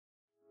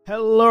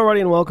Hello,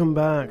 everybody, and welcome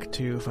back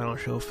to Final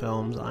Show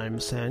Films. I'm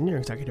Sen, your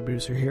executive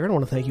producer here, and I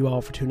want to thank you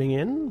all for tuning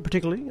in.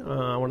 Particularly,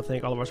 I want to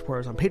thank all of our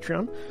supporters on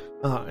Patreon,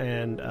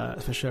 and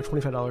especially our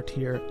 $25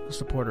 tier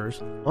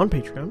supporters on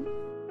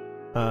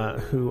Patreon,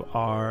 who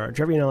are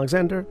Jeremy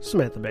Alexander,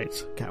 Samantha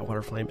Bates, Cat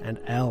Waterflame, and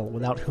Elle,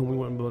 without whom we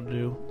wouldn't be able to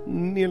do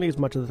nearly as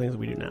much of the things that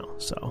we do now.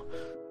 So,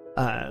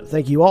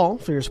 thank you all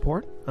for your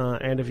support,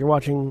 and if you're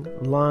watching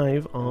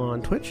live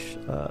on Twitch,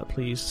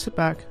 please sit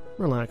back,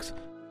 relax,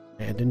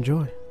 and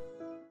enjoy.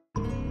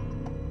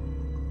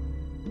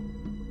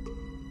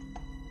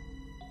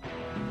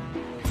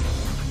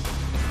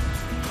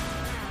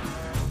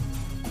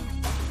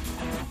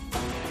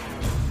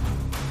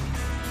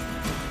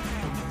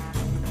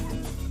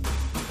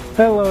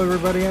 Hello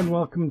everybody and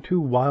welcome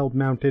to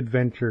Wildemount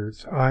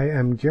Adventures. I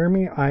am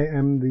Jeremy, I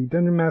am the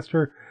Dungeon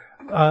Master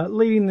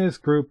leading this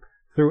group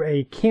through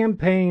a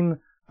campaign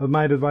of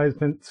my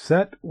devisement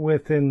set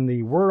within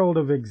the world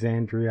of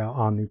Exandria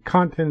on the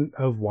continent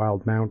of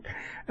Wildemount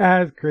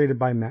as created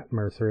by Matt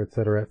Mercer,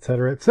 etc,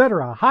 etc,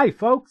 etc. Hi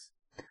folks!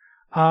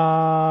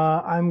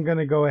 I'm going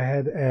to go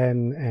ahead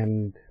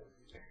and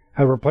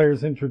have our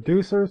players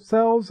introduce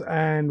ourselves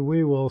and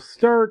we will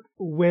start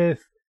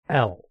with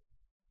Elle.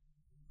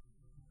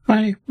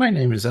 Hi, my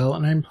name is Elle,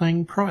 and I'm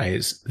playing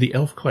Prize, the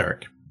Elf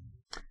Cleric.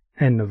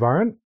 And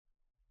Navarin.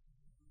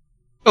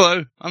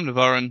 Hello, I'm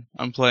Navarin.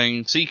 I'm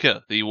playing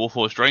Seeker, the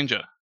Warforged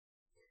Ranger.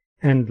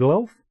 And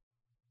Lilth.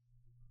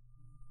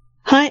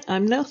 Hi,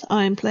 I'm Lilth.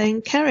 I'm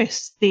playing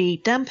Keris,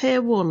 the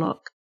Dampere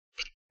Warlock.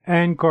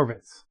 And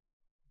Corvus.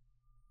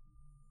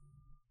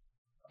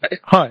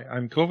 Hi,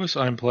 I'm Corvus.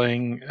 I'm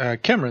playing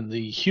Cameron,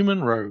 the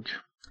Human Rogue.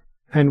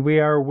 And we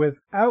are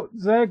without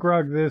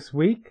Zagrog this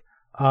week.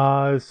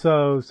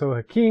 So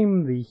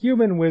Hakim, the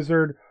Human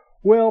Wizard,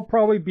 will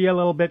probably be a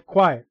little bit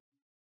quiet.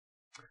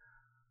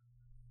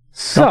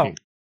 So,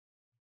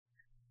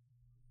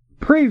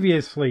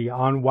 previously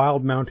on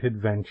Wildemount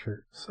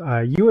Adventures,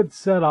 you had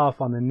set off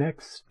on the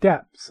next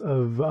steps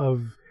of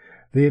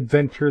the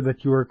adventure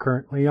that you are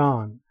currently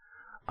on,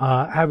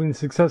 having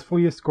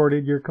successfully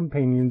escorted your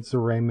companions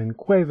Zarem and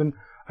Quaven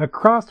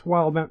across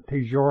Wildemount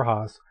to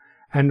Jorhas,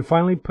 and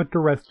finally put to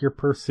rest your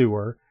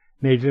pursuer,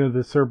 an agent of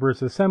the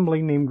Cerberus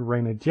Assembly named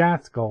Reyna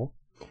Jaskell.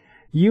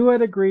 You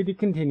had agreed to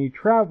continue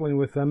traveling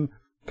with them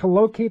to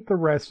locate the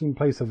resting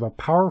place of a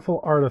powerful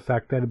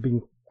artifact that had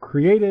been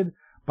created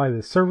by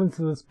the servants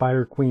of the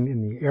Spider Queen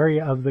in the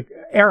era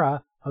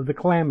of the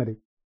Calamity.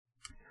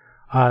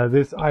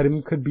 This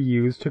item could be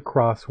used to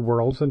cross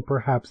worlds and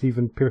perhaps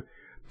even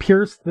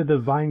pierce the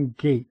divine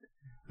gate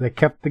that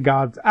kept the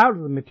gods out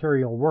of the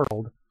material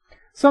world,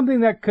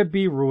 something that could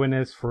be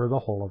ruinous for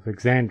the whole of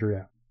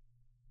Exandria.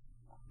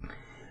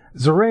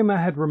 Zarema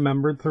had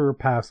remembered through her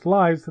past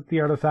lives that the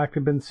artifact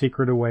had been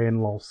secreted away in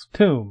Lulth's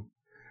tomb,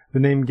 the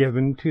name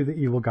given to the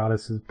evil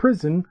goddess's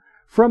prison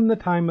from the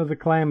time of the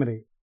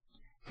Calamity.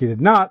 She did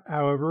not,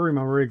 however,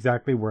 remember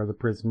exactly where the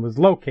prison was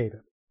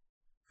located.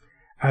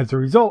 As a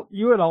result,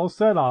 you had all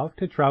set off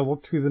to travel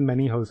to the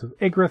many hosts of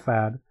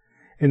Yggdrathad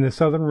in the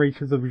southern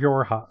reaches of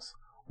Jorhas,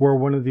 where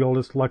one of the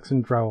oldest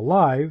Luxandrow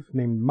alive,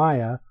 named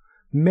Maya,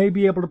 may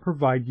be able to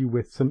provide you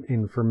with some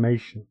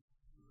information.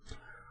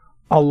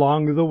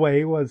 Along the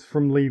way was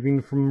from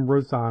leaving from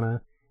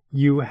Rosanna,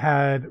 you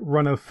had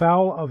run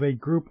afoul of a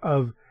group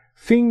of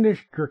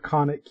fiendish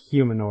draconic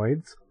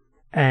humanoids,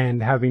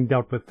 and having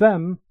dealt with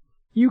them,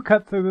 you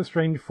cut through the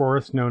strange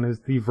forest known as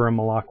the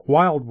Vermalock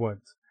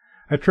Wildwoods,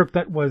 a trip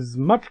that was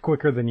much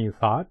quicker than you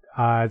thought,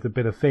 as a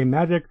bit of fey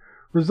magic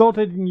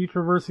resulted in you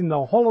traversing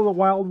the whole of the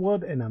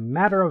Wildwood in a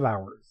matter of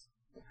hours.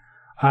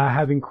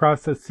 Having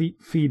crossed the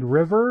Seatfeed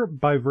River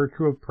by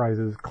virtue of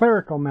Prize's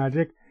clerical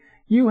magic,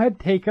 you had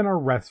taken a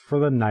rest for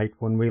the night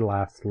when we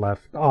last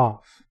left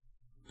off.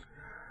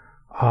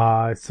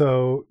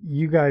 So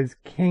you guys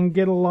can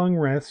get a long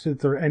rest. Is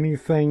there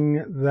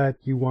anything that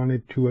you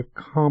wanted to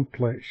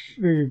accomplish?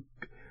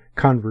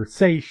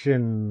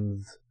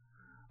 Conversations,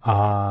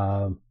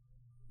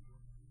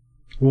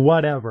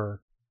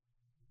 whatever,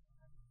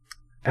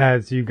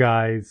 as you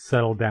guys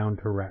settle down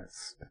to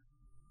rest.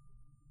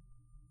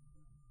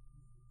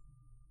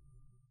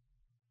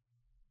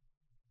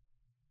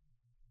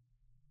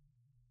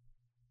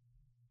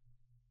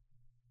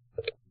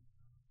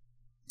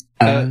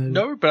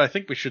 No, but I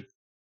think we should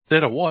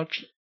set a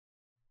watch.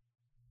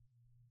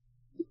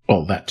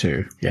 Well, that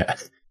too, yeah.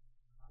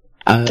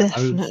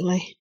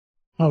 Definitely.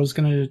 I was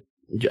going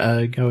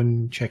to go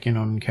and check in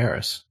on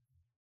Keris.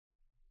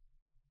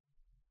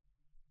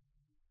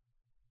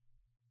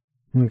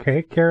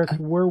 Okay, Keris,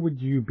 where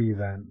would you be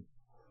then?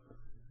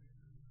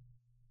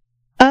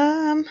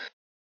 I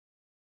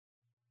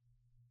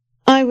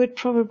would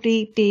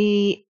probably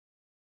be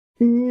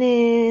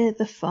near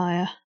the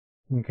fire.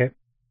 Okay.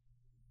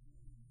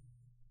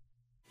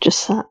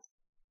 Just that.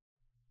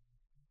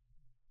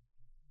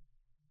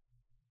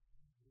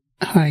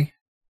 Hi.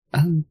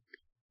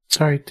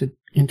 Sorry to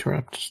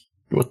interrupt.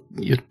 What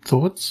your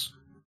thoughts?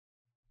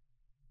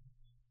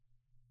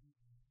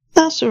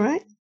 That's all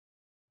right.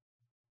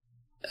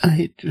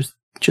 I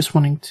just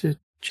wanting to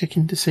check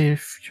in to see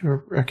if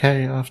you're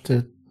okay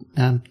after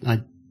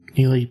I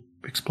nearly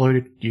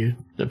exploded you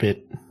a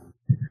bit.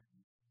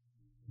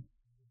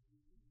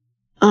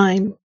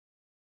 I'm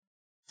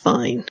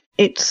fine.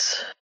 It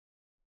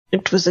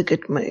was a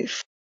good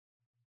move.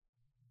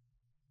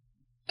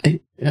 You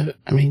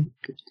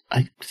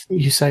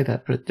say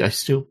that, but I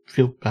still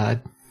feel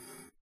bad.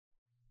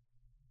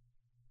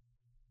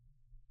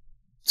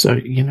 So,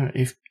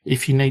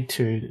 if you need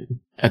to,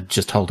 I'd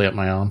just hold out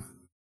my arm.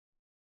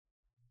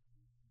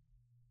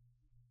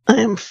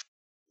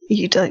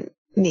 You don't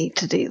need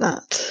to do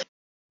that.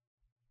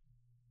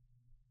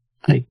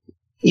 I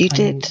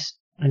did.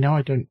 I know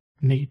I don't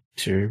need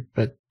to,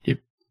 but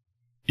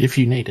if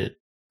you need it.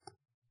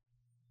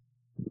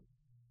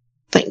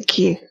 Thank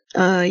you.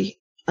 I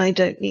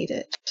don't need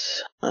it.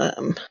 I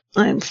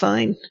am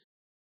fine.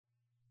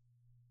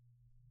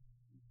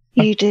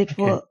 You did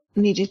Okay. what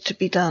needed to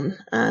be done,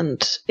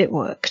 and it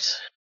worked.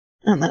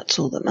 And that's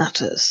all that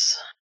matters.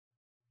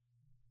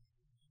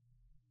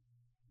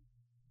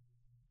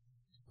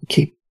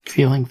 Keep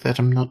feeling that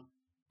I'm not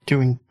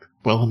doing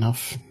well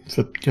enough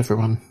for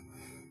everyone.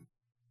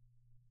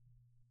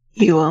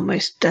 You are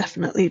most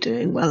definitely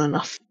doing well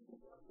enough.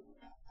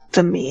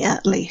 For me,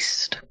 at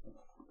least.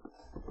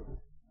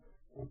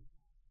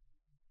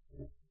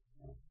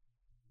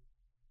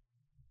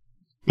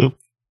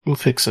 We'll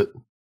fix it.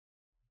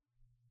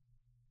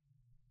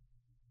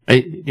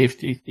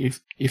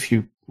 If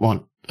you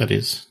want, that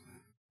is.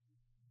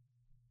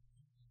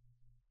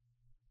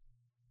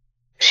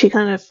 She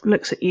kind of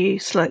looks at you,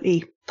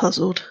 slightly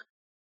puzzled.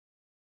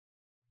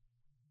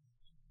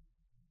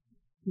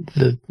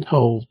 The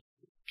whole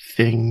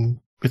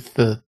thing with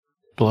the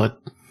blood.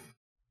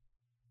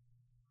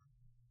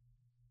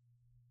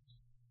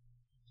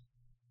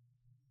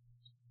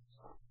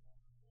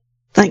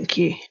 Thank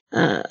you.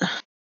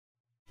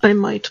 I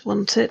might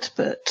want it,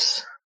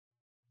 but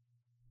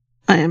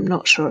I am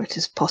not sure it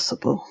is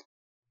possible.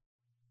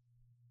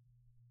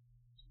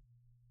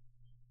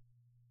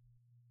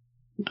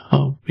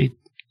 Oh, we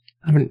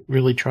haven't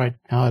really tried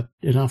hard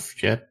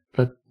enough yet,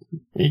 but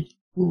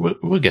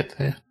we'll get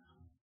there.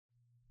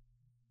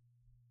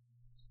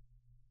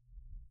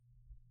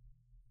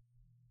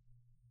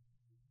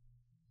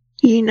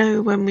 You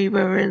know, when we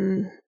were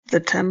in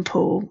the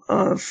temple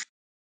of...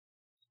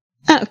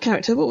 Out of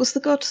character, what was the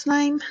god's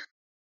name?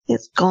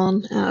 It's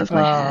gone out of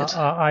my head.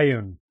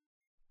 Ioun.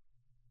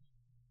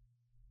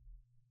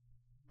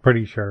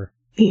 Pretty sure.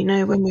 You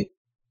know, when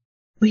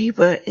we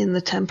were in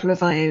the temple of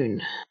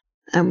Ioun,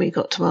 and we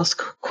got to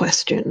ask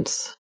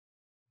questions.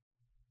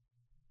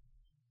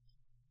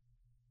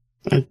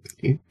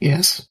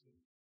 Yes.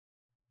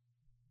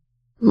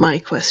 My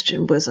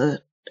question was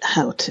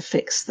how to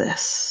fix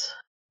this.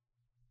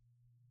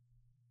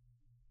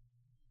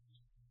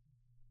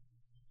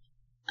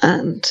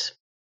 And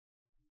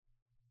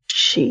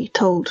she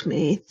told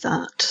me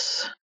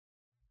that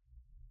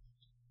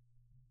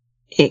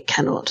it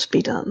cannot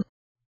be done.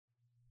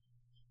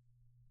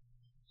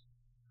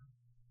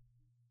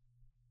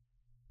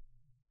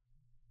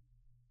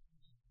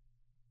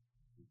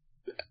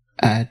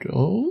 At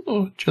all,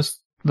 or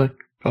just like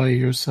by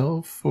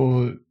yourself,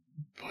 or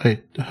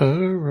by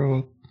her,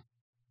 or...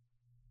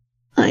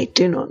 I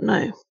do not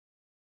know.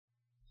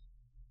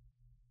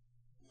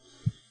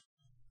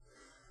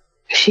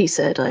 She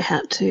said I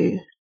had to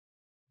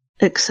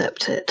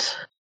accept it.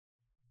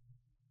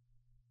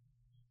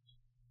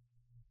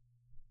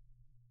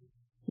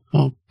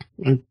 Oh,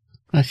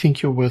 I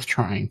think you're worth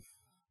trying.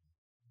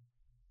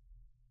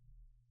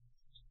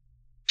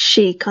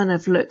 She kind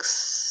of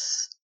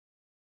looks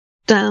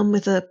down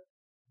with a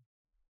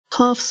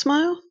half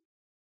smile.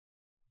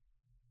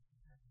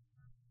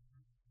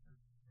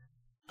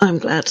 I'm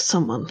glad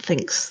someone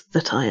thinks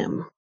that I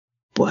am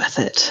worth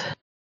it.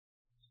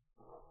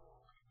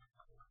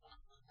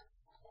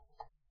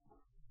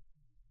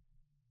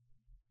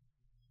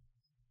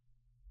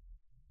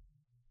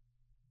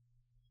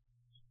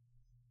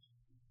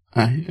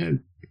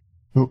 I'm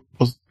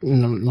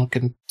not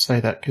going to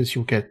say that because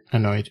you'll get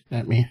annoyed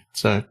at me.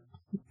 So,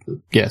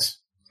 yes.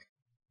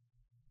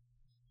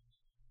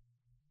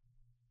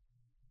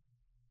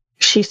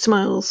 She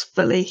smiles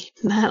fully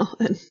now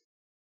and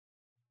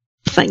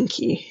thank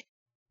you.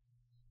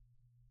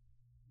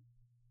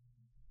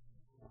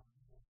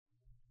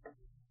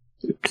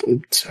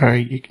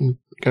 Sorry, you can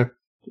go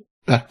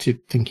back to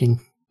thinking.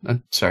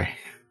 I'm sorry.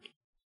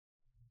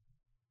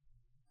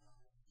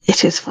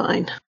 It is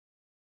fine.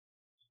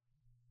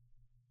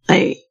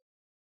 I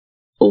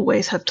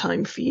always have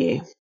time for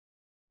you.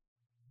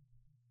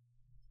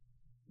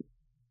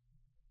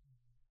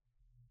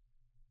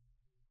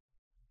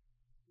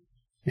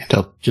 And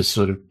I'll just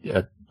sort of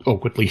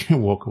awkwardly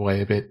walk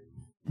away a bit.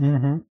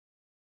 Mm-hmm.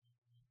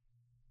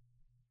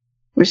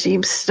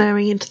 Resumes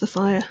staring into the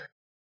fire.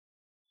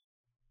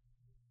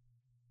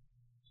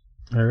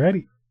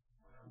 Alrighty.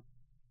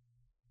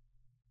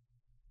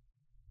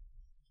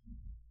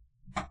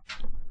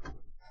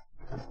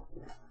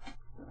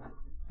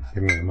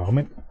 Give me a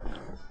moment.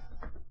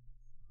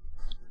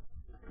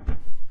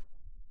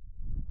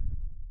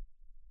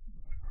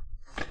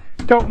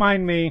 Don't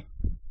mind me.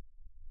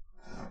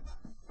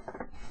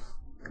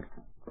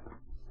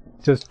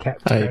 Just cat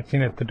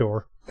scratching at the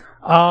door.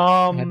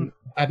 I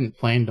hadn't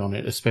planned on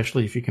it,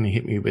 especially if you're going to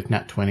hit me with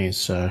nat 20s,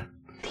 so...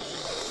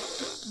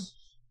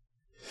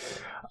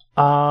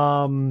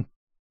 I'll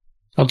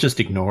just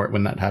ignore it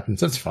when that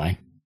happens. That's fine.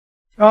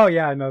 Oh,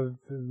 yeah, no.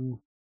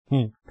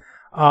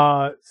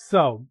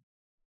 So...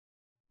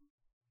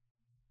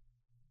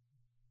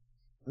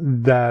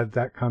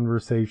 That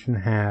conversation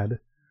had...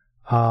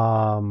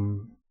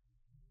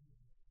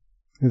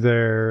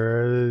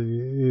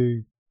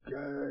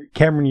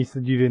 Cameron, you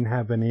said you didn't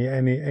have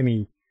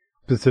any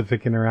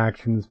specific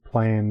interactions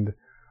planned.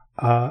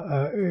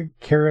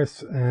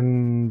 Karis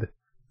and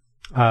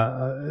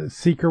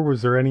Seeker,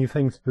 was there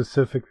anything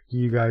specific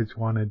you guys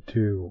wanted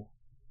to?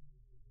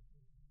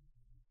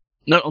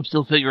 No, I'm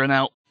still figuring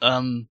out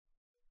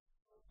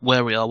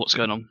where we are, what's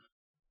going on.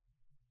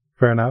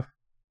 Fair enough.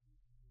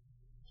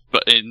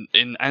 But in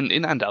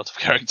and out of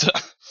character.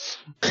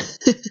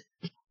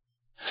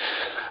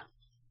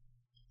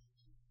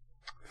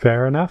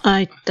 Fair enough.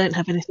 I don't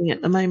have anything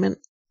at the moment.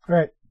 All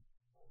right.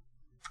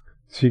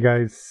 So you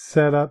guys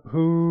set up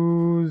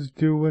who's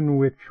doing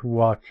which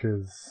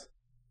watches.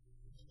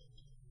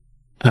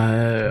 You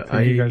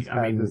guys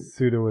had the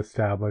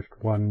pseudo-established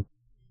one.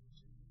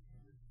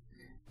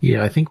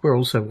 Yeah, I think we're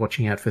also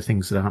watching out for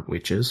things that aren't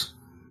witches.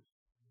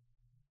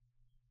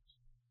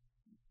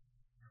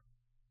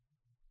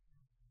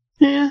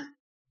 Yeah.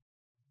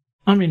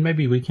 I mean,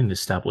 maybe we can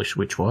establish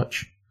which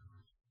watch.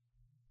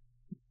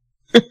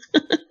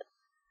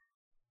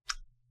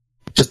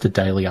 Just a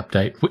daily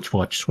update. Which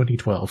watch?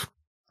 2012.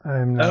 I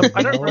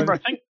don't remember. I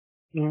think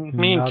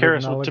me and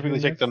Karis will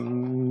typically take the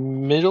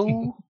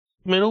middle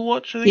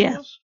watch, I think it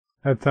was.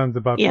 That sounds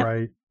about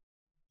right.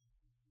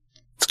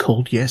 It's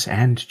called Yes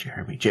and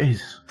Jeremy.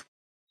 Jesus.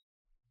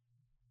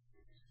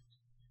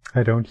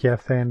 I don't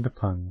yes and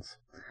puns.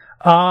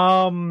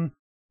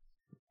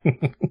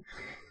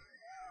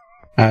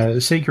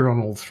 Seeker on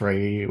all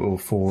 3 or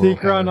 4.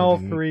 Seeker on all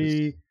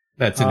 3.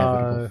 That's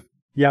inevitable.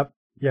 Yep.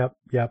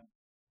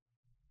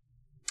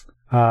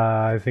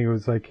 I think it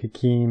was like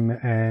Hakeem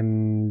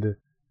and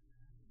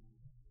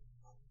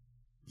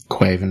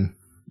Quaven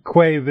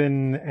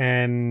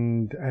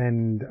and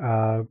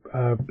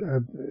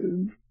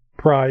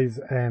Prize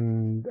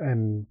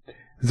and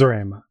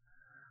Zarema.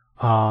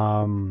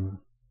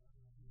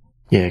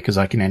 Yeah, because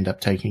I can end up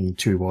taking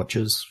 2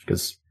 watches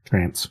because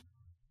trance.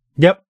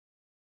 Yep.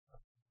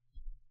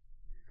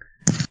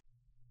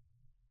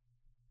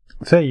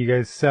 So you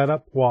guys set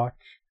up watch.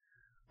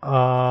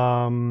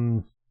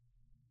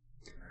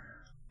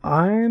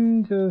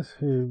 I'm just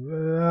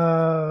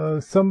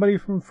somebody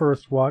from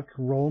first watch.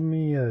 Roll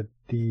me a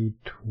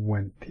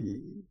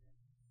d20.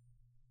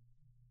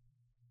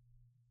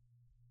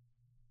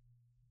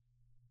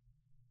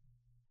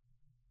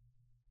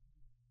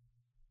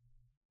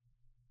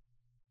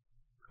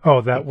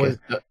 Oh, that was.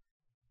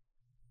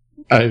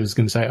 I was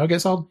going to say, I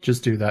guess I'll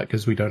just do that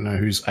because we don't know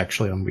who's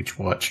actually on which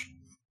watch.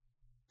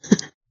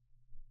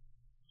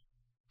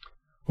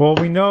 Well,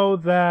 we know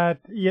that.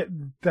 Yeah,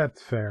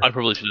 that's fair. I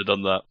probably should have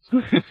done that.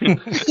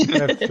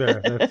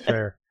 That's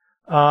fair.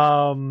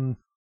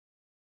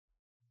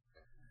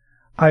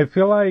 I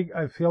feel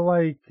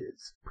like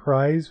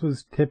Prize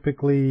was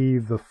typically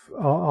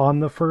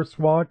on the first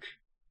watch.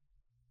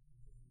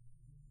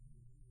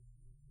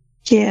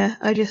 Yeah,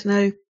 I just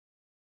know.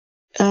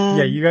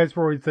 Yeah, you guys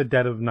were always the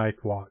dead of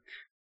night watch.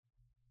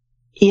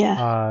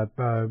 Yeah.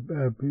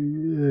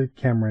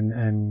 Cameron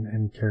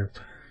and Karis.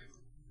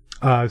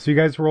 So you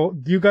guys roll.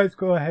 You guys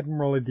go ahead and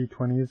roll a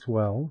d20 as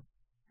well.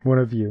 One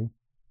of you.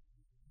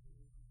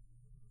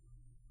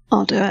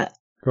 I'll do it.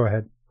 Go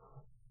ahead.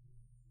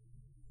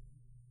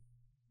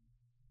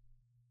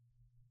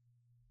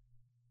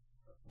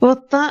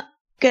 Well, that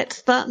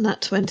gets that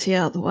nat 20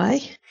 out of the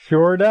way.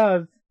 Sure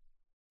does.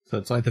 So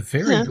it's either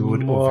very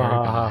good or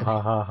very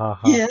bad.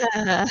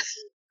 Yeah.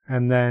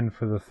 And then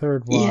for the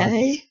third watch.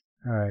 Yay.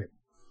 All right.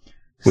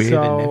 We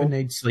either never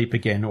need sleep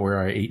again or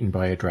are eaten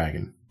by a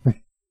dragon.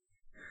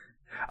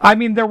 I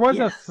mean, there was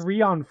a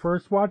 3 on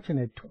first watch and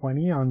a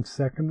 20 on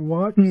second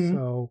watch,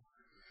 so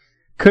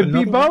could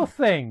be both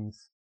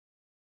things.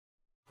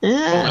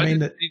 Yeah. Well, I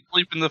didn't need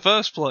sleep in the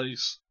first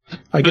place.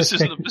 I guess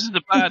this is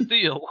a bad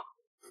deal.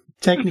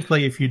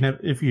 Technically, if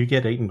you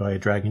get eaten by a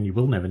dragon, you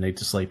will never need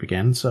to sleep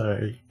again.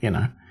 So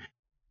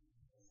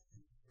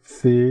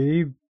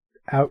See,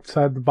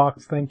 outside the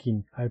box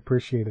thinking. I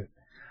appreciate it.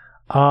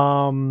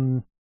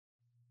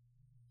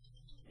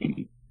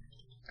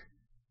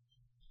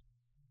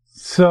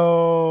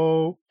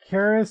 So,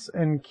 Karis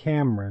and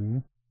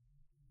Cameron,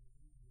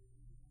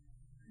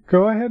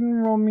 go ahead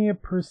and roll me a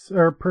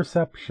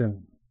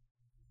perception.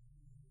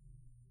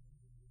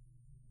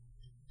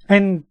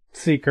 And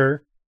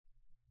Seeker.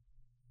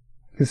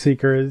 Because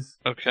Seeker is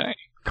Okay.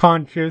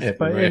 conscious,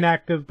 but right.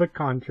 inactive, but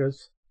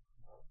conscious.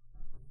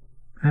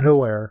 And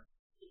aware.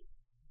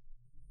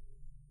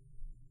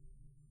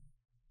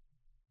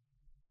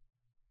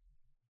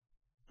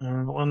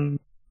 One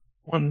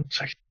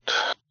second.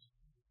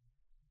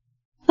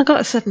 I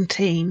got a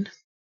 17.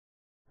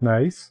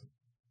 Nice.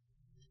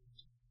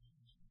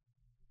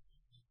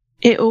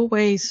 It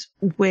always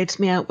weirds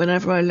me out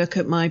whenever I look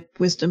at my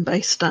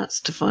wisdom-based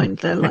stats to find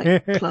they're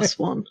like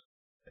 +1.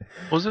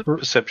 Was it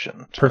perception?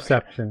 Sorry.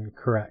 Perception,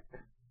 correct.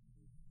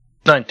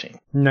 19.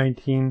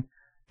 19.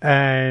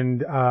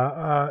 And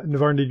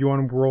Navarne, did you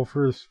want to roll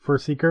for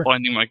Seeker?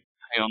 Finding my...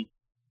 Hang on.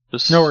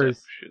 No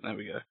worries. There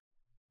we go.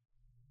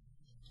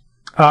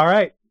 All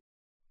right.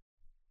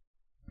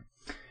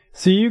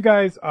 So you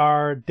guys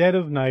are dead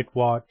of night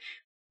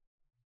watch.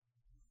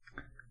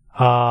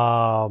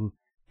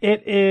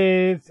 It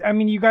is, I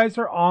mean, you guys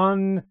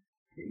are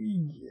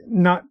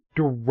not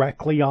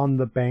directly on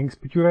the banks,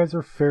 but you guys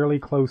are fairly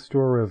close to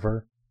a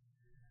river.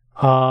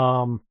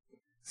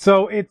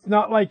 So it's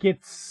not like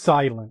it's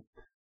silent.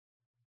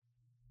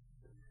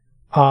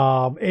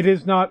 It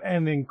is not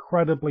an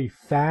incredibly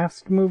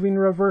fast moving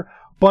river,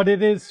 but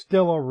it is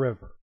still a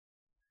river.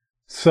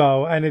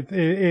 So, and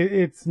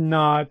it's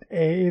not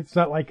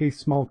like a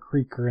small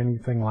creek or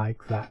anything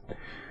like that.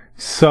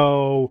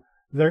 So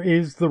there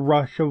is the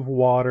rush of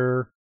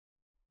water.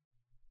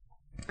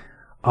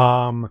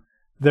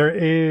 There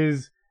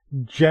is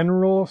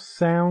general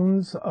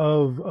sounds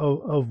of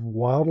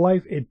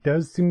wildlife. It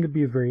does seem to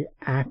be a very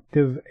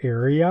active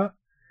area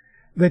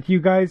that you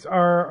guys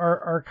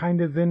are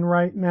kind of in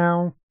right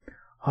now.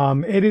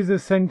 It is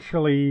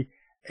essentially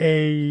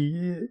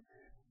a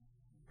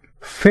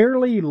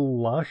fairly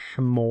lush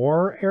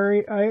moor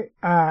area.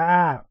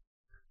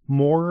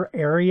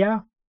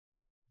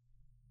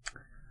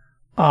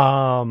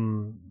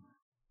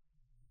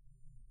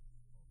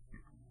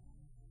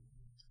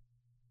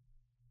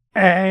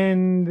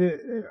 And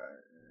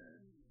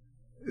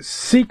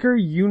Seeker,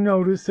 you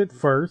notice it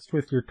first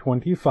with your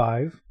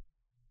 25.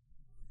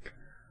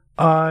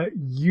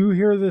 You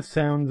hear the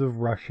sounds of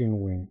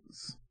rushing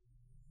wings.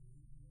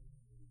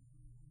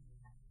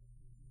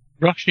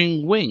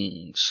 Rushing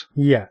wings?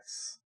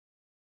 Yes.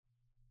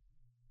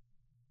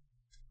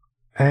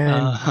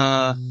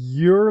 And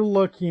you're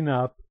looking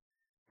up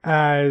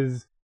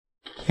as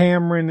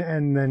Cameron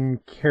and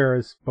then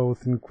Karis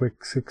both in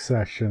quick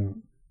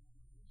succession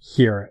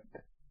hear it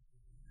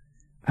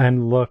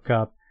and look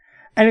up.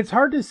 And it's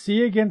hard to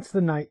see against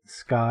the night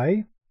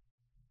sky.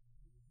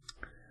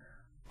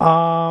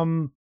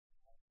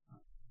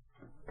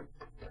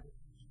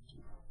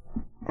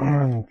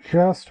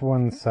 Just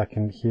 1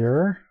 second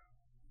here.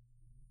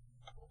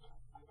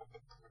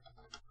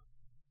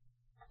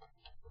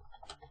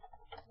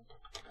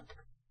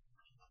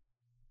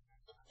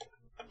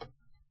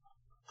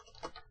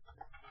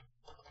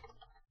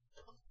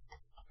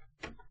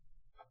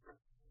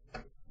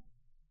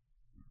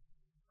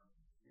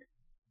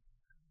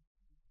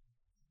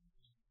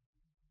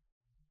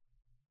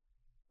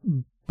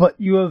 But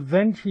you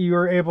eventually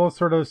you're able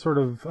to sort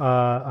of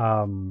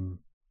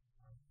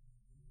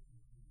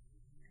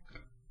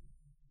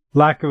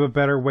lack of a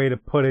better way to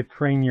put it,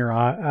 train your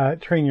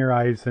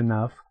eyes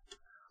enough.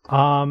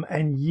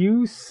 And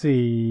you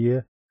see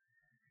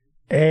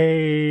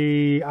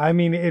it's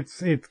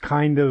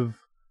kind of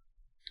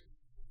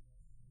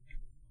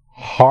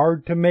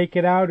hard to make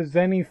it out as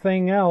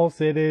anything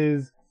else. It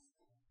is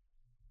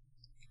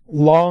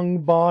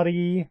long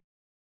body,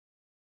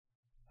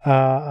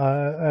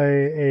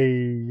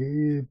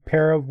 a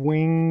pair of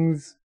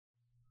wings,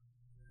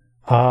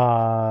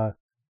 sort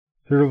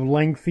of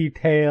lengthy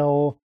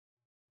tail,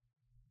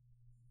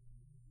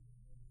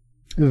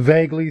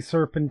 vaguely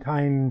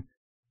serpentine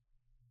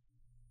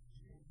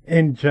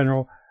in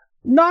general.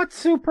 Not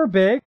super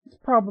big. It's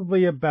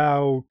probably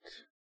about,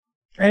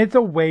 and it's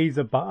a ways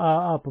up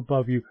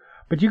above you,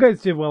 but you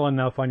guys did well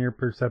enough on your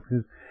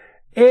perceptions.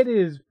 It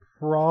is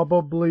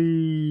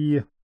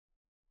probably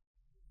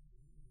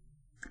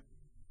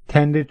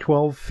 10 to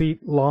 12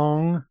 feet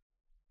long.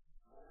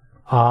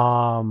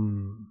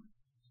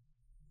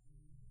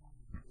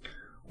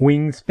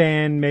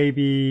 Wingspan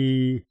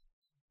maybe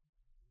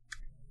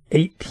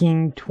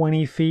 18,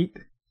 20 feet.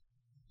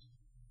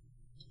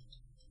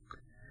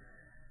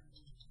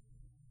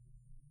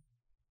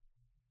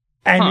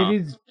 And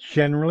it is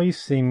generally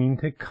seeming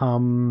to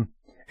come,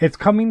 it's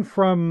coming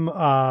from,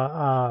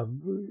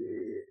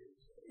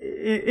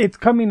 it's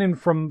coming in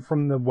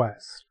from the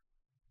west.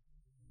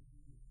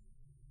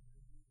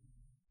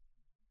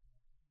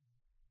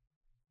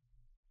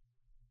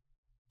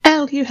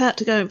 Al, you had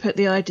to go and put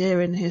the idea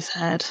in his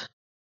head.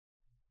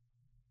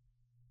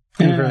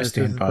 Yeah, I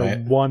stand by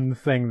it. One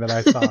thing that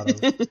I thought of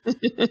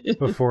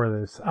before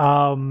this.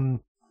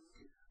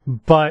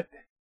 But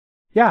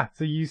yeah,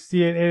 so you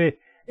see it.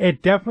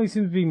 It definitely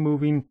seems to be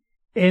moving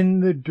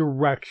in the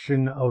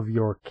direction of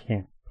your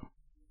camp.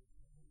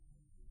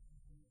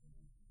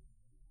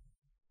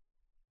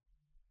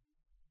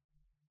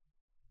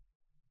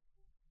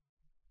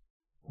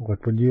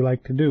 What would you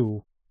like to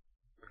do?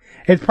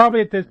 It's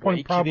probably at this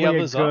point probably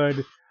a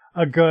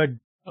good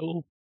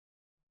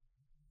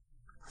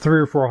 300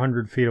 or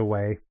 400 feet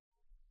away.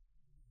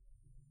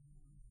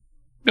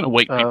 I'm gonna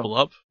wake people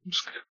up.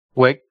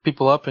 Wake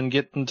people up and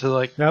get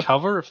into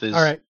cover if there's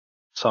all right.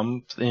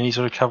 Any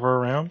sort of cover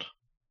around.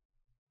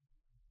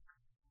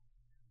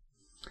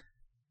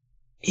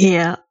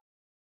 Yeah.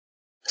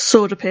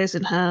 Sword appears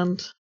in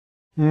hand.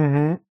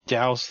 Mm-hmm.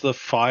 Douse the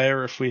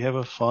fire if we have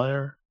a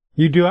fire.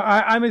 You do.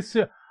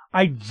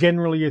 I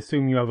generally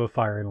assume you have a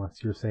fire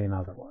unless you're saying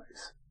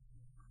otherwise.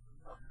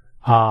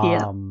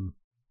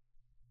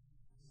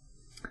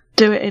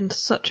 Do it in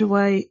such a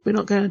way, we're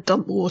not going to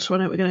dump water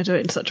on it, we're going to do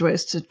it in such a way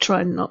as to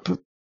try and not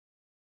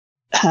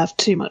have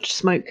too much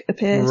smoke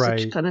appear, Right.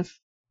 so just kind of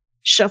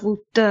shovel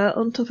dirt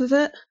on top of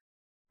it.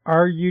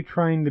 Are you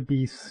trying to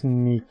be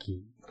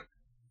sneaky?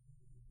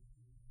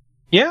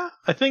 Yeah,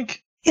 I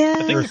think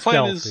Yeah. the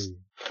plan is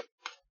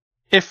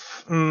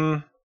if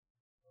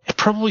it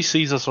probably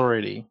sees us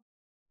already.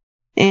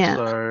 Yeah.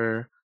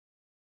 So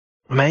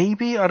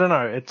maybe, I don't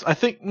know. I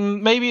think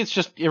maybe it's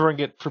just everyone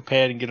get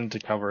prepared and get into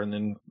cover, and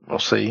then we'll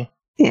see.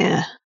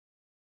 Yeah.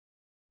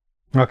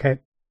 Okay.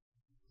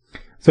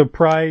 So,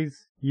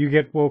 Prize, you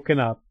get woken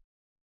up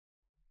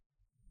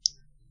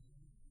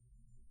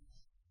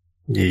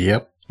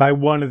Yep. by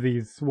one of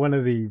these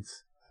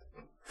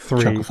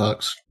three. Chuckle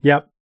fucks.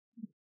 Yep.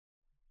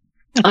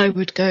 I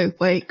would go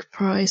wake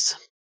Prize.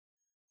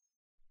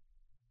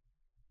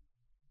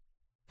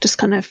 Just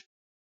kind of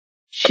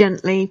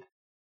gently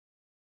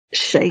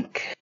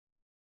shake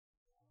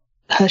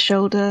her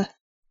shoulder,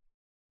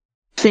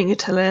 finger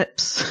to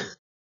lips,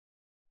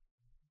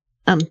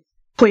 and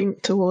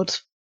point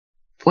towards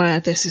where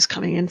this is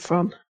coming in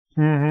from.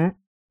 Mm-hmm.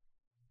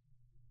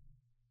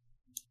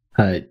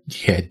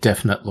 Yeah,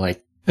 definite,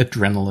 like,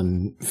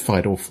 adrenaline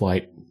fight or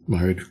flight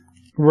mode.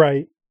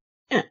 Right.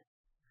 Yeah.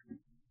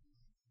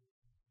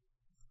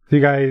 So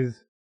you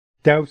guys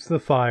douse the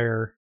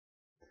fire.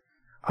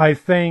 I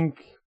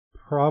think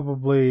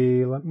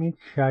probably, let me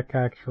check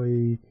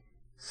actually,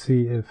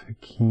 see if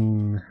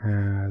Hakeem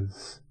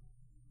has.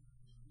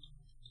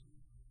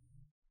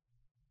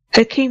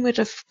 Hakeem would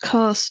have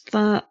cast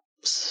that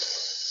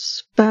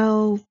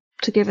spell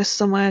to give us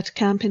somewhere to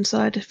camp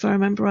inside, if I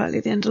remember rightly,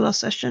 at the end of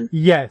last session.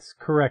 Yes,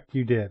 correct,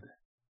 you did.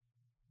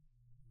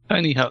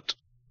 Tiny hut.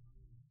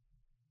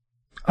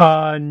 No,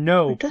 I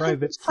don't Private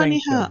think it's Tiny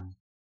Sanctum.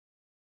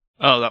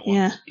 Oh, that one.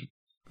 Yeah.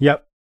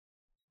 Yep.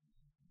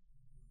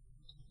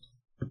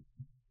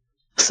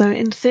 So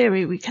in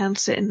theory, we can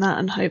sit in that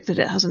and hope that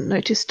it hasn't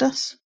noticed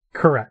us.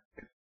 Correct.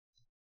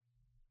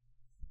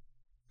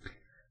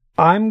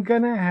 I'm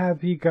gonna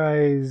have you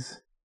guys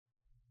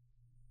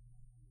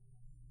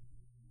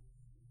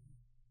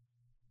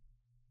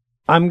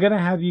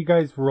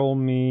roll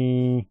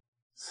me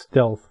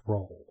stealth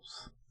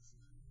rolls.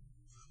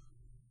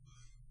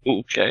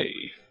 Okay.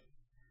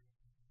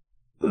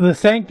 The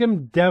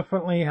Sanctum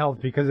definitely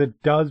helps because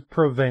it does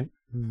prevent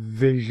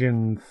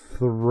vision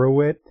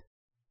through it.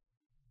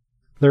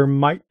 There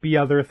might be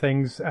other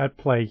things at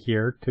play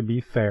here, to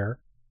be fair.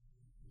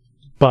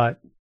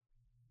 But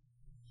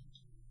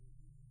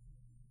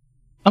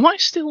Am I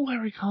still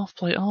wearing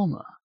half-plate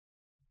armor?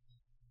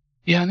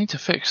 Yeah, I need to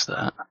fix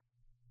that.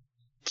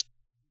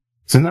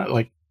 Isn't that,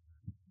 like,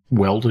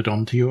 welded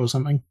onto you or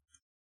something?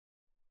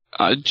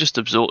 I just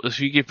absorb. If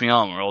you give me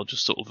armor, I'll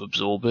just sort of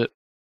absorb it.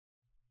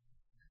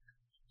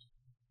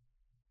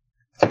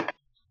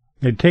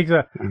 it takes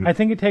I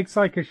think it takes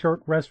like a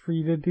short rest for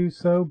you to do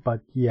so,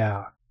 but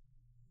yeah.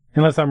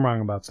 Unless I'm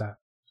wrong about that.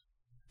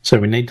 So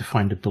we need to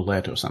find a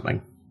bullet or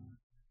something.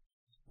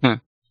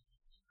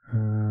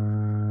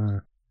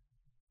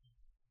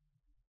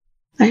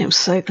 I am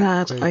so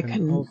glad I Craven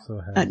can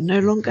also has no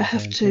longer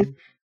have to disadvantage.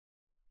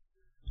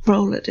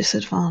 roll at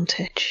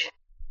disadvantage.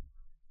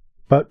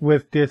 But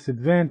with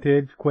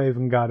disadvantage,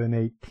 Quaven got an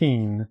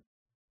 18.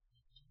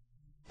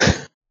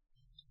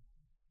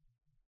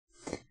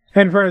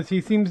 And for us, he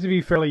seems to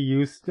be fairly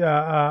used.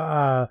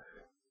 I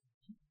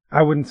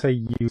wouldn't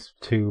say used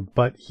to,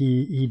 but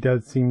he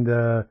does seem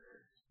to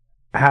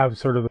have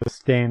sort of a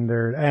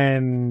standard.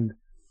 And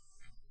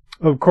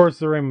of course,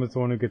 the Rim was the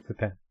one who gets the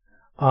 10.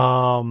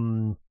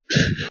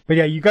 But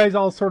yeah, you guys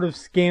all sort of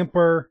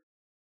scamper,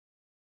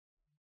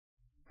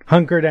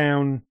 hunker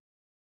down,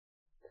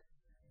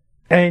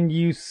 and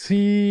you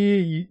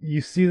see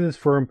this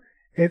firm.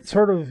 It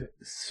sort of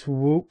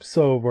swoops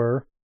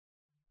over.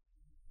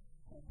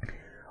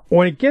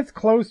 When it gets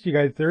close to you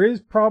guys, there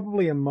is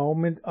probably a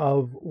moment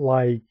of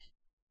like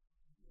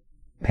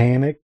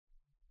panic,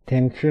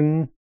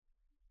 tension,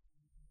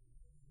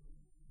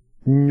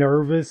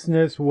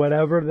 nervousness,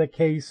 whatever the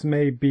case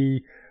may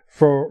be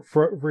for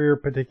your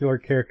particular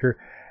character.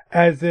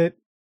 As it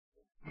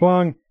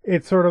flung,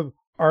 it sort of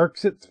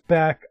arcs its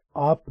back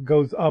up,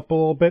 goes up a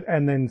little bit,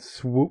 and then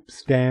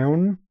swoops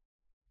down.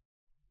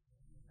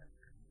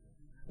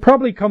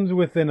 Probably comes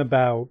within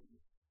about.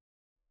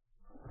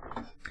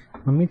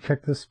 Let me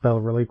check this spell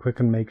really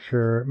quick and make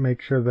sure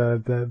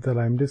that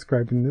I'm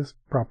describing this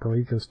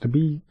properly, just to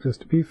be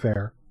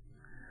fair.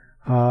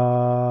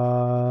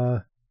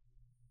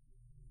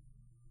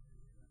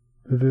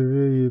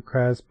 You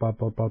cast blah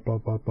blah blah blah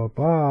blah blah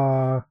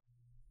blah.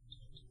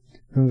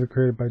 Things are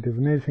created by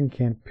divination,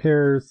 can't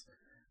pierce.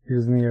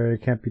 Users in the area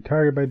can't be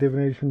targeted by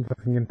divination.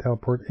 Nothing can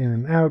teleport in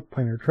and out.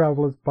 Planar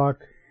travel is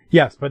blocked.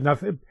 Yes, but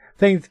nothing.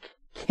 Things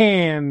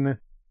can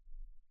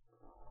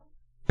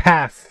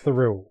pass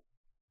through.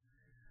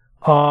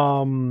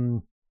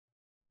 So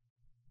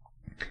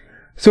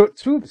it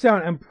swoops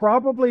down and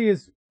probably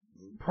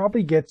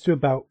gets to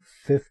about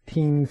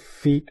 15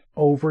 feet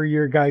over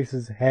your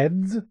guys'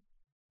 heads.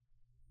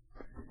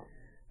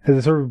 As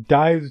it sort of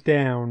dives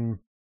down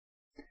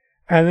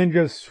and then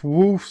just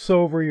swoofs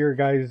over your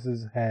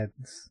guys'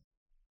 heads.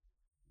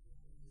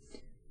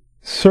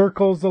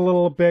 Circles a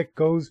little bit,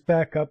 goes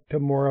back up to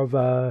more of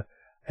a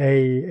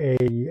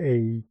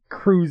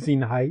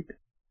cruising height.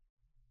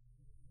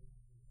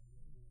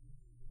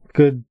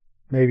 Good,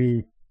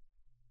 maybe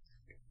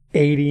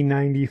 80,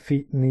 90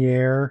 feet in the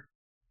air.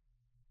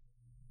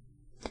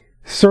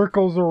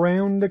 Circles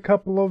around a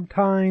couple of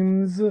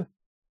times.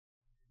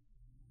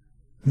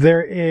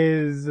 There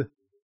is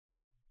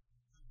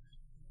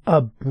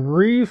a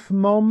brief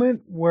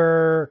moment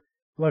where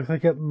it looks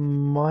like it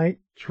might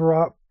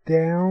drop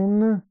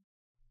down.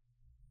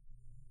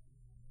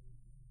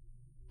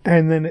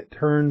 And then it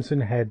turns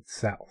and heads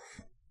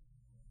south.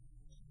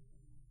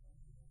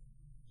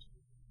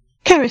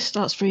 Karis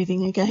starts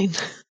breathing again.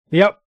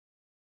 Yep.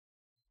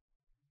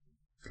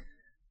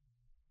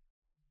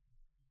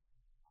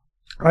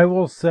 I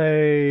will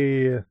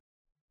say...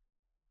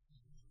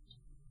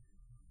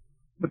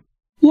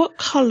 What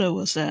colour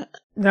was it?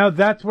 Now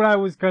that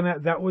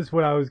was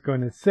what I was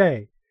gonna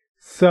say.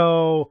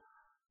 So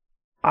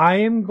I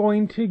am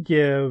going to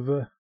give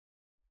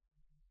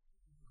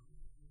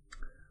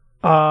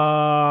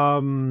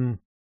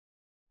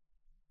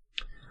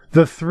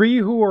the three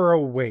who are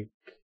awake.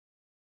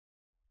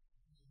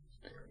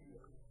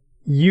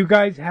 You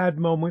guys had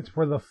moments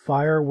where the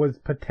fire was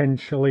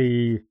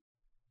potentially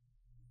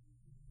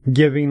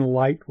giving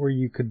light where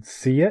you could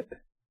see it.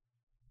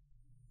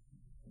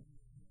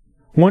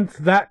 Once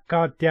that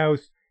got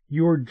doused,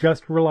 you were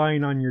just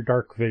relying on your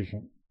dark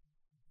vision.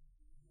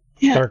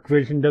 Yeah. Dark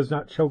vision does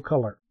not show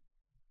color.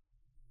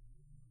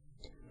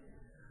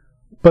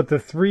 But the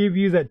three of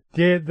you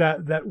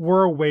that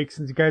were awake,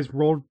 since you guys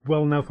rolled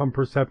well enough on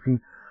perception,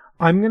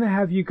 I'm going to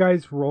have you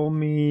guys roll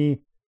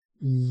me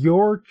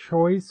your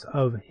choice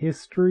of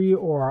history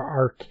or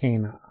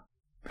arcana.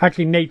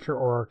 Actually, nature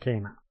or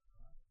arcana.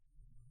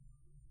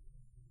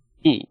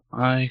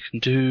 I can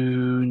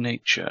do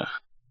nature.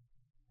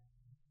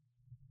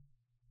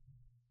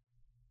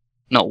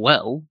 Not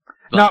well.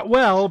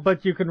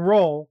 But you can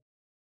roll.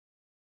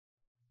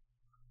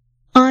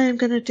 I am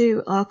going to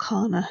do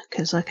Arcana,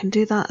 because I can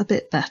do that a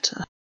bit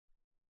better.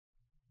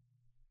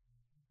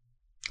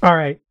 All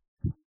right.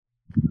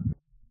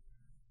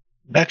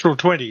 Natural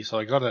 20, so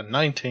I got a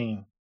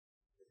 19.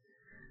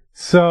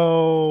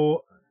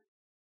 So,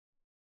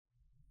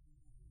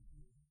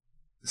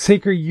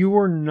 Seeker, you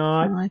were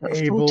not I got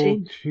able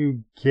 14.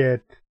 to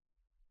get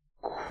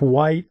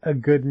quite a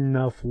good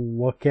enough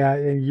look at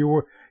it.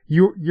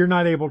 You're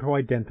not able to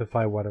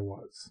identify what it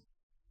was.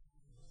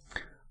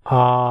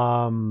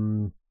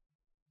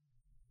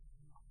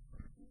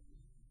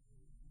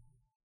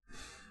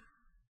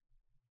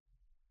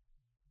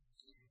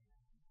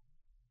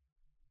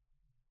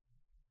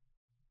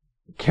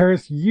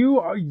 Karis,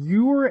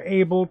 you were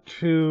able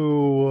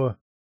to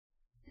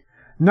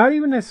not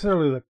even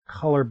necessarily the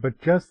color,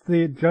 but just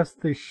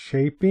the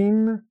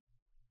shaping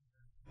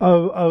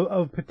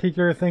of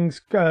particular things,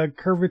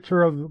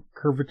 curvature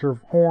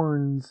of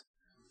horns,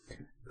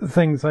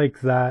 things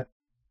like that.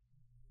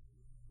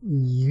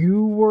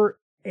 You were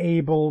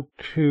able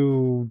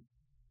to.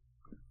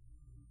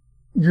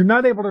 You're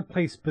not able to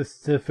place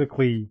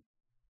specifically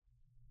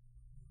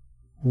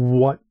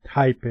what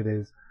type it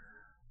is,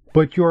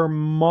 but you're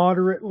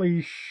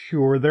moderately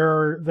sure there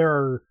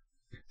are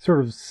sort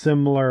of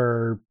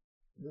similar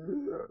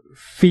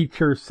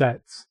feature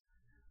sets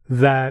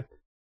that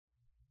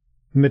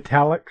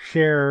metallic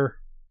share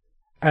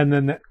and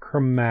then that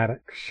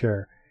chromatic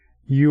share.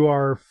 You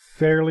are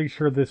fairly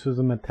sure this is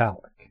a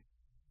metallic.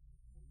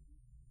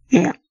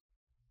 Yeah.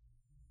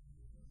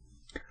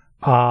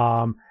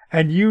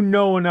 And you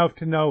know enough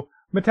to know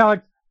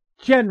metallic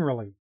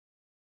generally,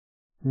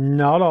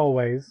 not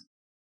always,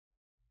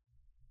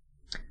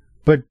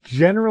 but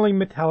generally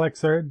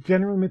metallics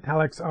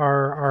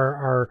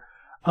are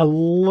a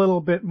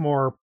little bit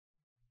more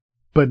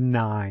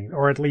benign,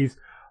 or at least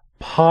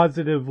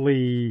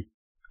positively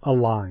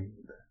aligned.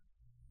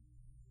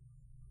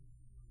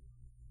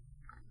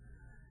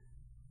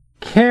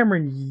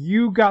 Cameron,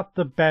 you got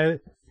the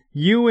best.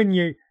 You and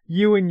your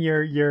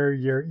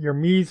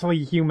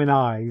measly human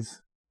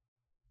eyes.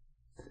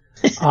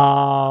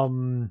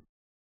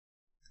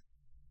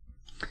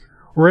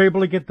 Were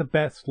able to get the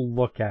best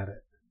look at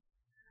it.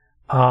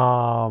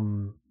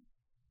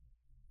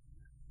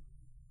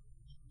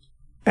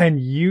 And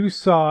you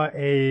saw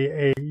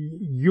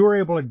you were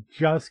able to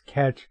just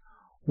catch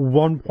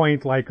one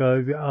point, like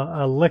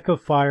a lick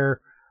of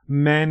fire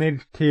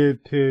managed to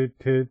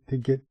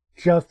get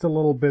just a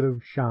little bit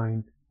of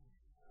shine.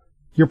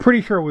 You're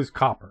pretty sure it was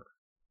copper.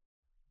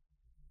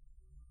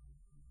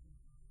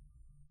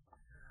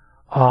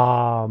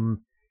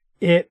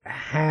 It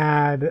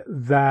had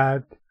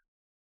that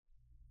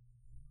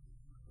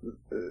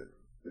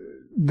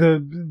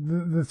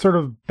the sort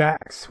of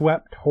back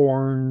swept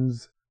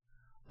horns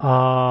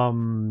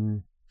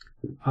the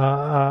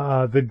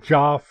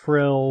jaw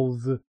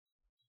frills,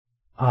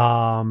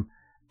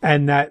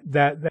 and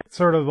that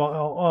sort of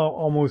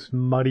almost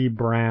muddy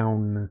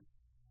brown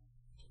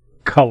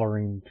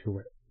coloring to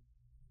it.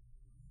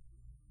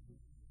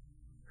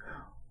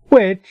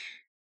 Which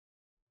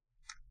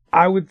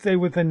I would say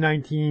with a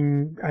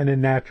 19 and a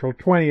natural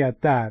 20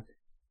 at that,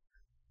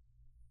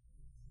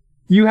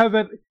 you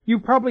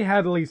probably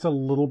had at least a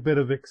little bit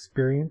of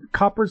experience.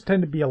 Coppers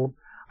tend to be,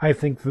 I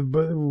think,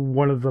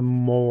 one of the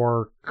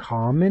more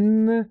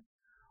common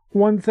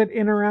ones that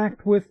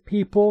interact with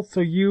people. So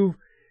you've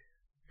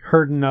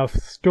heard enough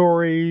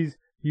stories.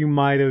 You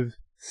might have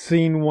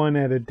seen one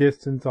at a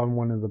distance on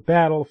one of the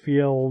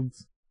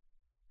battlefields.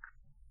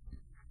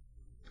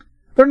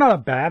 They're not a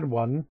bad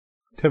one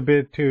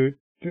to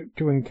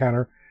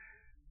encounter.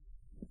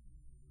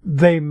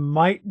 They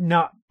might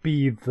not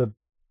be the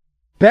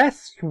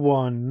best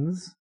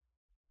ones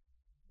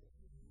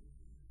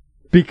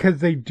because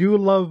they do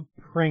love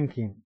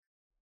pranking.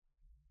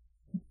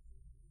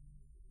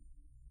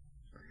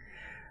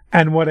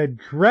 And what a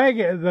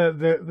dragon,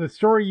 the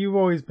story you've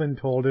always been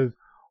told is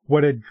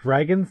what a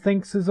dragon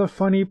thinks is a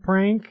funny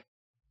prank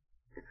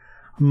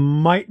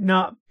might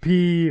not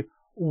be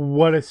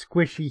what a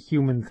squishy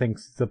human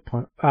thinks is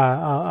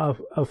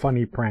a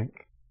funny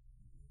prank.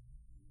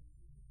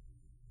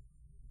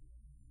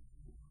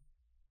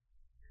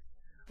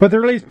 But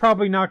they're at least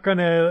probably not going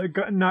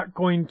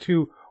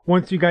to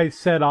once you guys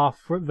set off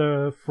for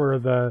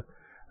the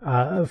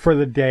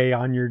day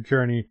on your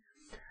journey.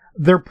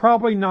 They're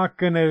probably not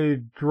going to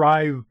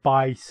drive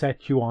by,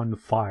 set you on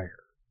fire.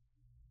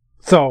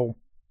 So,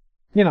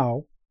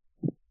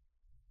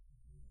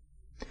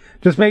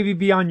 just maybe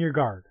be on your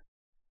guard.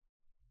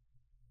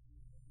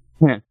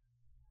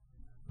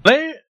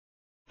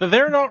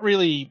 They're not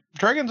really,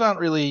 dragons aren't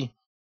really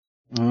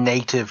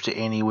native to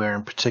anywhere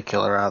in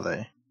particular, are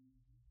they?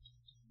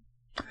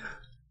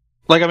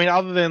 Like, I mean,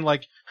 other than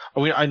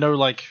I know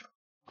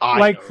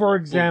for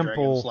example,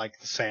 dragons, like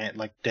the sand,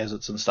 like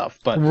deserts and stuff.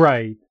 But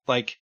right,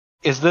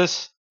 is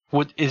this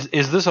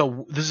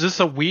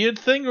a weird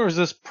thing, or is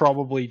this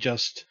probably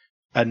just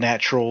a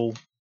natural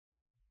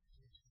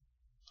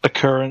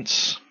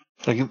occurrence?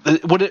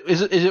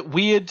 Is it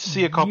weird to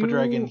see a copper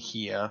dragon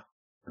here?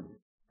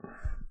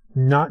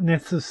 Not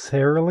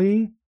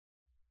necessarily.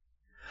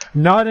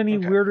 Not any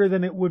weirder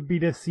than it would be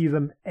to see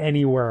them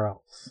anywhere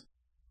else.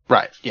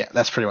 Right. Yeah,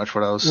 that's pretty much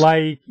what I was.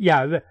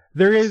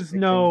 There is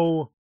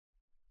no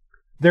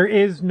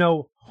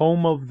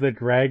home of the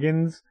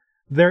dragons.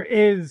 There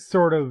is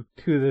sort of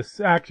to this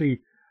actually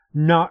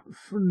not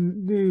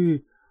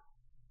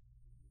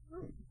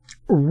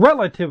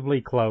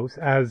relatively close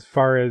as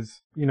far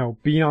as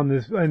being on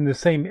this in the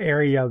same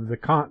area of the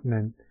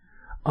continent.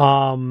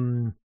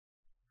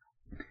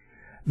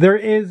 There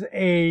is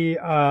a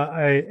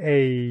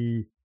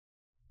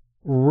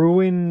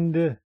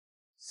ruined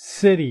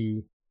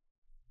city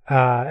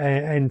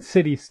and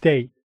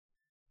city-state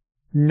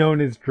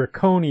known as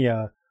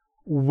Draconia,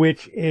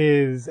 which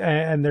is,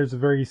 and there's a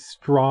very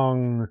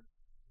strong,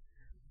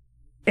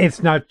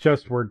 it's not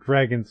just where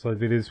dragons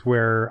live, it is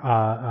where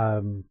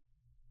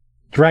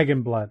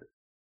dragon blood.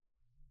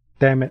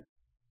 Damn it.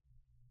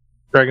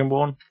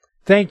 Dragonborn?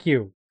 Thank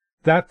you.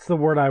 That's the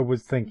word I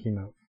was thinking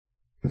of.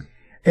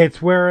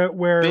 It's where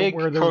there's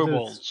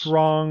a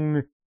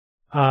strong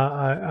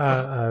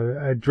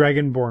a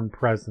dragonborn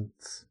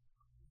presence.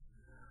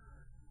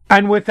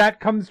 And with that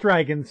comes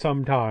dragons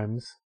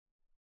sometimes.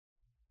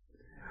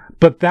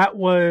 But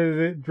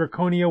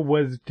Draconia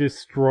was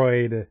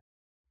destroyed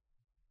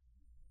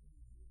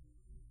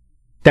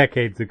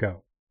decades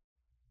ago.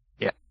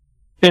 Yeah.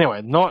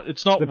 Anyway,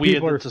 it's not the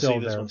weird to see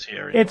this one's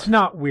here. Anyway. It's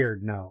not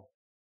weird, no.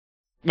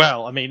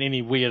 Well, I mean,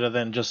 any weirder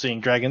than just seeing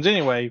dragons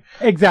anyway.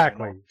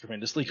 Exactly.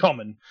 Tremendously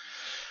common.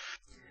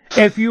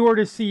 If you were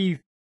to see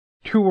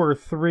 2 or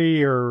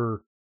 3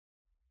 or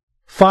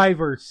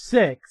 5 or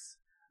 6,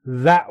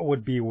 that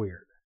would be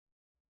weird.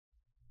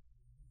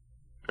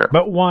 Sure.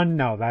 But 1,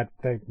 no,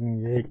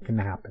 it can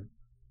happen.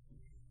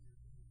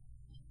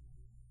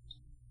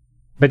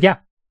 But yeah,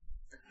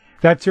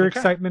 that's your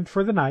excitement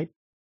for the night.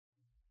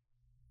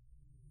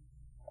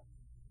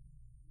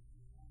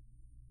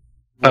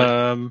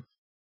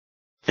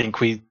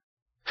 Think we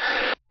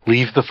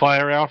leave the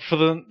fire out for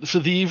the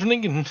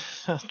evening and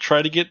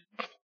try to get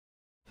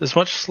as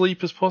much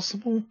sleep as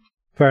possible.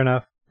 Fair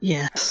enough.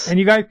 Yes. And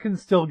you guys can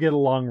still get a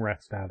long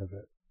rest out of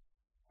it.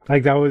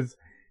 That was,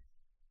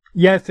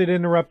 yes, it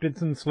interrupted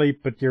some sleep,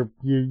 but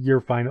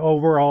you're fine.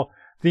 Overall,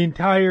 the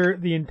entire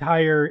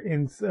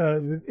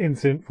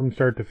incident from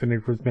start to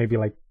finish was maybe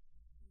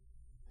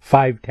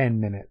 5-10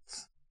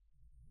 minutes.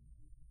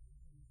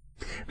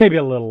 Maybe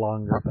a little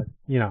longer, but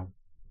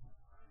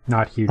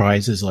not huge.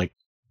 Rise is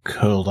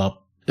curled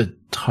up as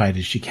tight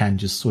as she can,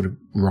 just sort of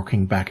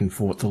rocking back and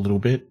forth a little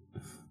bit.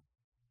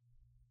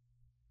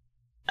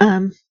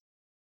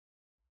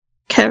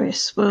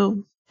 Keris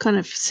will kind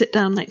of sit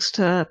down next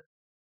to her.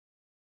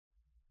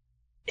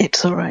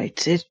 It's all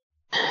right.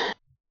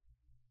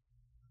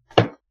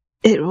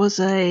 It was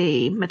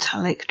a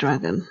metallic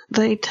dragon.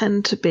 They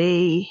tend to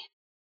be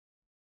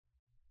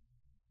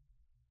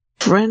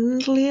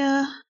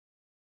friendlier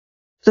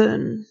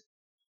than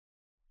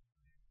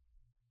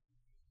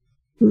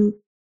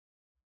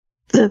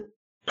the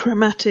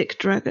chromatic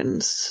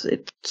dragons.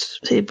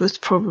 It was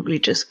probably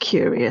just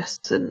curious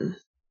and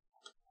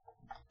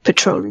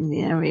patrolling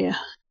the area.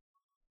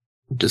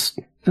 Just,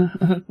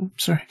 I'm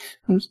sorry.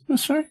 I'm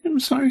sorry. I'm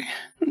sorry.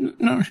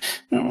 No,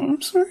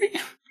 I'm sorry.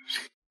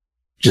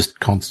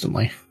 Just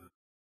constantly.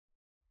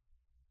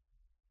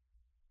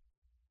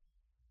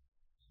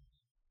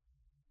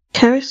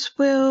 Keris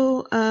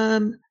will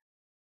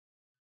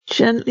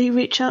gently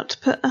reach out to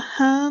put a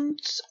hand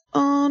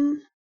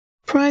on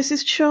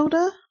Prize's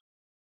shoulder.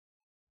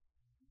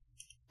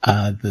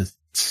 The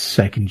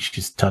second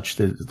she's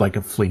touched it, like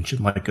a flinch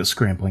and like a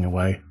scrambling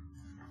away.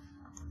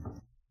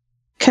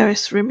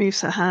 Keris removes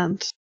her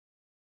hand.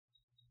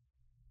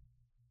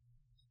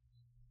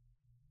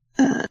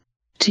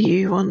 Do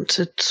you want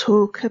to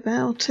talk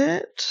about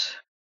it?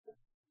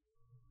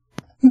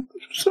 I'm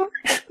sorry.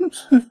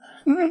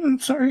 I'm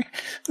sorry.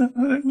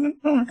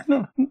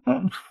 No.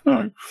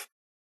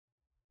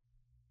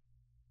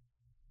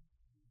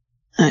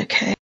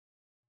 Okay.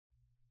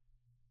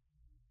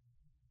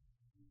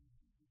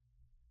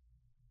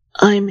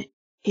 I'm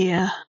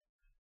here.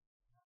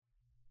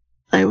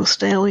 I will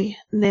stay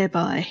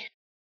nearby.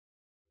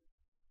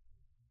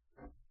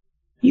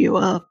 You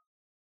are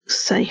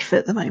safe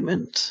at the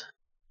moment.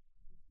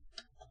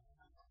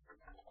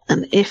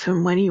 And if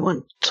and when you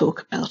want to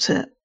talk about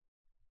it,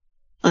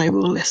 I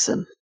will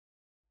listen.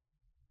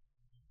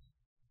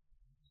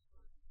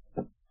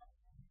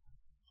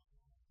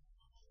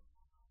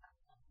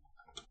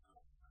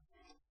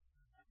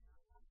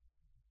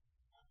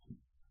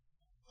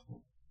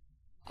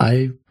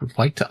 I would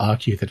like to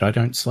argue that I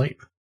don't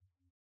sleep.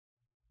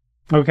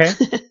 Okay.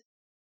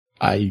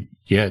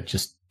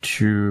 Just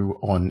too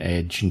on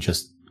edge and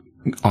just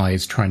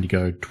eyes trying to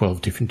go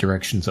 12 different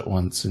directions at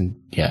once,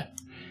 and yeah.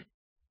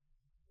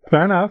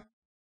 Fair enough.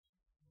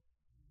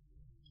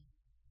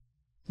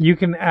 You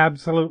can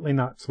absolutely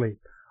not sleep.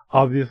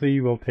 Obviously,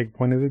 you will take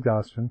point of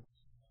exhaustion.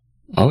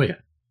 Oh, yeah.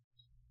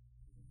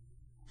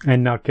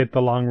 And not get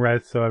the long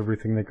rest, so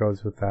everything that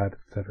goes with that,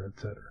 etc.,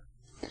 etc.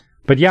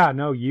 But yeah,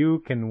 no, you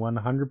can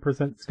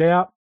 100% stay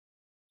up.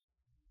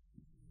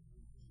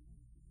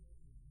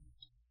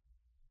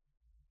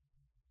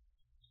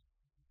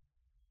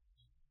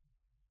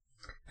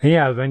 And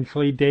yeah,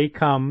 eventually day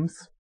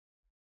comes.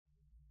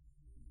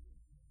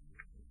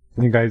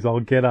 You guys all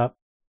get up.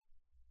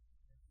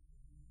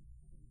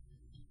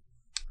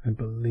 I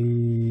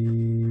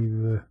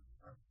believe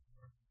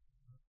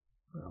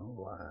the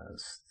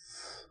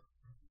last...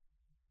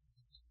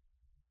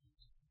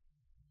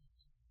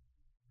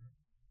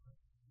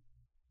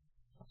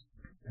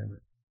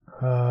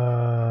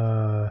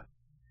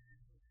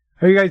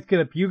 you guys get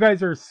up. You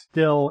guys are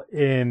still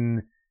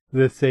in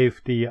the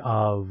safety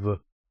of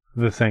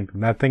the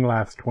sanctum. That thing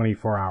lasts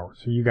 24 hours.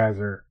 So you guys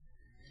are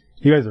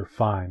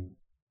fine.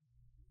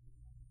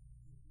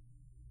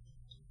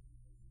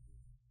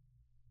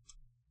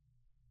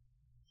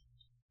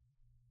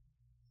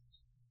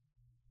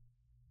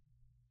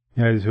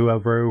 As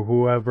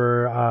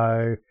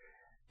whoever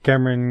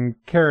Cameron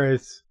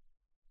Karras,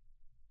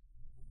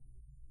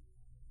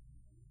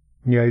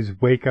 you guys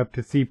wake up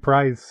to see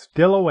Prize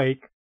still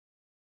awake.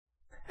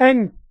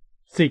 And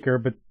Seeker,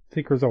 but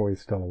Seeker's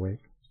always still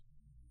awake.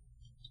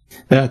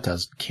 That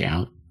doesn't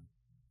count.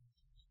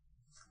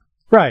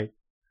 Right.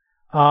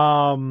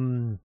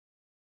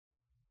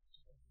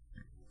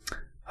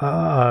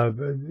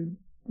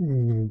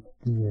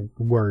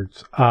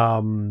 Words.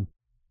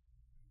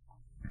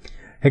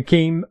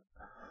 Hakeem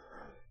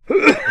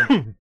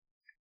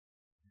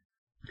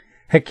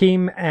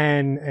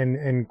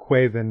and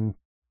Quaven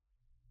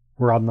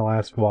were on the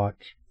last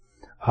watch.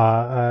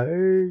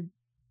 Quaven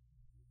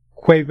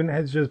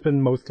has just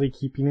been mostly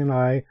keeping an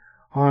eye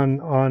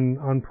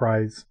on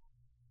Prize.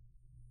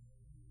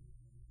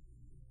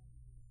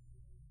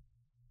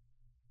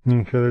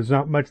 I'm sure there's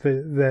not much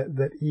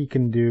that he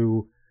can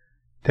do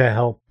to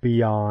help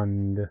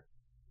beyond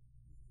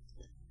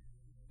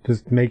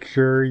just make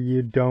sure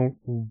you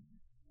don't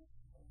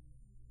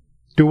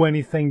do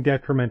anything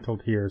detrimental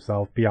to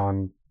yourself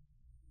beyond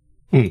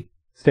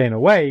staying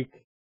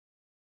awake.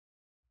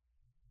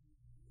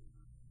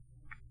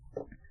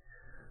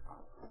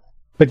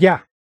 But yeah,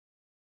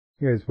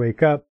 you guys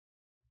wake up.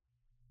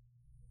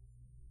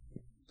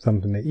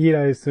 Something to eat,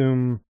 I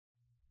assume.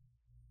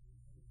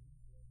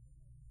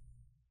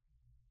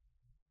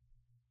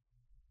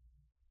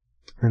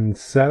 And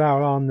set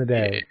out on the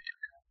day.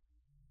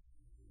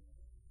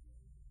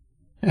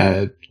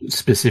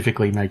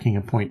 Specifically making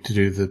a point to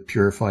do the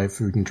purify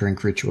food and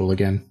drink ritual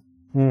again.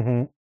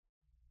 Mm-hmm.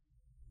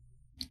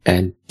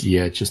 And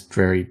yeah, just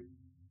very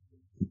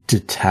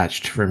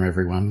detached from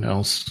everyone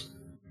else.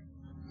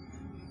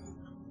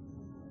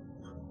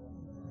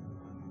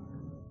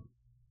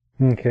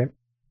 Okay.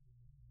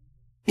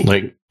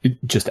 Like,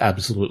 just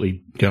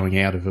absolutely going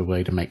out of her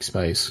way to make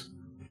space.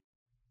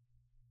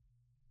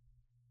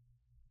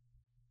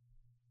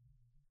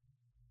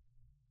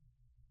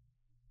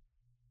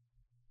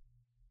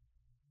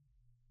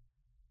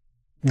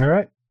 All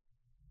right.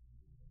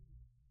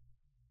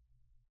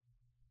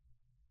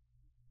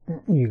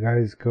 You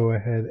guys go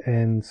ahead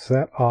and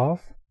set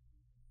off.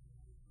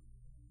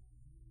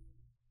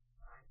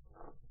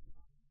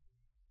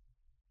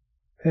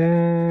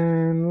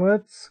 And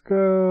let's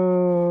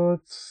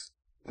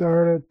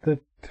start at the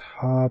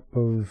top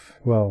of,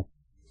 well,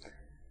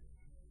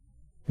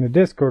 the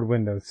Discord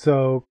window.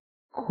 So,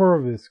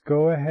 Corvus,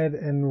 go ahead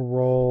and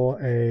roll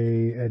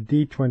a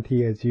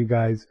d20 as you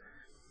guys.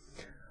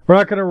 We're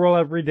not going to roll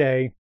every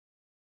day.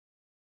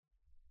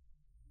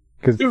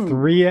 Because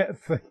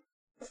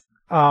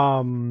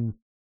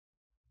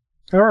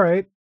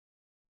alright.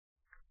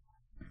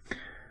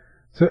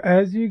 So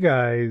as you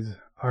guys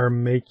are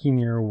making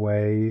your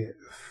way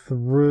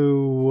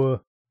through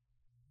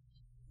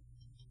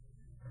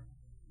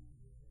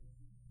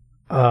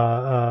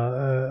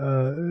the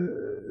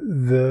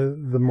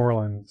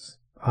moorlands,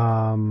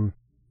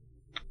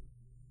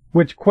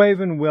 which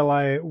Quaven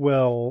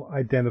will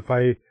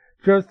identify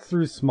just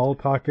through small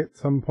talk at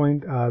some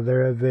point.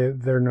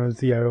 They're known as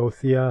the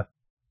Iothia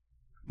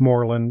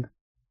Moorland.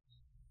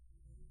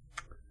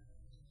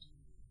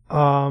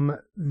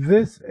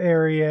 This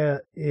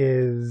area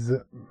is,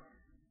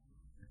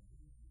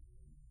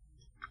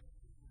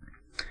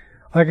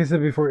 like I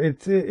said before,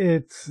 it's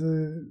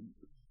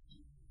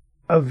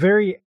a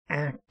very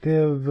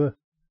active,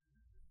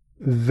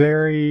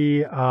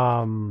 very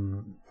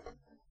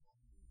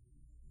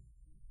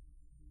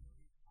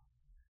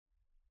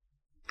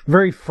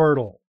very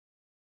fertile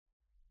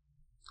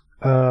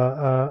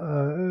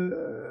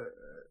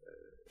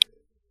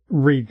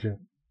region.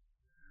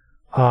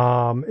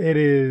 It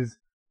is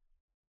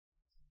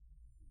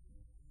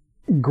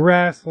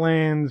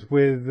grasslands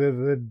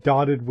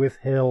dotted with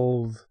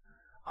hills,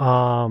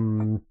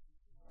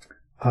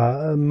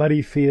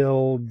 muddy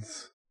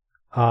fields,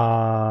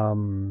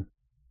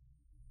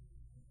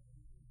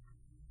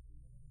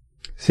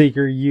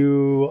 Seeker,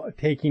 you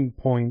taking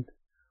point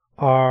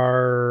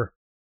are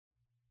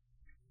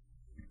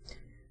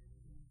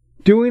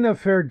doing a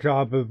fair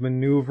job of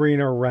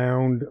maneuvering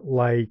around,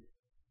 like,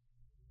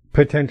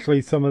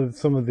 potentially some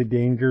of the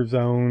danger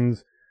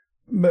zones,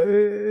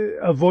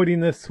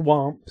 avoiding the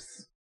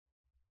swamps.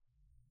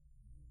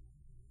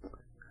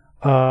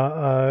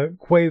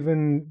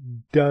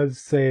 Quaven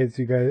does say, as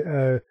you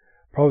guys,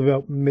 probably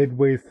about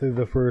midway through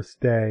the first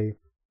day,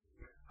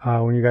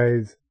 when you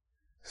guys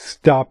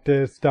stop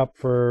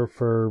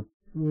for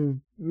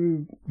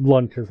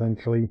lunch,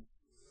 essentially,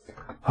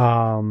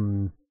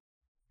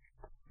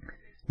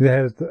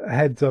 the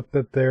heads up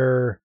that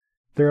there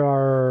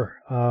are,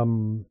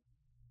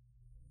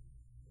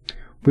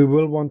 we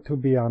will want to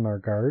be on our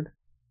guard.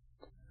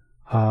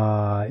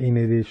 In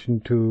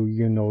addition to,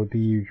 the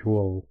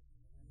usual,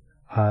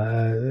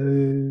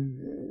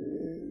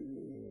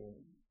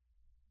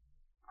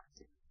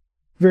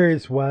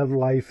 various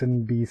wildlife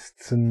and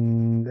beasts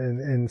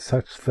and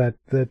such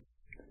that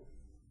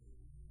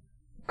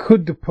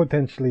could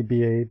potentially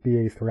be a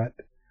threat.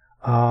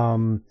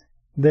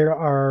 There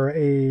are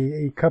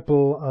a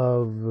couple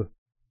of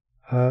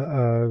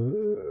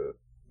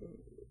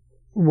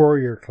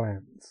warrior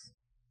clans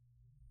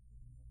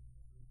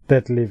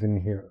that live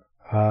in here.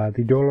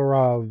 The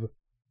Dolorov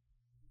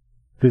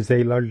is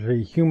a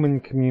largely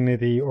human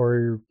community,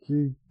 or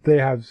they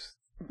have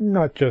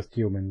not just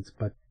humans,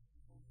 but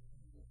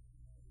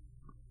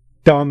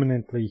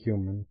dominantly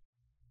human.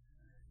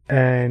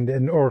 And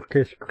an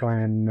orcish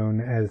clan known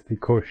as the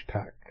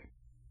Koshtak.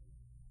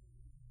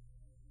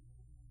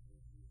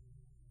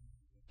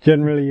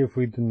 Generally, if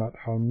we do not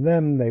harm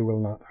them, they will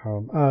not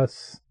harm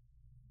us.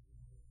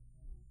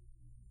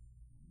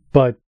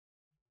 But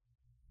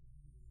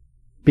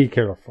be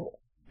careful.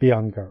 Be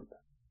on guard.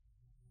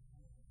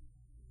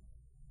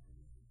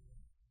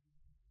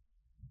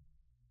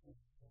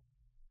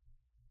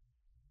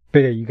 But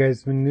yeah, you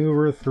guys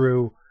maneuver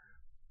through,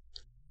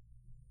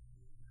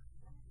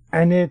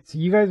 and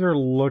you guys are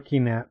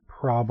looking at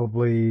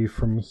probably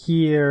from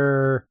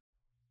here.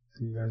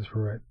 So you guys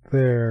were right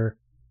there.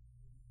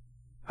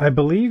 I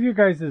believe your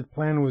guys'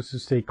 plan was to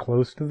stay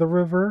close to the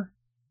river.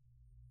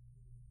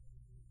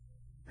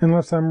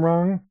 Unless I'm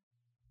wrong.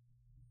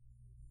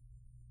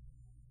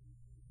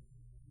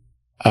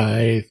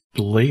 I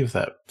believe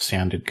that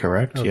sounded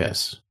correct, Okay.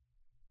 Yes.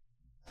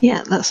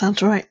 Yeah, that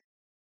sounds right.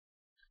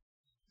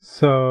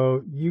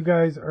 So you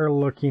guys are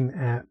looking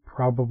at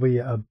probably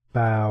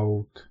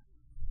about,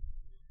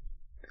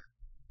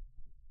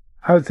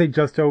 I would say,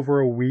 just over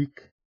a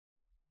week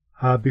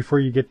before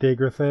you get to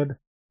Yggdrasil.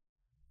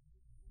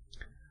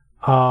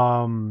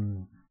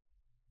 And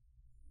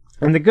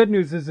the good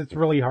news is it's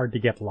really hard to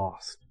get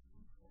lost.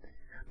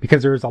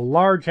 Because there's a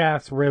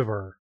large-ass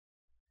river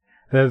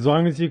that, as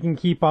long as you can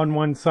keep on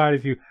one side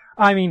of you...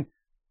 I mean,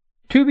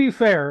 to be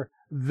fair,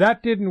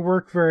 that didn't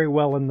work very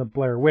well in the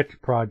Blair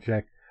Witch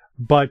Project,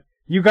 but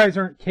you guys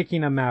aren't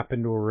kicking a map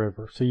into a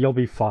river, so you'll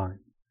be fine.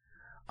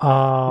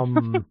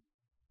 Our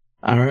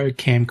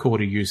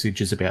camcorder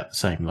usage is about the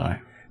same, though.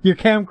 Your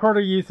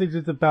camcorder usage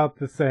is about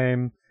the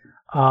same.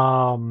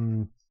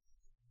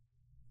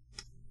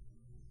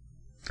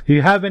 If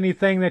you have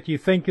anything that you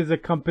think is a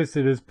compass,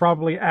 it is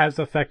probably as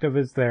effective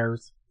as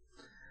theirs.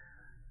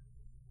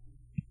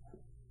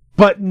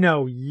 But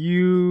no,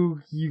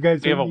 you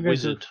guys We have a you guys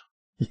wizard.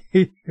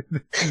 This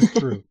is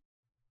true.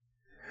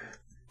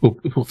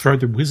 We'll throw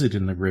the wizard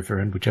in the river,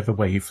 and whichever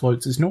way he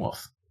floats is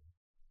north.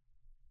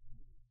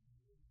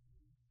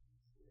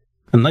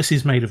 Unless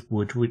he's made of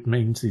wood, which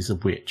means he's a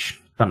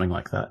witch. Something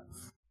like that.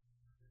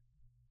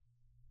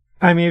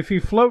 I mean, if he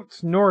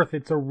floats north,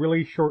 it's a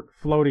really short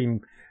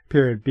floating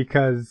period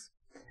because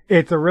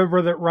it's a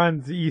river that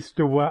runs east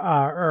to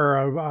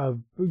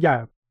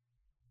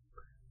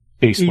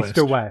east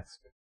to west.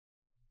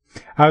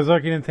 I was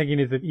looking and thinking,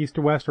 is it east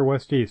to west or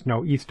west to east?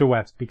 No, east to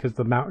west, because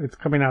it's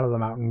coming out of the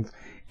mountains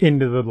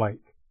into the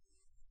lake,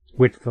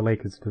 which the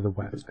lake is to the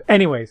west.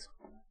 Anyways.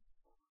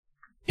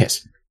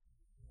 Yes.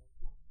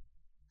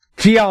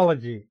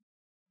 Geology.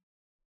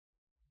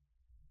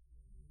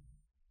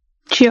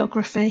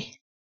 Geography.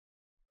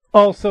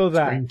 Also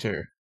that.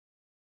 Sprinter.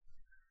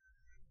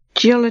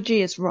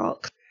 Geology is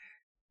rock.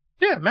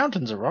 Yeah,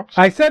 mountains are rocks.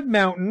 I said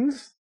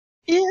mountains.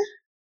 Yeah.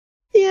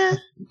 Yeah.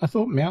 I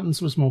thought mountains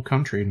was more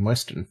country and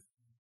western.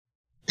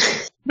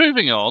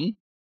 Moving on.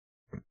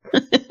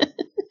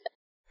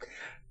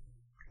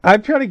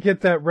 I'm trying to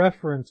get that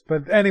reference,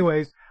 but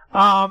anyways,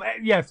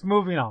 yes,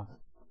 moving on.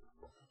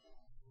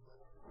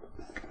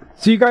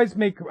 So you guys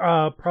make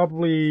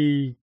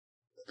probably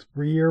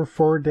 3 or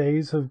 4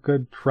 days of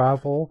good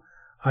travel.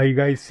 You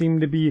guys seem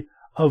to be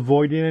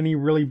avoiding any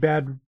really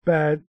bad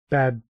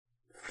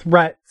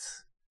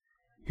threats.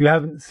 You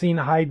haven't seen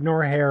hide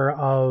nor hair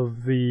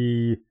of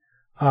the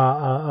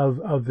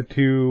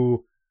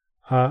two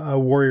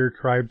warrior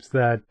tribes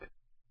that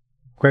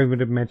Quaven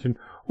had mentioned,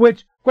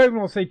 which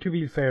Quaven will say, to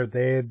be fair,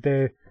 they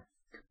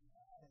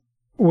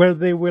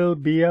will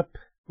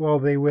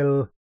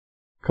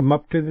come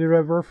up to the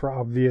river for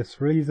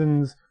obvious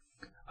reasons.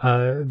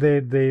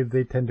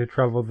 They tend to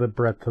travel the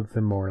breadth of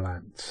the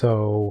moorland,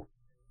 so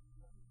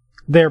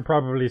they're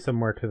probably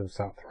somewhere to the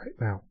south right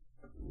now.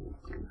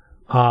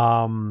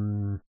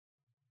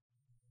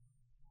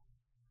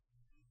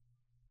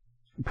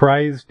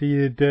 Prize, do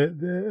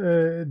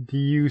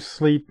you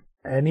sleep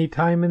any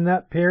time in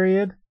that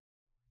period?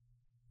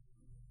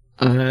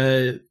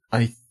 I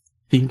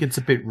think it's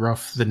a bit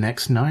rough the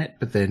next night,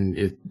 but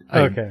then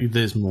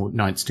there's more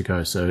nights to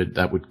go, so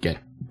that would get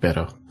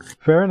better.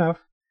 Fair enough.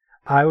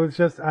 I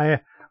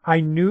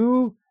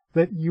knew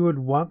that you would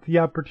want the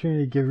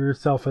opportunity to give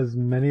yourself as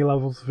many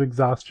levels of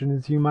exhaustion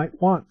as you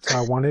might want, so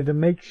I wanted to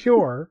make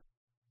sure.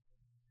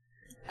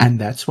 And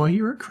that's why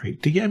you're a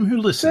great DM who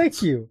listens.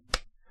 Thank you.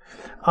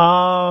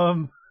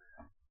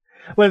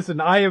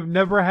 Listen, I have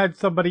never had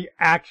somebody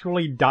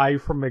actually die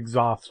from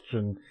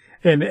exhaustion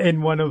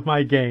in one of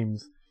my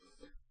games.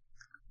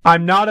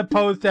 I'm not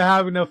opposed to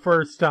having a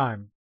first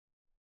time.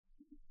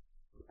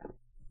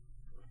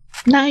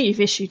 Now you've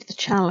issued the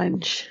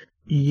challenge.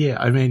 Yeah,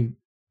 I mean,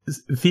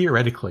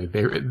 theoretically,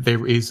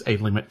 there is a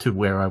limit to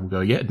where I will go,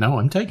 yeah, no,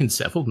 I'm taking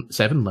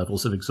seven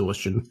levels of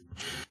exhaustion.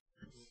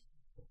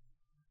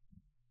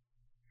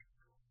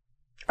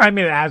 I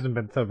mean, it hasn't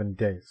been 7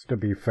 days, to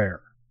be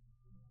fair.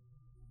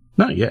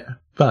 No, yeah,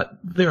 but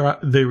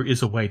there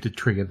is a way to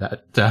trigger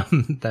that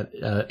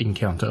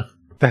encounter.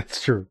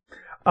 That's true.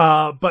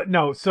 But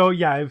no, so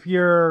yeah,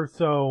 you're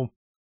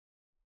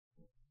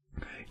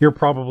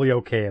probably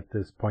okay at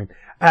this point.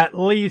 At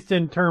least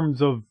in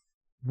terms of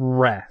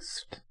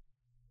rest.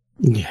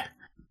 Yeah.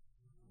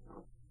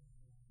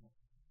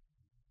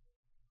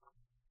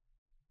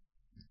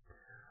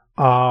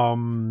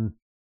 But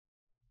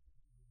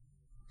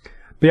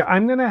yeah,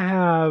 I'm gonna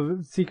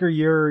have Seeker.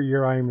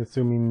 You're I'm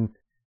assuming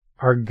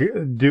are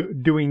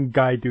doing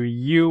guide duty.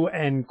 You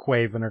and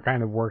Quaven are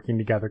kind of working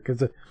together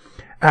because,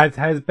 as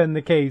has been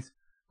the case,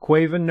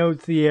 Quaven knows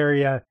the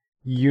area.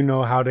 You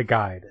know how to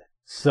guide.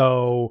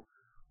 So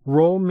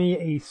roll me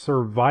a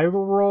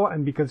survival roll,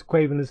 and because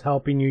Quaven is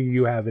helping you,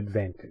 you have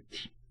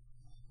advantage.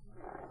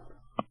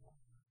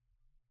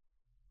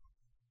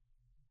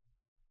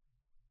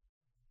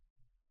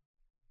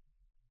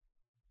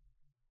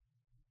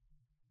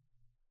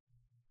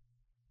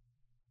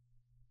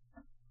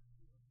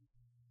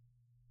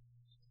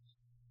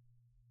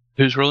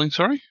 Who's rolling,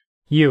 sorry?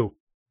 You.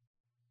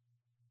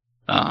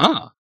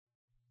 Ah.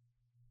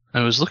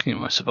 I was looking at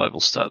my survival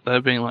stat there,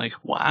 being like,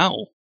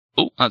 wow.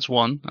 Oh, that's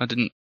 1.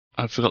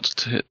 I forgot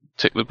to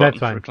tick the button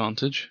for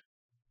advantage.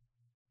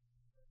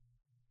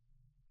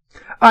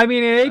 I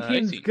mean, an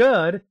 18's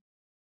good.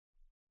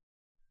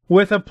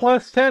 With a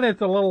plus 10,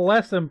 it's a little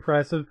less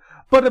impressive,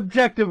 but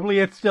objectively,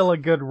 it's still a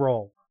good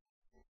roll.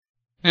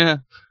 Yeah.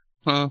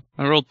 Well,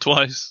 I rolled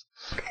twice.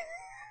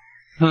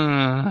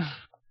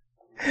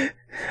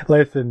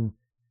 Listen,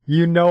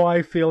 you know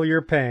I feel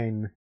your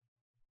pain.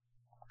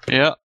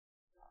 Yeah.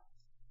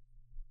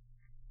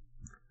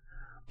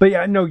 But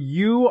yeah, no,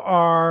 you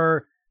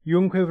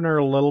and Quaven are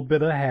a little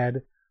bit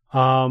ahead.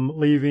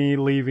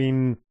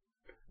 Leaving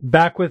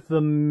back with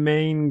the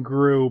main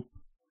group.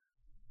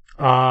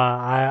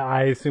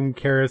 I assume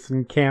Karis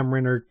and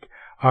Cameron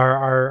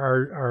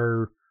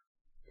are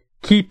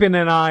keeping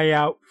an eye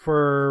out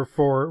for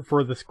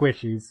the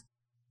squishies.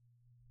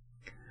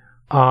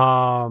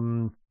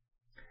 And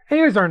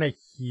you guys aren't a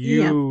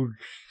huge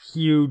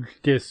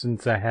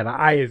distance ahead.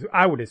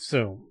 I would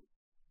assume.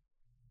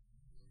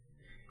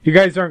 You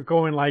guys aren't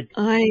going like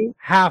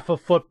half a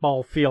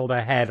football field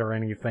ahead or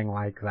anything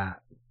like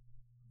that.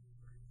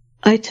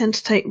 I tend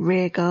to take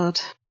rear guard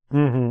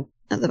at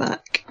the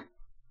back.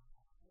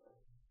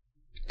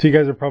 So you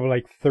guys are probably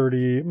like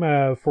 40,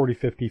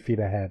 50 feet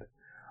ahead.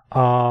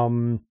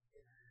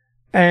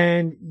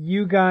 And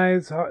you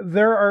guys,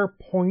 there are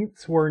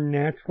points where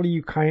naturally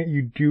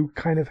you do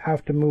kind of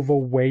have to move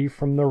away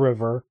from the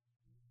river.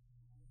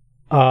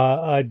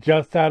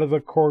 Just out of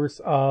the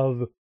course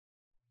of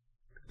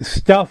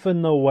stuff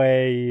in the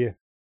way.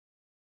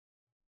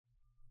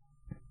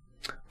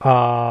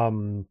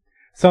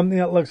 Something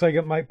that looks like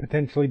it might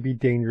potentially be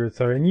dangerous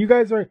there. And you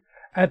guys are,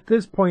 at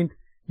this point,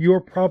 you're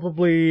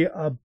probably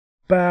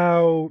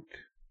about,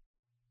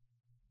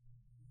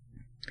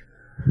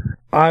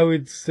 I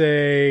would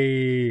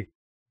say,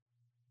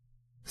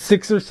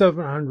 600 or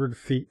 700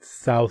 feet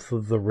south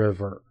of the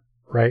river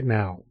right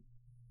now.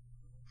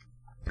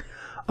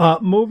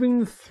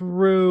 Moving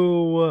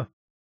through,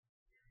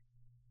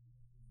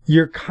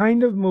 you're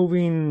kind of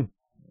moving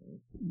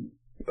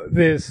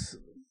this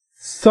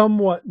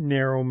somewhat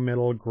narrow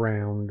middle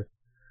ground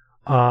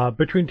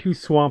between two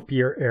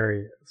swampier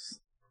areas.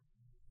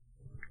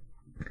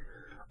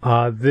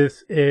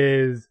 This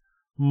is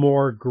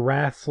more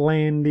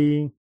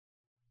grasslandy.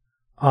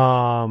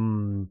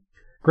 Grassland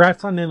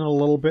and a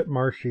little bit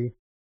marshy.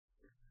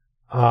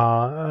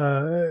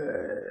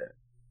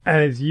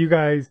 As you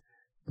guys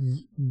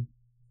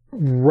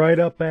right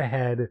up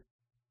ahead,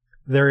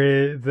 there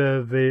is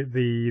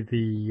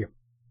the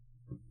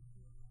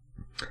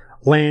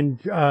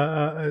land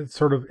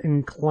sort of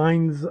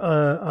inclines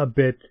a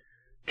bit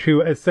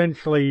to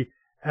essentially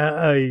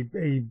a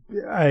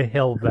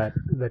hill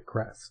that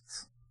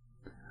crests.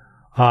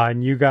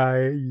 And you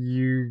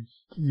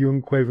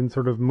and Quaven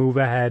sort of move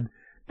ahead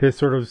to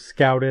sort of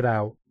scout it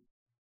out.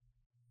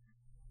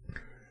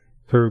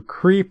 Sort of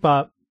creep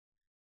up,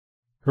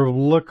 sort of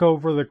look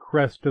over the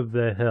crest of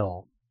the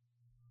hill.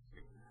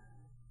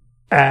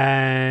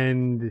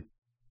 And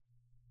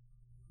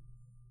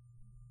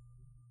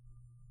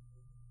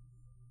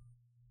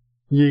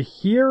you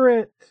hear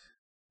it.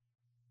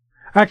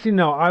 Actually,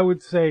 no, I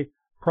would say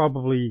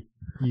probably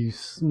you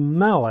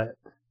smell it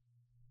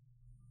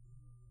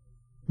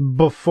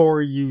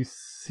before you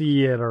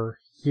see it or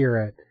hear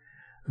it.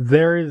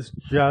 There is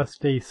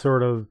just a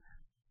sort of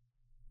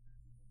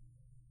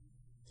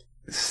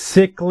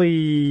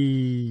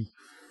sickly,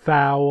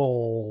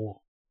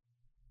 foul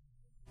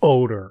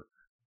odor.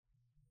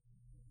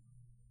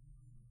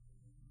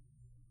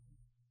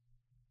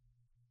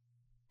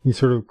 You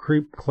sort of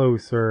creep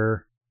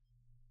closer,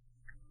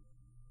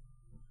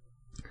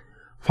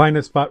 find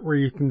a spot where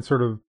you can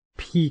sort of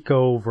peek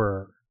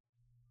over.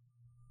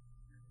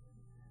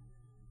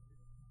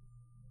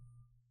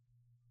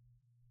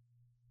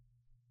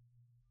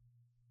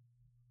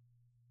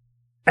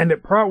 And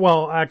it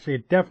actually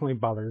it definitely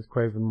bothers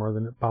Quaven more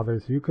than it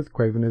bothers you, because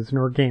Quaven is an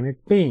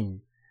organic being.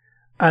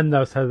 And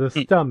thus has a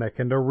stomach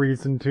and a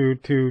reason to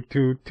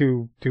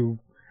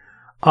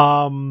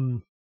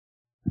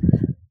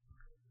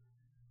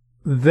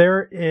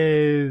there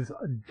is,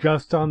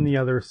 just on the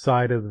other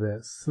side of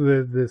this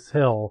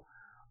hill,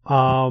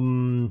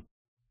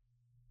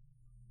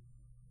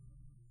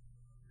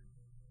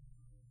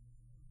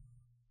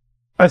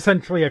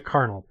 essentially a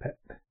carnal pit.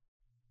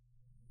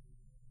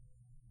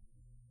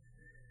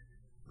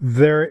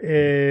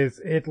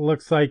 It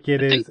looks like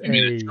it is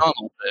a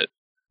carnal pit.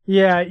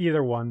 Yeah,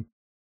 either one.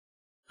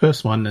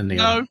 First one and the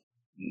other.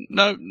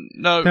 No,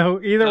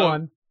 either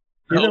one.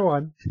 Either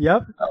one.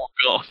 Yep. Oh,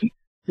 God.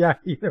 Yeah,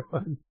 either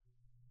one.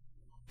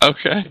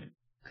 Okay.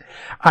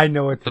 I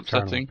know it's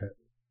upsetting. A carnal pit.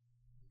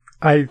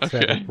 I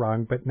said it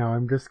wrong, but now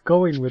I'm just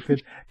going with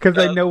it because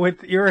I know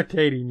it's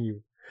irritating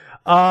you.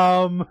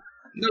 No,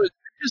 it's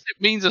because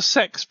it means a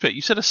sex pit.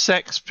 You said a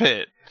sex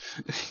pit.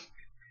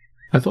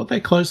 I thought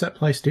they closed that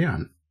place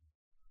down.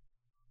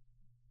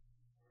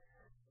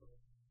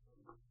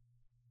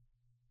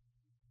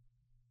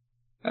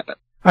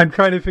 I'm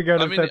trying to figure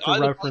out if that's a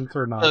reference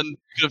or not.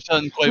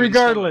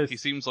 Regardless, he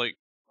seems like.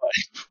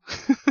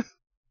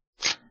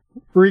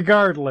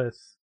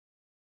 Regardless.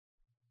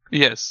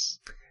 Yes.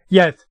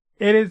 Yes,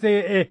 it is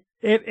it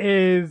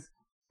is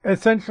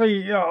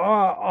essentially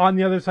on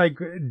the other side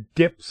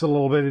dips a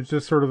little bit. It's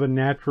just sort of a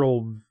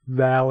natural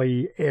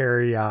valley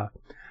area,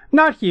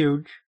 not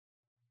huge.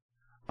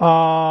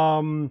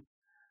 That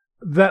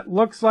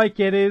looks like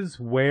it is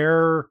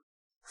where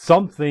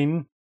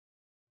something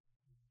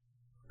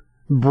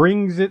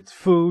brings its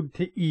food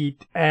to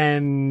eat,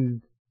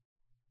 and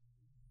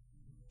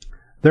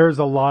there's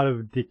a lot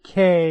of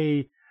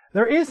decay.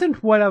 There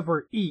isn't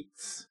whatever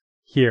eats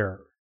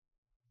here.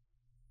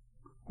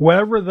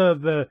 Whatever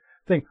the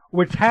thing,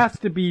 which has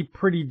to be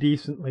pretty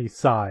decently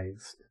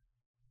sized.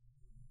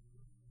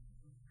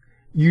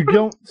 You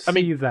don't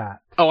see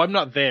that. Oh, I'm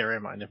not there,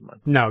 am I? Never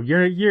mind. No,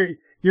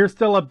 you're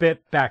still a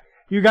bit back.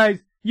 You guys,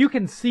 you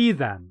can see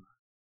them.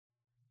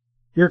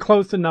 You're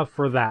close enough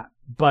for that,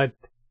 but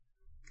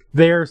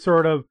they're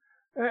sort of,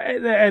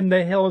 and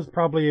the hill is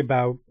probably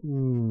about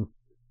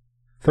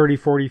 30,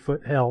 40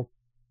 foot hill.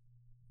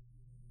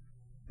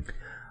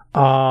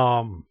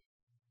 But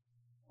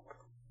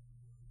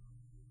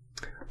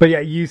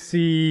yeah, you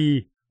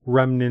see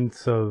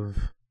remnants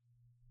of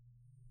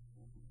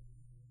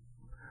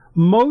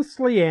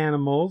mostly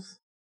animals,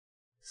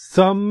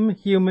 some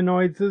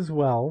humanoids as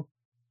well.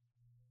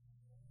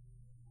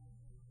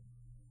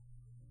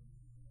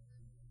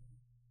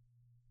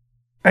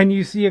 And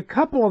you see a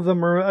couple of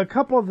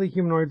the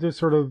humanoids are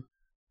sort of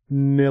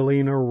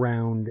milling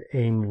around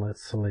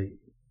aimlessly.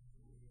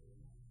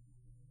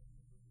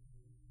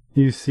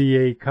 You see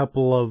a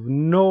couple of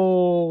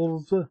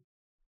gnolls,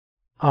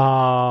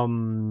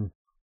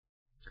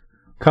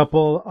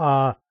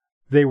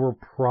 they were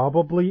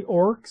probably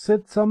orcs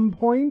at some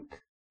point.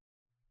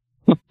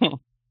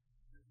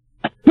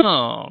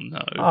 Oh,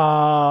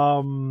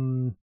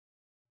 no.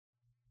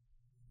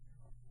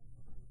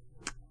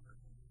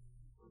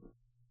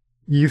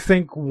 You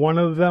think one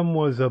of them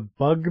was a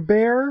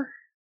bugbear?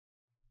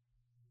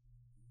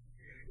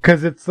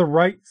 Because it's the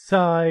right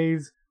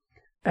size,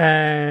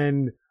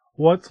 and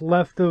what's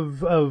left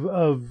of the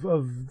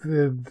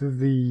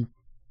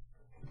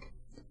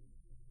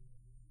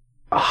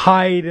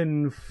hide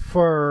and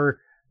fur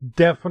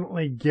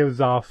definitely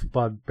gives off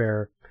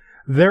bugbear.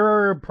 There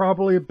are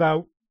probably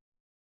about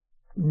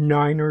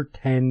 9 or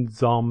 10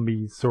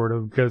 zombies sort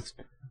of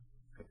just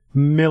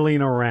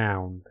milling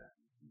around.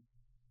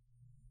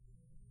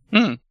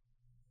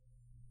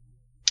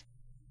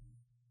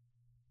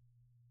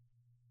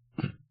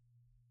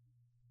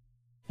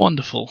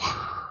 Wonderful.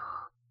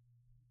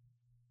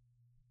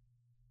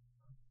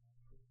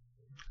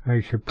 I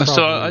should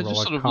probably I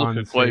just sort of look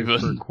at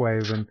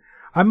Quaven.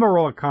 I'm gonna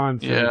roll a con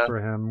save for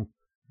him.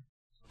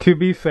 To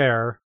be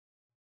fair,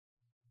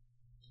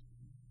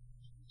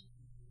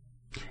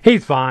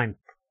 he's fine.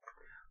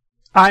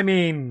 I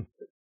mean,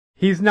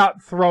 he's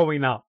not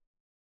throwing up.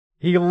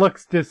 He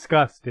looks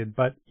disgusted,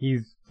 but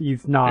he's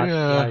not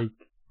like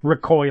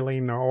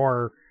recoiling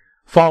or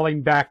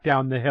falling back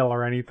down the hill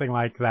or anything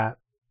like that.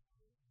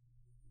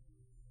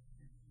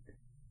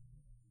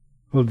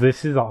 Well,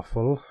 this is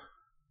awful.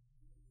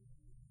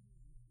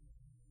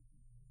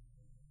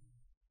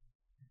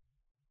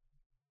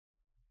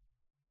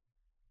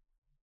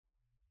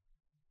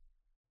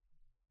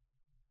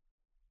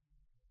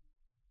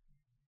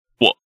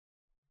 What?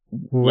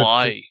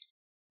 Why?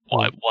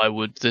 Why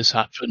would this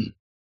happen?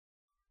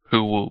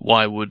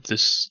 Why would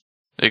this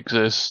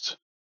exist?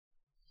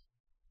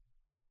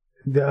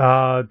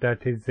 That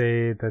is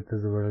a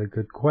really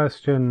good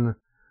question.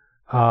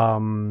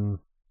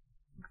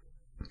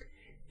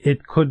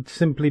 It could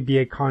simply be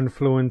a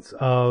confluence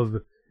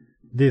of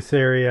this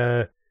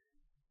area.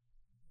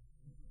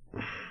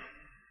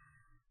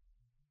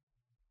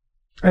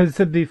 As I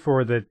said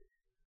before, that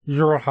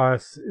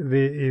Jorhas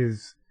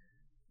is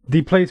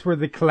the place where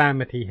the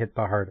calamity hit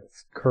the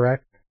hardest,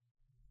 correct?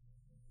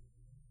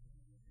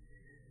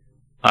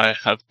 I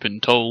have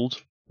been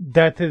told.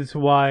 That is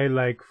why,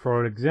 like,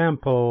 for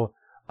example,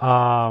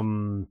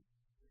 the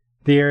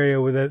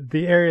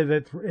area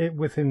that's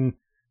within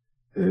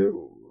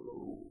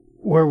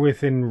where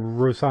within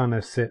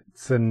Rosanna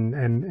sits and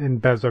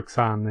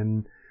Bezoksan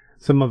and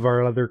some of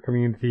our other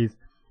communities,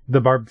 the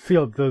barbed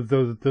field, those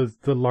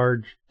the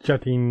large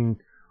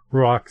jutting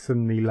rocks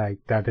and the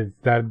like, that is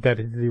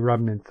the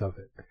remnants of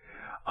it.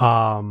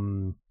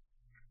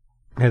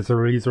 As a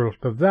result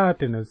of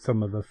that, and as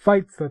some of the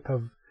fights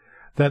that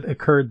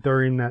occurred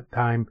during that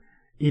time,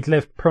 it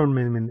left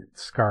permanent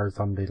scars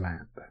on the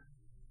land.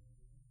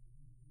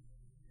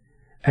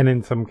 And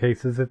in some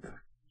cases, it's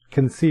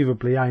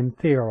conceivably, I'm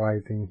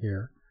theorizing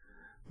here,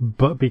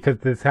 but because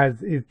this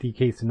is the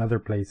case in other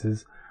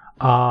places,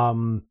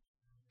 necrotic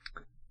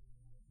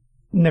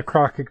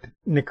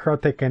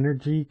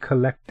energy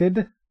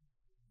collected,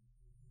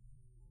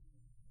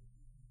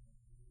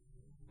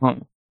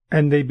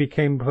 and they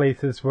became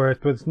places where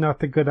it was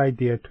not a good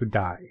idea to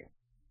die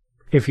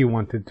if you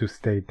wanted to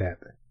stay dead.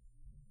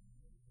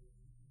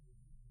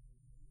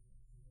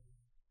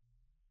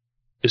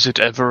 Is it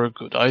ever a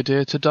good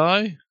idea to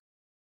die?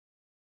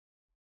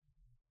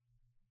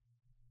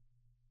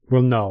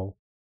 Well, no.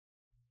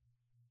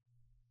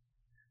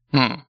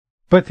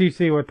 But you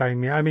see what I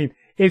mean. I mean,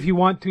 if you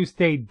want to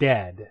stay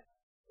dead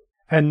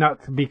and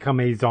not to become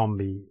a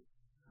zombie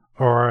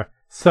or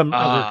some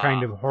other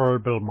kind of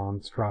horrible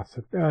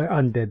monstrosity,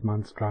 undead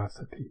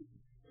monstrosity.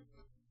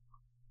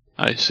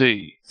 I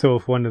see. So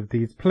if one of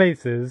these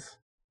places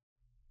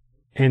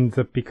ends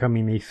up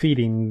becoming a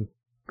feeding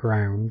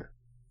ground,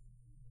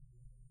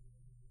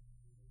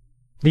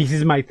 this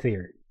is my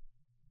theory.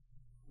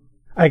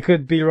 I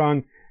could be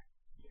wrong.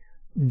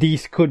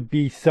 These could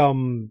be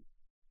some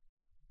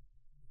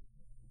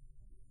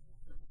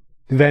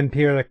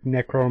vampiric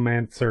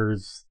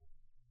necromancer's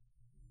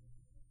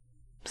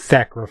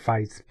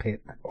sacrifice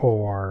pit,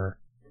 or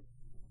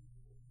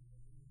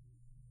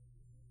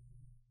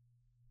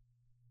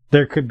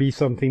There could be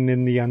something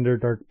in the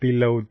Underdark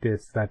below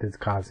this that is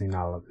causing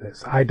all of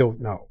this. I don't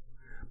know.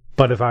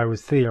 But if I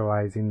was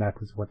theorizing, that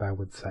is what I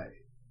would say.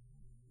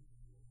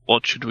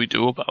 What should we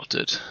do about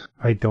it?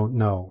 I don't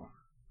know.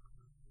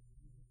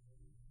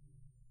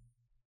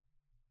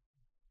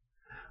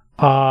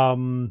 As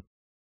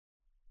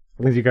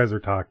you guys are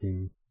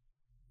talking.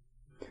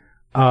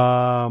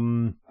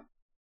 Hold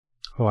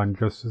on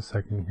just a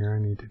second here. I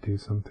need to do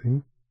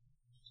something.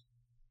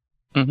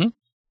 Mm-hmm.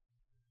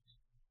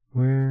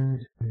 Where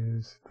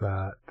is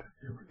that?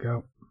 Here we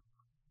go.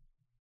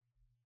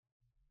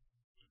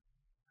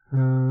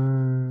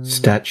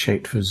 Stat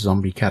sheet for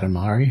zombie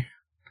Katamari.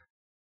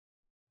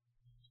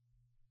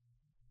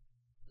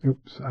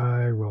 Oops,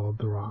 I rolled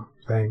the wrong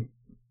thing.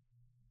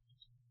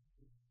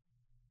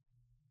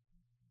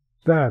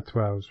 That's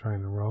what I was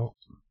trying to roll.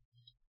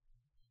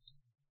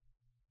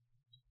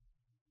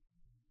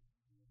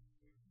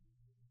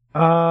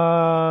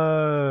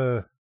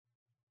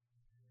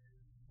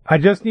 I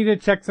just need to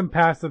check some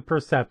passive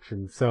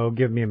perception, so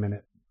give me a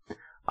minute.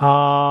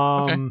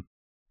 Okay.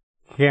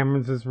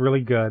 Cameron's is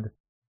really good.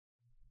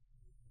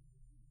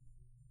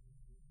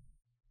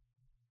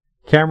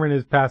 Cameron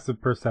is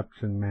passive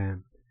perception,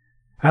 man.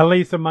 At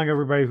least among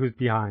everybody who's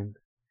behind.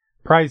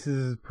 Prices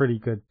is pretty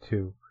good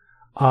too.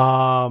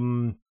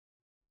 Almost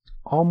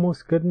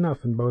good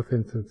enough in both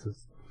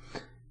instances.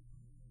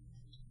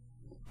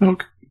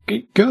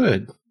 Okay,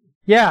 good.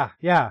 Yeah.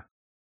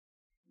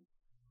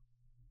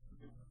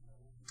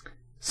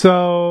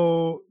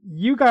 So,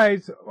 you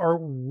guys are,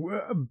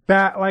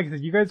 like I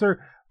said, you guys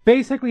are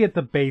basically at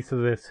the base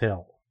of this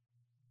hill.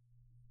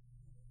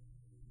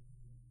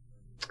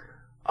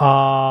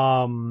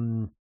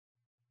 And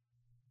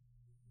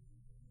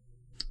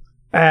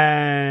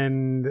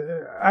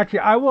actually,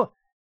 I will,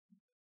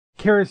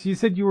 Karis, you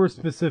said you were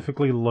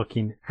specifically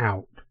looking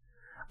out.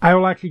 I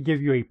will actually give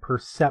you a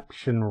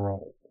perception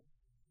roll.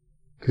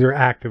 Because you're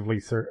actively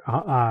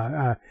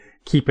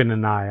keeping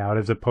an eye out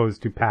as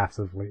opposed to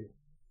passively.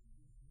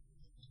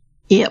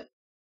 Yep.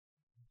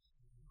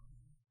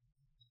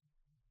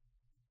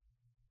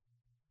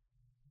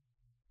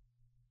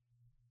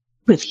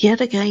 With yet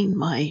again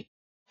my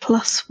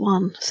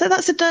 +1. So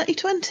that's a dirty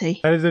 20.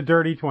 That is a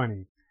dirty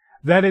 20.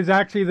 That is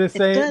actually the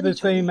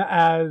same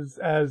as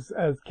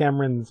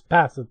Cameron's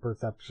passive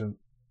perception.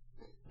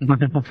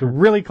 So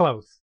really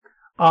close.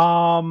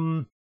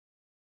 So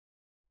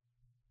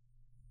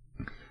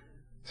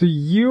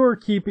you are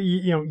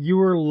you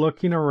were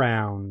looking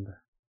around.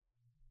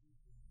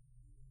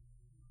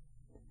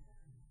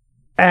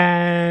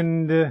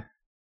 And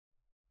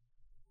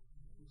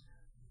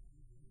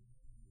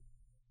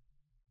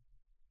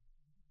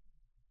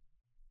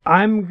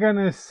I'm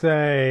gonna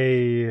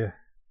say,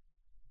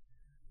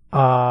 there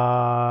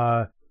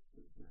are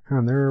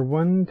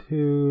 1,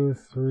 2,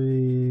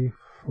 3,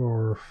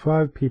 4,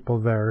 5 people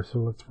there, so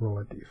let's roll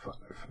a d5.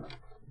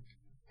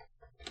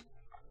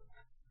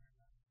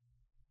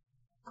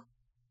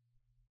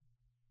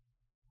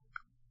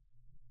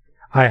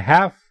 I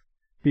have,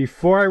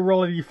 before I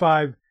roll a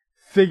d5,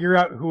 figure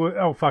out who.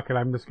 Oh, fuck it!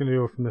 I'm just gonna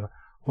do it from the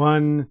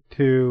 1,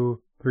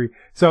 2, 3.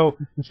 So,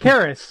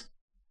 Karis.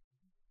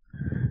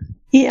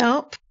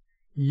 Yep.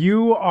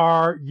 You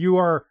are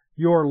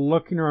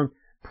looking around.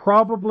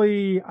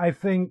 Probably, I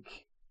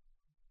think.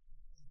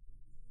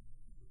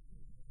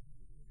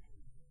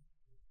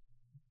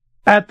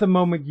 At the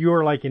moment, you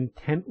are like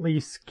intently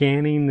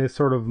scanning this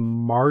sort of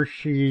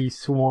marshy,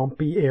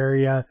 swampy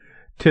area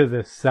to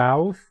the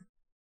south.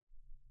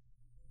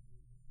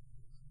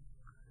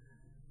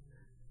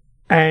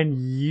 And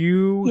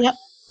you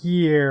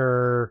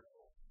hear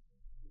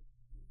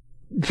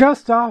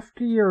just off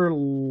to your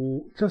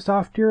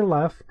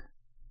left,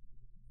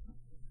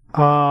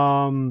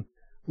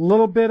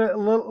 little bit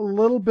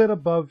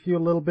above you, a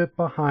little bit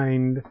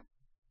behind.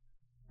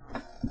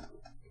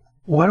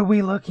 What are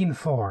we looking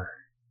for?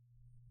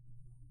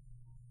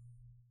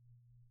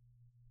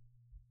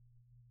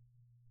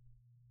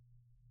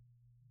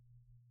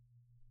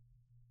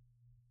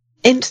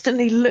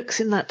 Instantly looks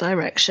in that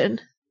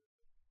direction.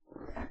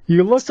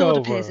 You look Sword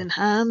over. appears in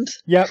hand.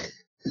 Yep.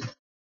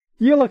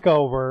 You look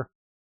over,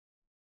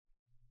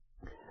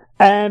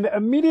 and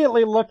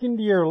immediately looking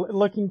to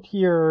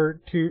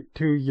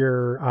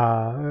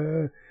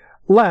your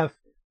left,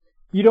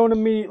 you don't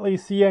immediately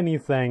see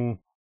anything.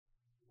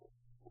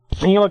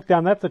 And you look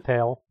down. That's a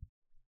tail.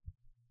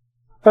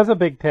 That's a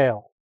big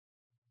tail.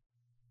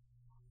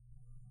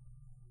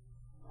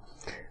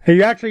 And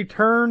you actually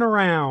turn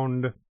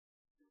around.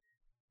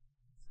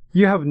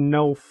 You have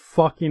no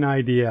fucking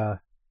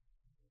idea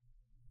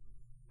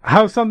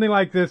how something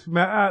like this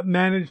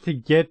managed to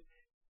get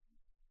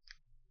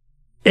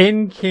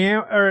in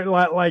camp, or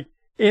like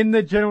in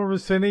the general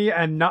vicinity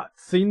and not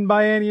seen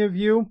by any of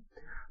you.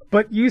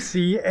 But you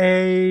see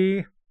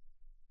a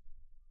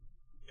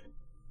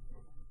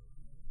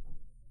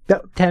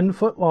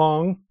 10-foot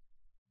long,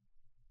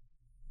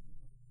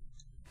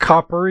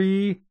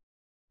 coppery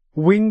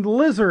winged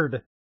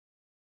lizard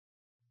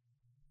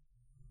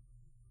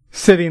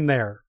sitting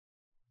there.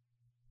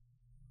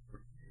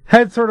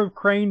 Head sort of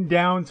craned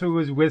down so it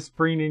was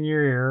whispering in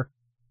your ear.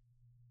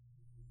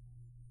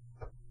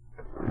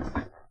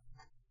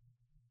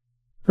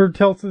 Her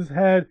tilts his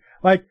head,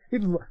 like,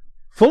 he's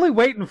fully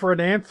waiting for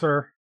an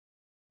answer.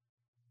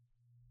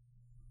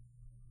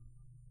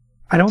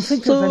 I don't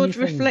think there's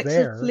anything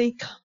reflexively,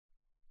 there.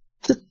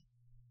 The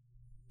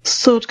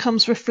sword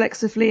comes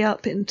reflexively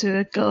up into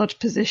a guard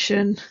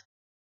position.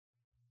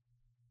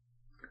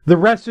 The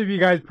rest of you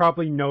guys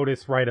probably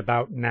notice right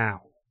about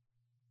now.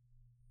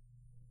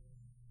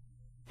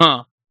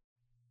 Huh.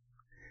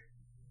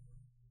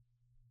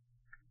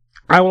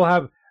 I will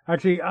have,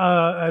 actually,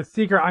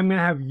 Seeker, I'm going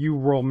to have you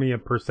roll me a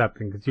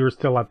perception, because you're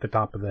still at the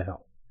top of the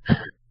hill.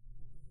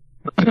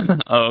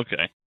 Oh,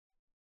 okay.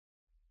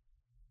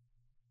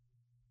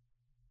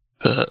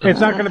 It's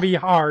not going to be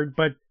hard,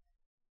 but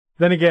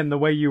then again, the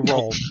way you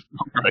roll.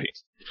 Right.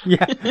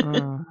 Yeah.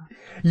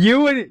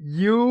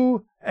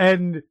 You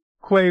and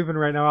Quaven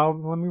right now.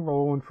 Let me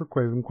roll one for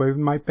Quaven. Quaven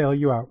might bail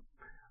you out.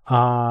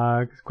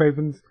 Because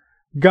Quaven's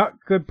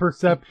got good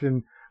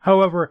perception.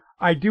 However,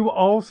 I do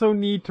also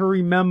need to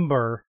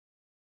remember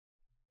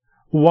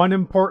one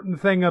important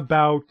thing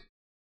about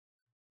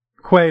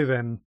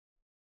Quaven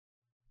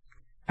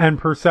and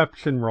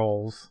perception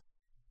rolls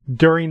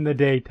during the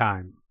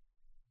daytime.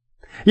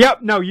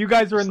 Yep, no, you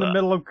guys are in the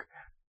middle of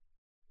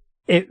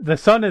it. The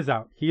sun is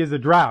out. He is a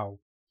drow.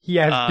 He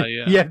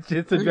has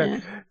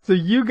disadvantage. So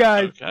you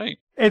guys, okay.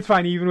 It's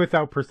fine. Even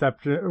without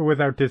perception,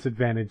 without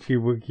disadvantage, he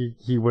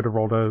would have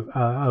rolled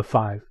a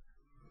 5.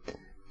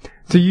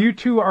 So you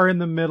two are in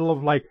the middle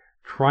of like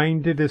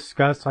trying to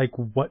discuss like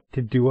what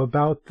to do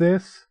about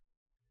this,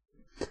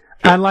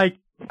 and like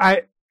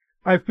I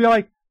feel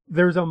like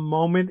there's a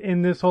moment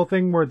in this whole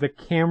thing where the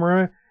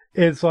camera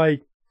is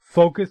like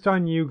focused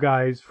on you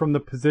guys from the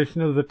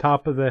position of the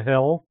top of the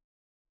hill.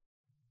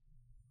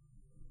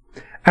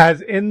 As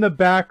in the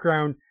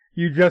background,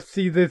 you just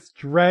see this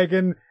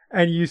dragon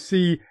and you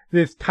see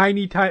this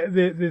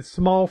this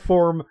small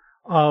form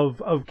of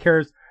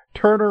Karis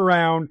turn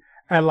around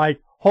and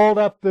like hold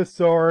up the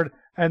sword,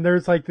 and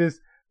there's like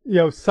this,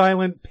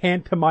 silent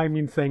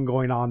pantomiming thing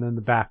going on in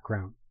the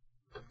background.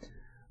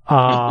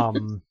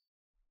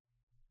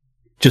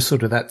 Just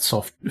sort of that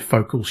soft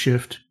focal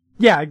shift.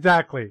 Yeah,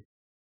 exactly.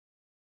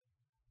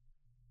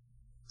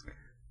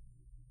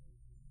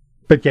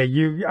 But yeah,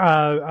 you,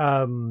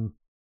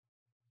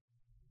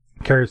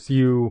 Karis,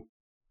 you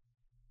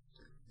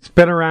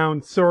spin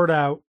around, sword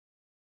out.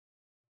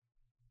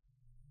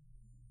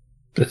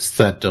 Does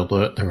that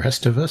alert the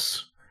rest of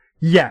us?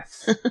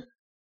 Yes.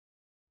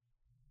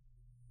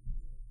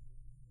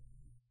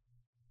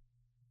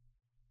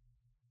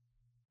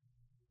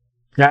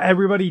 Yeah,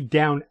 everybody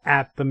down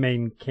at the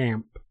main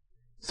camp,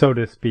 so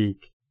to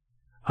speak,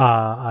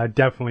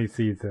 definitely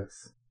sees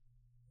this.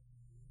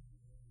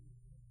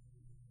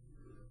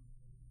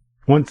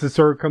 Once the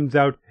sword comes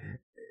out,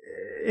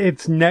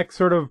 its neck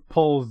sort of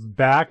pulls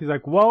back. He's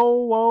like, whoa,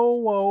 whoa,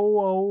 whoa,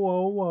 whoa,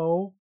 whoa,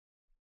 whoa.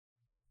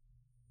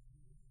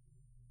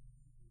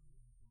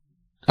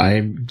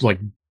 I'm like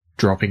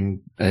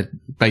dropping,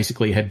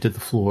 basically head to the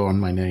floor on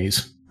my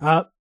knees.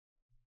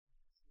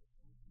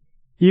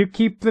 You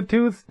keep the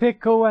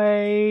toothpick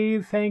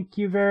away. Thank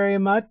you very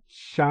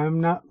much. I'm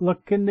not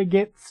looking to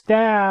get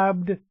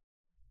stabbed.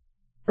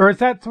 Or is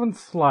that one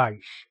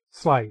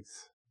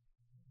Slice?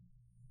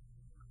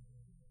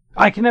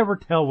 I can never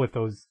tell with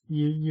those,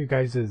 you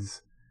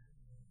guys'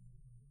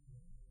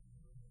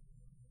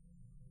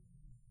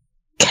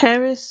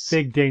 Karis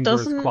big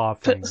dangerous doesn't claw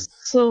put things. the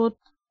sword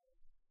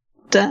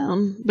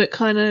down, but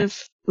kind of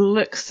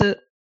looks at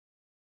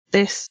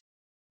this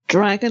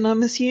dragon,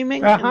 I'm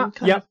assuming, and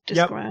kind of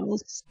just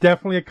growls.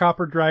 Definitely a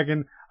copper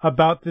dragon,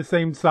 about the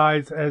same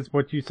size as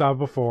what you saw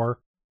before.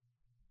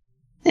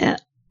 Yeah.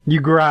 You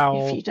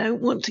growl. If you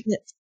don't want to get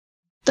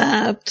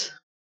stabbed,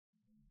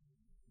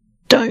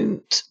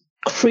 don't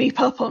creep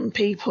up on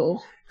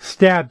people.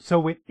 Stab,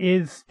 so it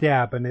is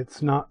stab and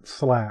it's not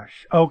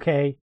slash.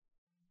 Okay.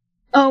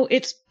 Oh,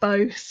 it's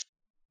both.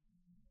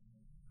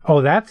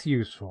 Oh, that's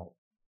useful.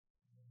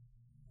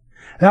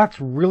 That's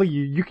really,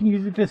 you can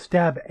use it to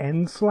stab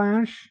and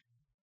slash?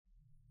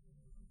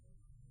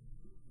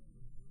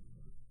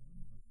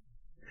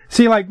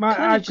 See, like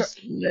I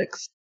just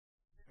looks.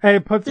 And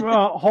it puts,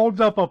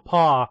 holds up a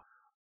paw.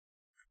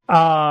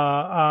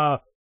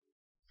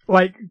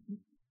 Like,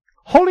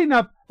 holding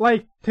up,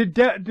 like, to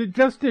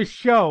just to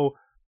show,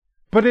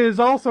 but it is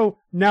also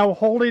now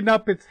holding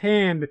up its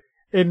hand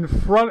in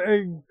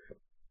front,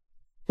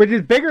 which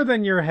is bigger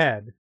than your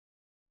head.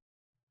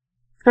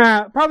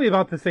 Probably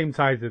about the same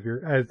size of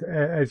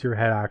as your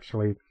head,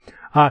 actually.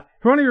 In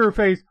front of your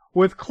face,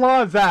 with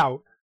claws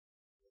out.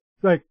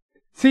 Like,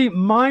 see,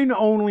 mine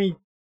only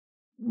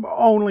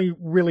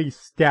really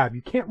stab.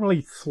 You can't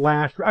really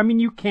slash. I mean,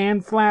 you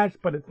can slash,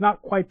 but it's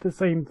not quite the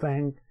same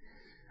thing.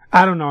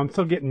 I don't know. I'm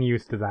still getting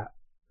used to that.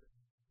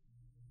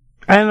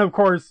 And of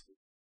course,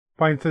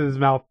 points to his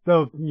mouth.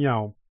 Those,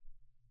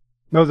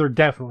 those are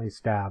definitely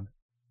stab.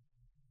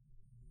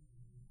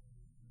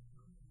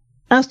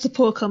 As the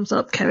paw comes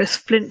up, Karis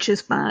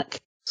flinches back.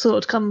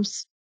 Sword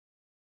comes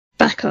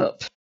back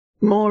up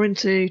more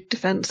into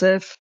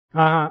defensive.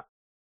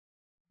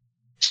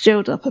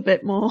 Shield up a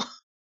bit more.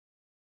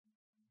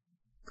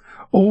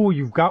 Oh,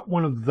 you've got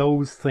one of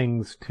those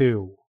things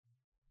too.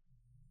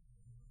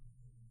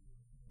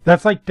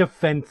 That's like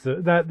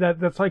defensive.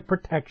 That's like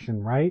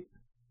protection, right?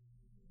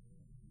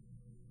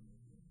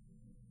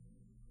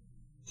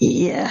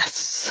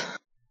 Yes.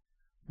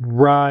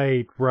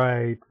 Right.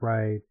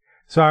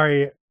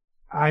 Sorry,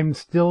 I'm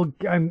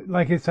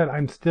like I said,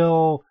 I'm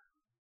still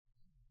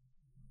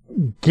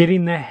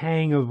getting the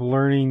hang of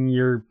learning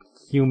your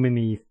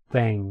human-y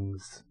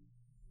things.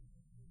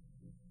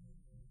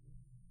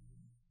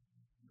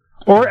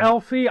 Or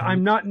Elfie,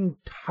 I'm not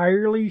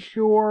entirely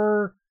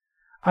sure.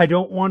 I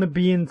don't want to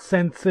be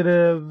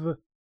insensitive.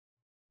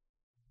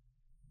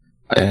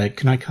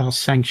 Can I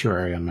cast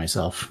Sanctuary on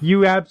myself?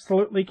 You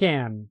absolutely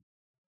can.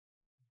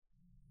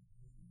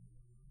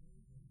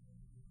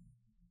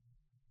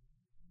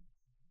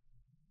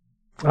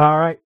 All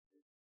right.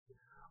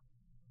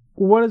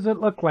 What does it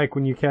look like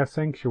when you cast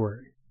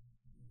Sanctuary?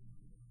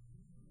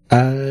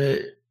 I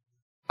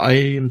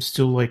am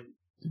still like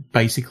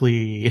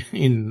basically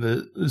in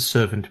the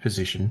servant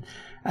position.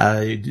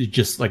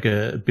 Just like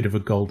a bit of a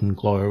golden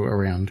glow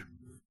around.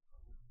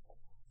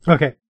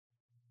 Okay.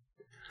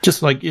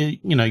 Just like,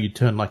 you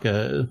turn like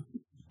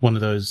one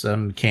of those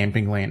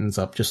camping lanterns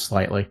up just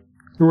slightly.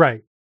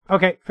 Right.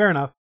 Okay, fair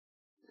enough.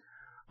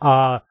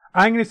 I'm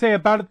going to say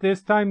about at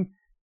this time,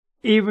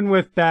 even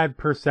with bad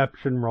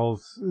perception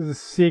rolls,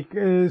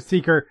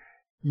 Seeker,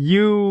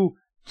 you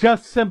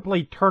just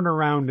simply turn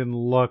around and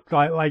look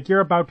like you're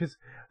about to.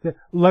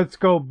 Let's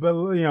go,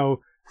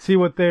 see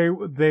what they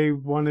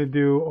want to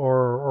do,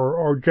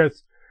 or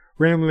just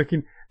randomly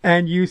looking,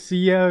 and you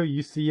see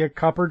a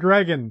copper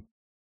dragon.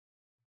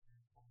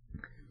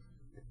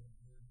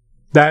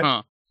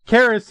 That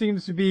Kara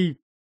seems to be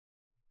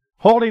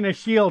holding a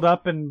shield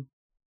up and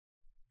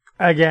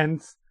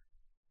against.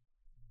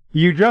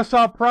 You just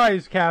saw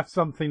Prize cast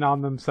something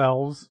on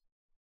themselves.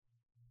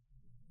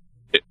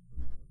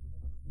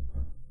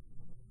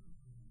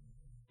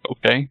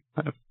 Okay,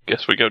 I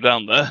guess we go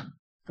down there.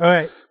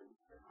 Alright.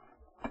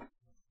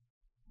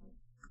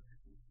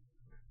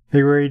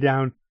 They worry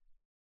down.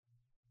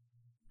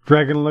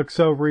 Dragon looks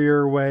over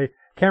your way.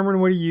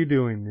 Cameron, what are you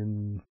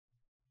doing?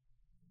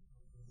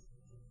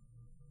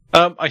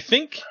 I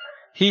think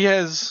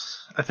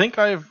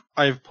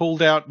I've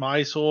pulled out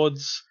my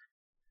swords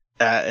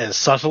as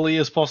subtly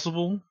as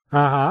possible.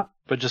 But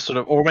just sort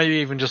of, or maybe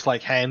even just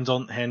like hand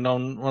on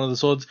one of the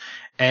swords,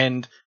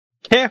 and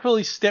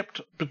carefully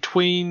stepped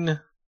between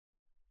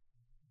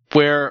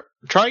where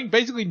trying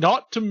basically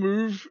not to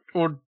move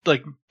or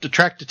like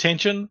detract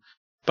attention,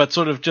 but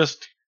sort of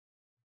just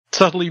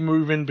subtly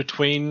move in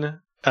between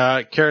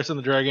Karis and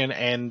the dragon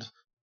and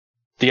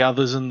the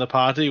others in the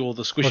party, or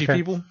the squishy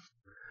people.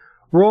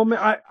 Roll me.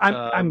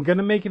 I'm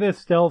gonna make it a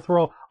stealth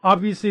roll.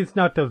 Obviously, it's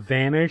not to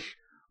vanish,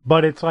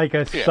 but it's like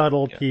a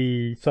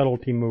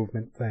subtlety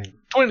movement thing.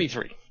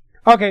 23.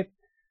 Okay,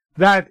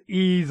 that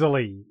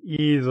easily.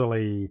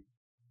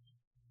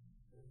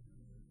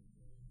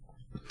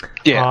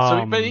 Yeah.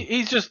 So, but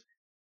he's just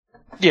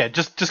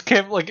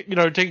careful, like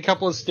take a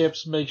couple of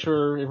steps, make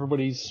sure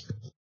everybody's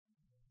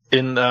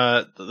in.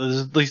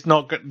 There's at least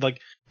not like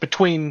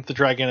between the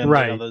dragon and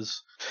the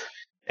others.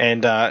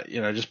 And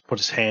just put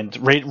his hand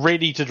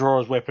ready to draw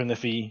his weapon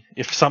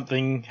if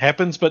something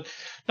happens, but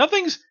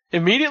nothing's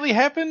immediately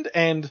happened,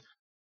 and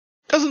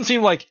doesn't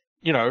seem like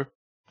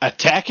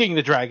attacking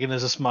the dragon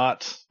is a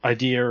smart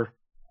idea.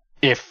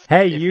 If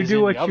you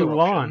do what you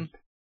want.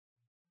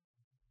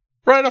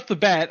 Right off the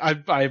bat,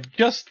 I'm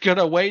just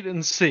gonna wait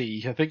and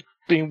see. I think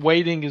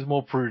waiting is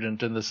more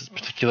prudent in this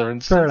particular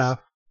instance. Fair enough.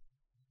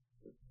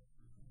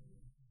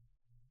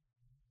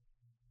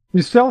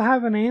 You still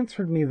haven't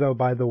answered me, though,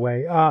 by the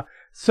way.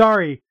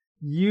 Sorry,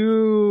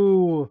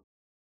 do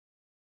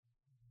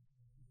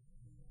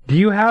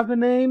you have a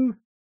name?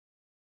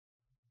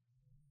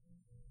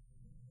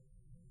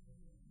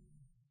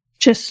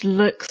 Just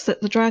looks at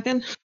the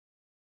dragon.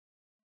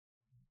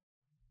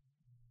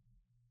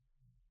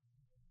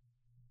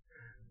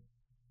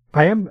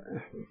 I am...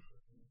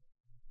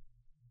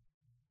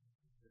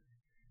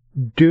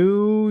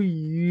 Do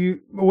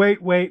you...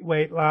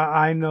 Wait.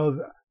 I know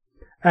that.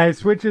 It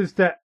switches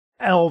to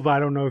Elv. I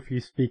don't know if you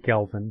speak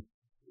Elven.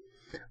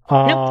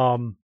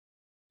 And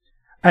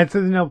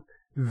so,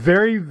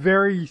 very,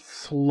 very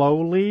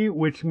slowly,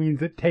 which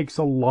means it takes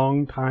a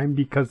long time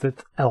because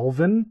it's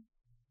Elven.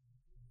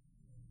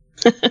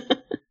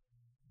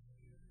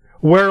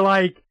 Where,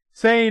 like,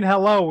 saying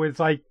hello is,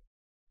 like,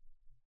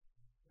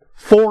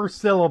 4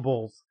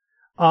 syllables.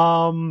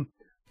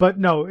 But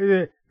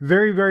no,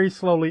 very, very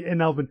slowly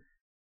in Elven.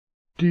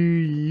 Do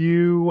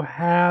you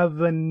have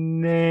a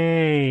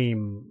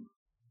name?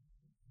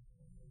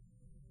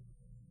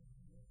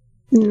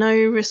 No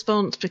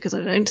response because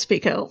I don't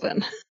speak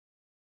Elven.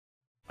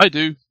 I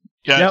do.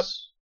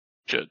 Yes.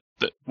 Yep.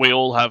 We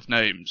all have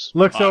names.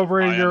 Looks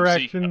over in your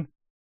direction.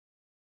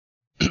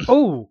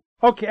 Oh,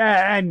 okay.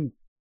 And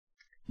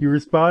you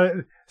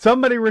responded.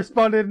 Somebody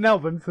responded in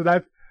Elven, so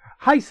that's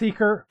hi,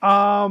 Seeker.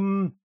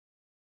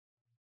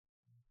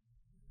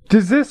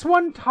 Does this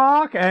one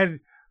talk?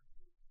 And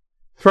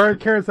as far as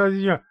Kara says,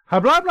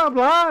 blah, blah,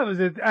 blah,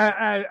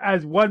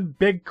 as one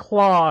big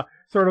claw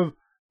sort of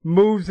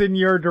moves in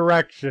your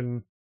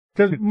direction.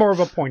 Just more of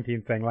a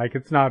pointing thing, like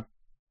it's not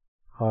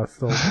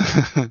hostile.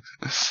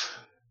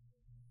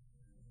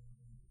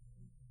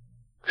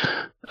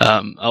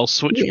 I'll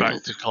switch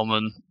back to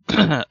common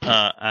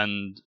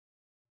and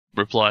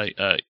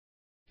reply,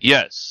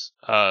 yes,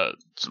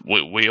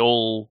 we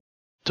all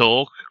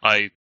talk.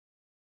 I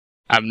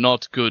am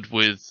not good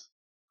with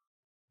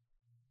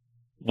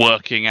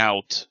working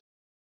out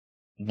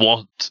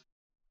what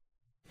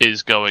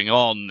is going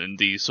on in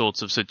these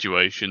sorts of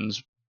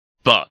situations,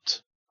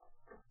 but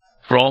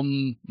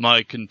from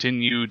my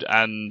continued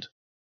and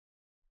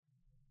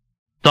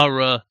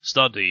thorough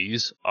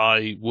studies,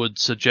 I would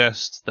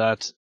suggest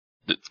that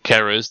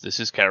Keras, this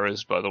is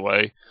Keras, by the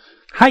way.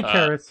 Hi,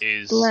 Keras.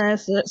 Is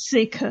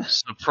Seeker.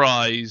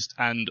 Surprised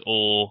and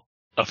or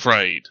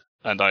afraid,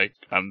 and I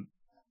am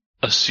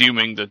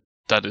assuming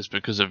that is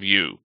because of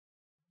you.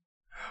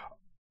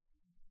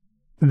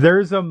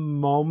 There's a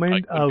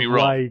moment of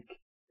like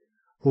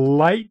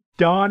light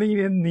dawning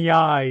in the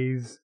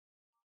eyes.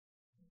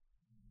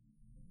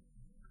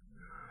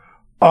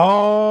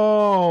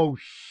 Oh,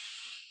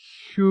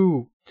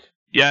 shoot.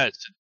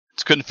 Yes,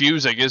 it's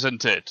confusing,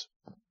 isn't it?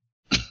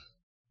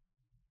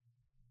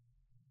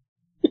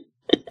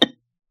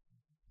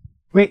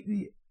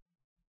 Wait,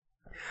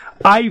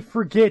 I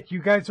forget,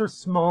 you guys are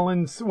small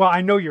and, well,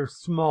 I know you're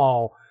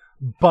small,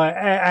 but,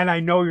 and I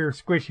know you're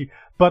squishy,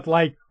 but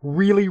like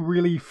really,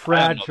 really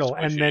fragile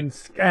and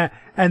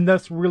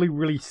thus really,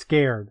 really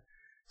scared.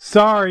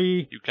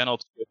 Sorry. You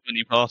cannot skip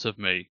any part of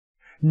me.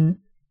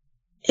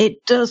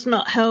 It does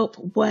not help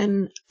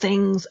when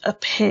things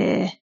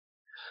appear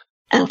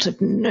out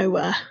of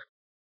nowhere.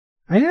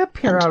 I didn't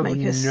appear out of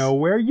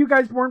nowhere. You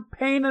guys weren't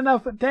paying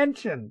enough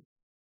attention.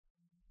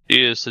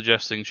 She is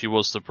suggesting she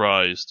was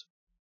surprised.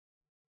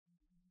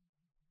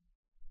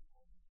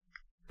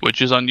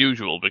 Which is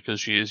unusual, because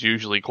she is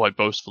usually quite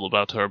boastful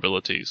about her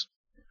abilities.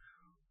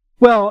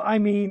 Well, I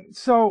mean,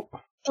 so...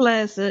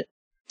 Blair's a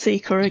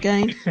seeker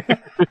again.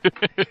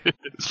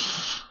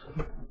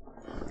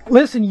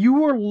 Listen, you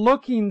were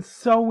looking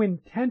so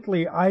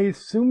intently, I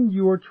assumed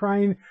you were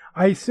trying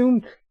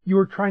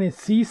to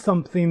see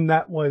something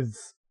that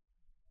was...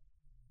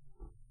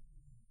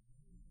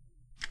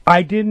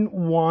 I didn't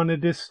want to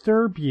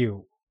disturb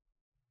you.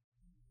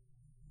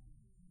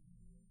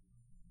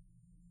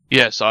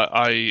 Yes,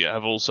 I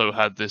have also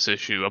had this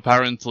issue.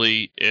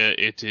 Apparently,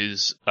 it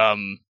is,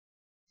 what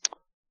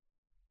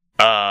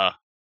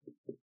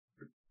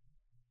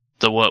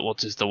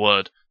is the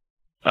word?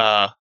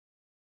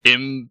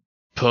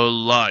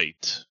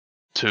 Impolite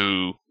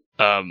to,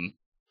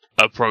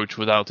 approach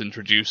without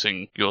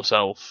introducing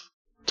yourself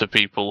to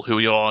people who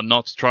you are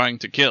not trying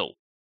to kill.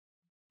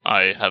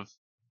 I have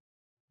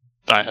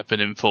been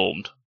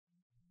informed.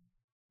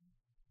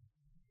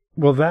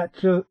 Well, that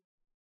just...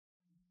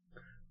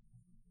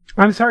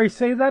 I'm sorry,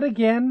 say that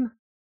again?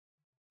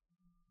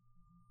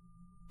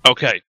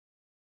 Okay.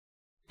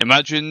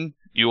 Imagine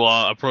you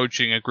are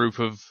approaching a group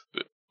of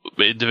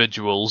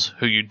individuals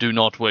who you do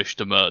not wish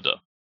to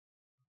murder.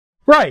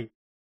 Right.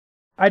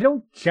 I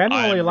don't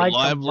generally like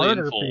to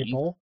murder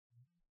people.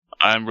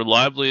 I am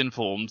reliably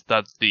informed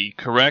that the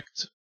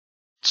correct,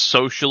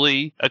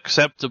 socially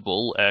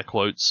acceptable, air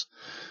quotes,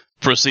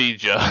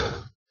 procedure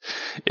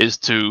is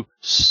to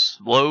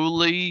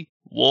slowly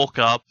walk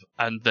up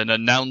and then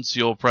announce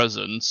your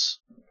presence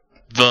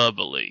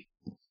verbally.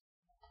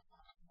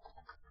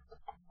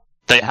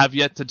 They have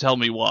yet to tell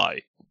me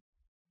why.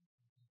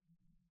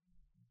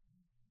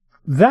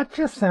 That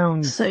just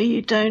sounds... So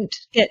you don't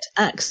get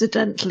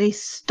accidentally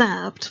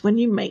stabbed when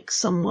you make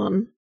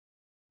someone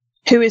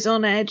who is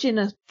on edge in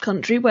a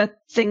country where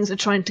things are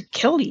trying to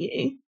kill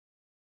you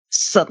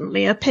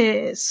suddenly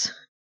appears.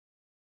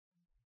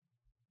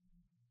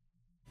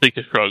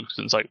 Seeker shrugs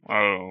and it's like,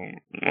 oh...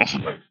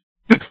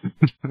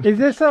 Is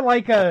this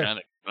like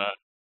a...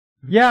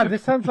 Yeah,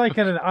 this sounds like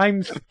an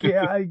I'm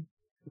scared...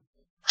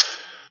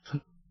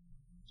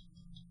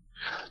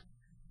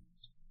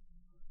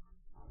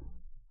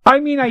 I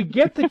mean, I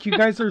get that you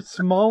guys are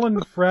small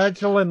and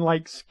fragile and,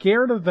 like,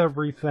 scared of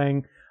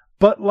everything,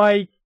 but,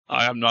 like...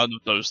 I am none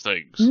of those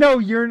things. No,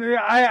 you're...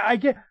 I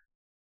get...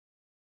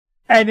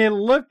 And it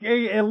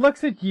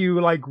looks at you,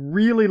 like,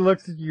 really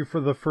looks at you for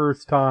the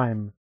first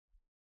time.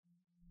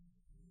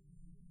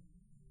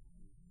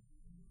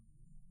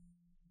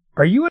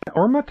 Are you an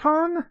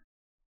automaton?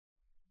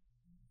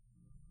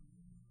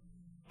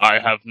 I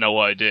have no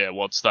idea.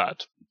 What's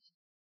that?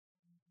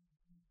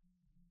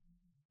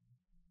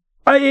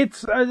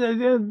 It's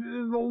a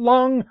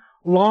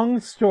long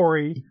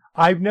story.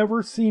 I've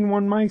never seen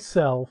one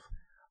myself,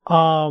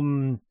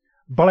 but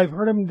I've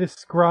heard them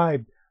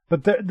described.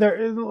 But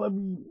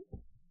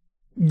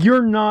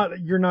you're not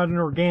an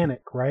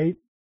organic, right?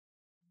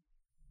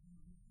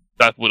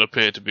 That would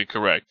appear to be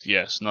correct.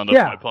 Yes, none of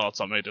my parts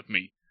are made of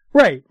meat.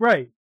 Right.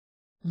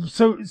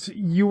 So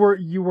you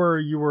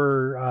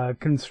were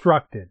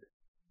constructed.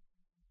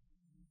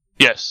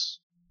 Yes.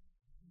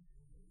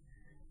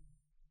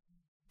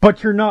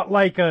 But you're not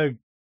like a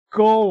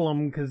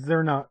golem because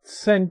they're not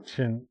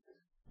sentient.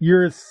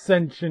 You're a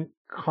sentient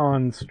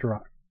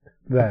construct,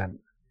 then.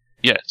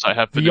 Yes, I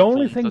have been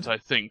informed that I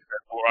think,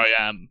 therefore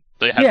I am.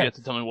 They have yet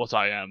to tell me what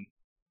I am.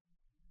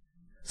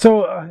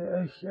 So,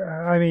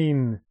 I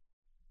mean,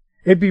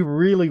 it'd be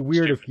really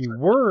weird if you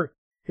were.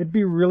 It'd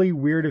be really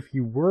weird if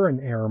you were an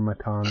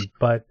aromaton,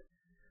 but,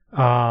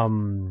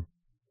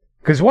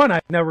 because one,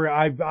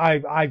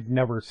 I've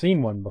never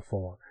seen one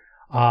before.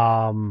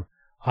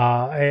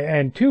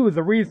 And two,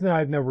 the reason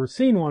I've never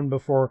seen one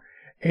before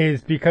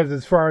is because,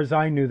 as far as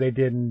I knew,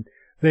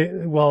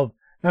 not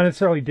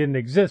necessarily didn't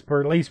exist, but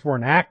at least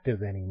weren't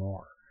active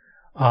anymore.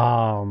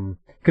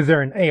 Because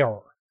they're an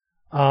AR.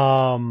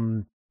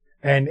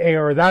 And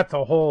AR, that's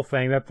a whole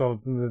thing. That's a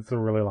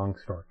really long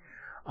story.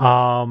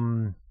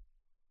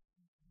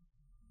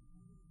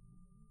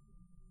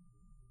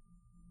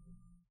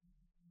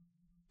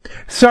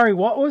 Sorry,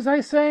 what was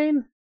I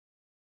saying?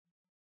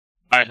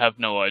 I have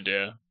no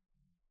idea.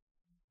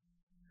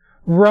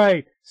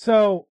 Right.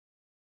 So,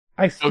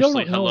 I still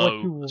Mostly don't know hello,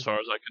 what you... as far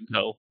as I can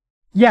tell.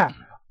 Yeah.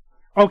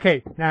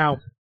 Okay, now,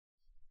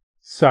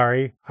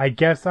 sorry, I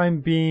guess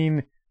I'm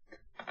being...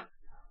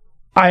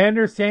 I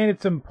understand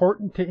it's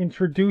important to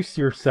introduce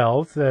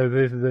yourselves.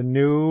 This is the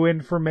new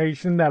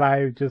information that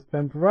I've just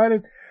been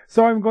provided.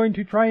 So I'm going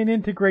to try and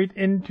integrate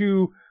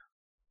into...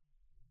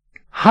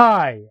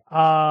 Hi,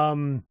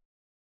 I'm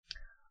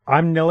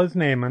Nilla's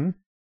Naaman.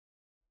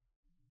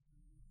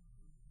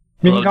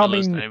 You can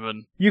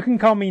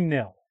call me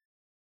Nil.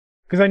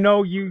 Because I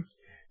know you...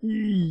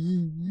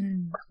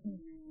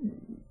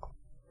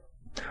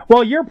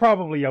 Well, you're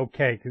probably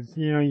okay, because,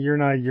 you're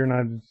not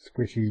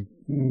squishy,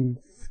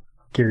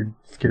 scared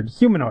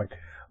humanoid.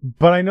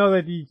 But I know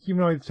that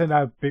humanoids tend to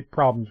have big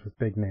problems with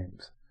big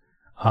names.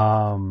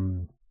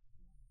 But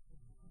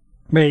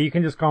yeah, you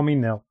can just call me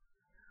Nil.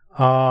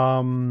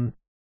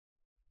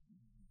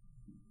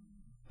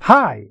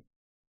 Hi.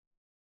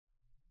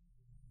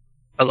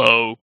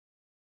 Hello.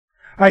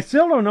 I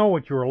still don't know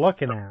what you were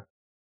looking at.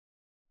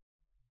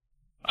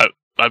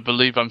 I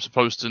believe I'm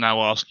supposed to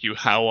now ask you,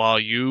 how are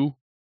you?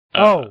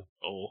 Or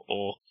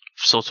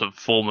sort of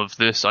form of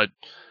this.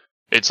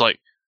 It's like,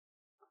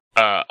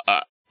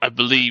 I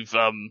believe,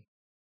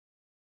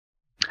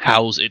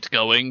 how's it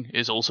going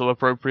is also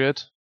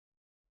appropriate.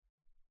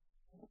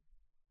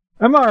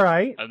 I'm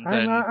alright.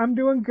 Then, I'm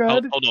doing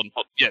good. Hold on.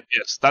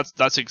 Yes,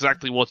 that's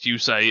exactly what you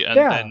say, and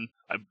then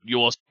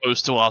you're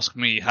supposed to ask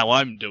me how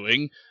I'm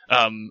doing,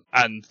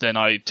 and then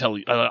I tell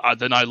you,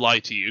 then I lie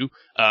to you,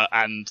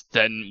 and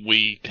then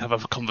we have a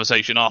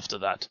conversation after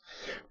that.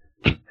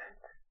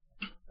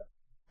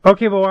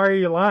 Okay, but why are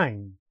you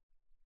lying?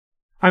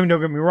 I mean,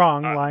 don't get me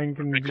wrong, lying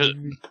can...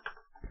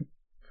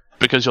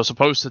 Because you're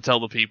supposed to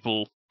tell the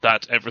people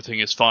that everything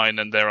is fine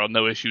and there are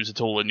no issues at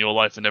all in your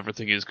life and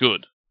everything is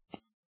good.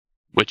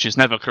 Which is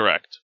never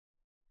correct.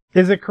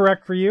 Is it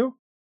correct for you?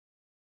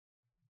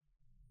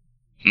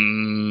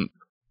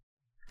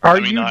 Are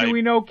you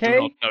doing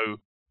okay?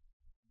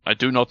 I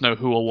do not know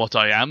who or what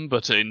I am,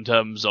 but in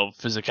terms of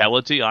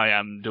physicality, I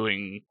am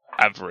doing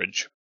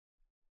average.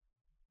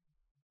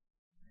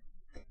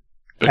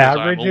 Because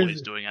I'm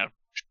always doing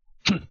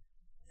average.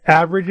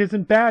 Average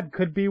isn't bad.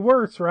 Could be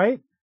worse, right?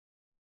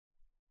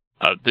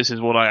 This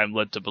is what I am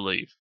led to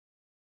believe.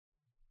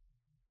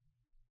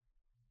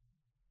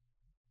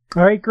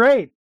 All right,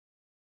 great.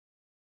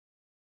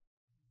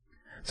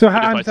 So if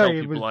I tell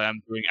people I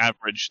am doing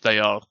average, they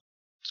are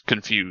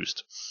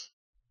confused.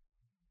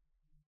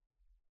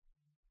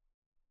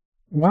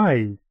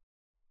 Why?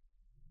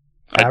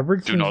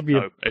 Average seems to be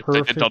a perfect... If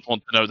they did not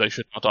want to know, they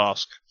should not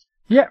ask.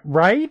 Yeah,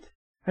 right?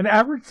 An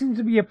average seems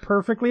to be a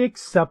perfectly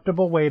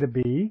acceptable way to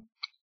be.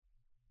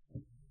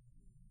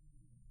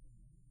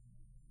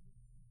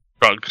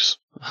 Drugs.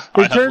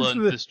 I have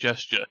learned this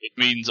gesture. It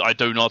means I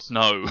do not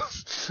know.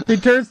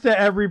 It turns to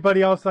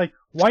everybody else like,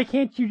 why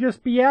can't you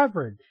just be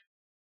average?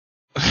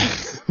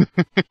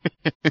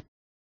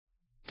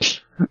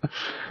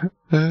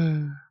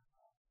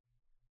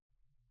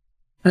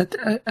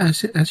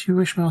 As you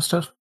wish,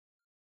 Master.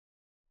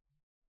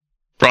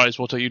 Bryce,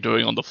 what are you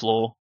doing on the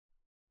floor?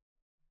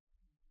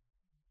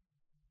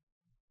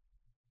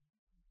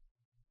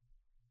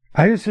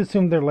 I just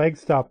assumed their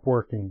legs stopped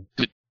working.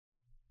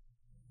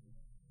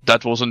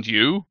 That wasn't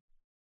you?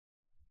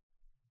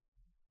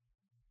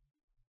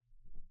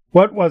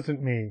 What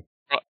wasn't me?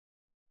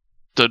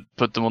 To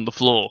put them on the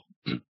floor.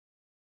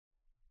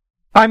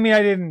 I mean,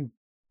 I didn't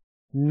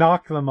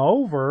knock them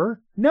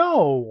over.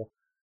 No!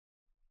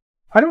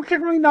 I don't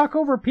generally knock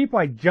over people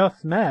I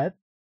just met.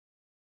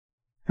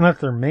 Unless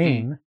they're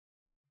mean.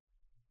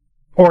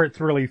 Or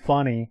it's really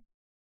funny.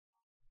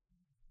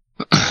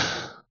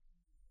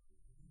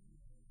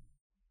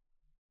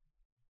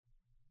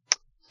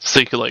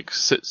 Seeker,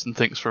 sits and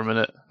thinks for a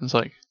minute. It's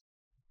like...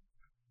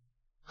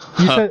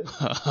 You said...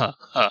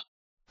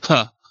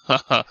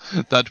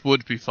 That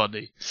would be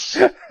funny.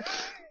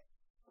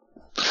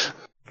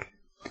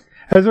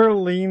 Ezra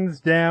leans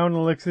down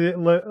and looks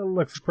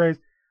at Praise.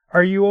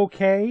 Are you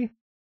okay?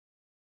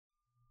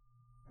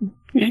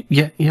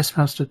 Yes,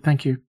 Master.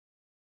 Thank you.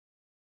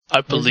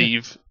 I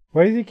believe.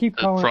 Why does he keep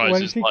calling? Prize Why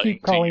does he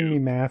keep calling me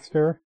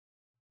Master?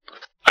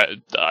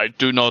 I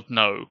do not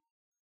know.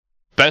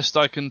 Best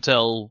I can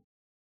tell,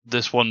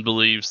 this one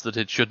believes that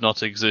it should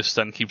not exist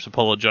and keeps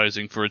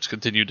apologizing for its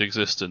continued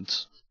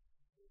existence.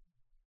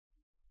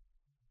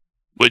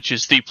 Which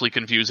is deeply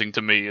confusing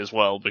to me as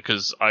well,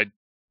 because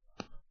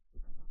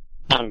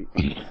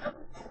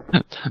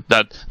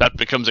that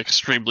becomes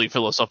extremely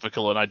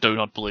philosophical, and I do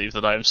not believe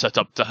that I am set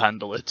up to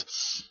handle it.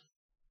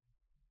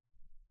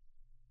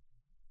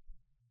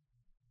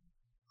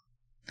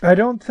 I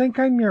don't think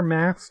I'm your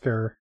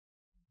master.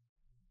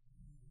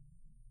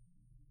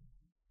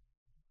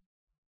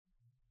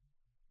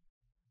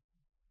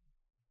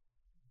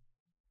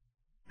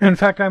 In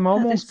fact, I'm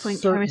almost certain. At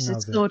this point,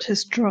 Harris's sword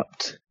has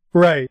dropped.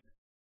 Right.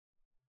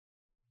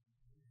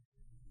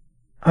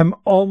 I'm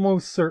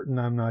almost certain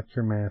I'm not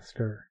your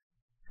master.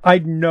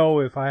 I'd know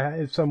if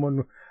I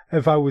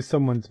was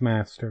someone's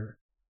master.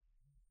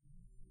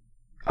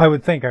 I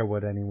would think I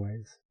would,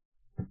 anyways.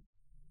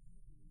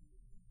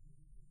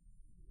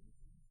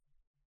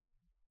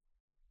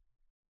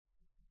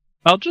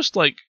 I'll just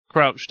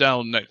crouch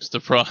down next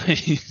to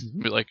Prize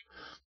and be like,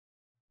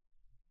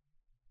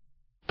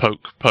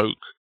 poke.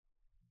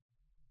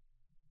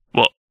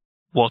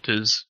 What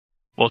is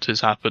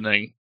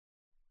happening?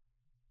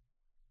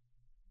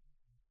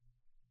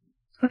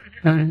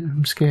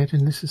 I'm scared,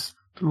 and this is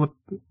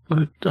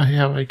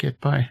how I get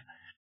by.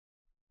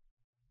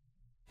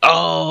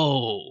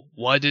 Oh,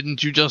 why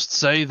didn't you just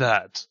say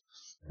that?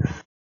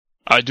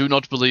 I do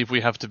not believe we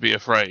have to be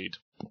afraid.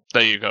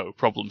 There you go,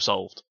 problem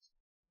solved.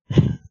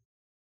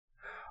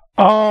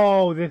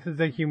 Oh, this is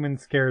a human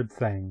scared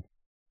thing.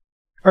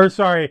 Or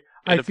sorry,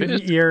 I see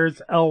the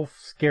ears, elf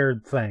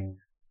scared thing.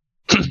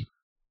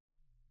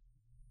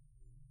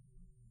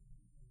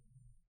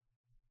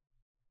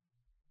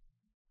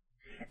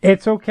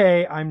 It's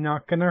okay, I'm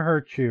not gonna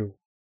hurt you.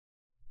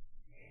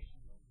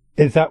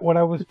 Is that what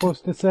I was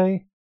supposed to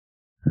say?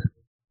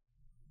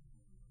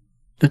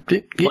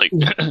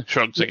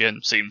 Shrugs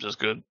again, seems as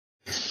good.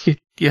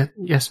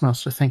 Yes,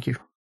 Master, thank you.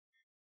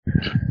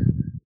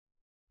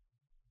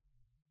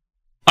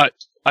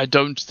 I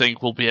don't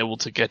think we'll be able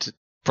to get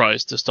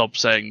Prize to stop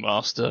saying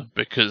Master,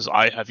 because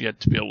I have yet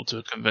to be able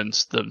to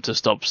convince them to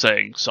stop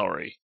saying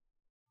sorry.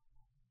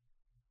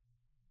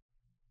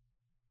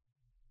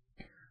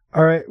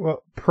 Alright,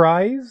 well,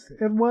 Prize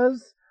it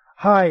was?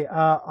 Hi,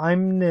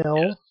 I'm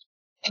Nil.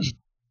 Yes.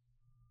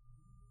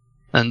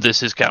 And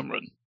this is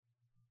Cameron.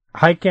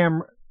 Hi,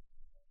 Cameron.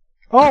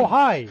 Oh,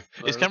 hi!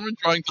 Is Cameron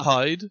trying to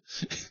hide?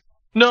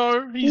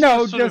 No, he's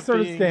just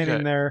sort of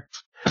standing there.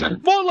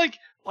 More like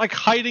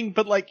hiding,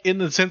 but in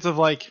the sense of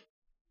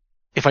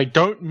if I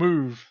don't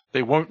move,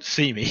 they won't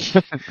see me.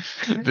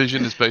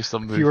 Vision is based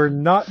on movement. You are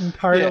not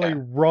entirely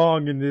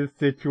wrong in this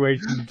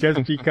situation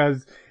just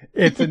because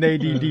it's an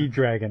ADD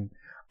dragon.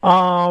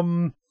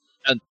 And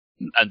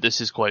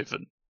this is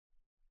Quaven.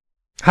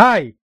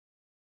 Hi.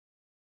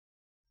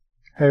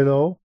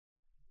 Hello.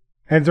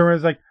 And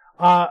Zorima's like,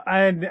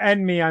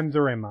 and me, I'm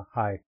Zorima.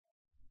 Hi,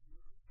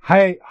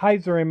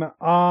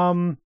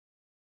 Zorima.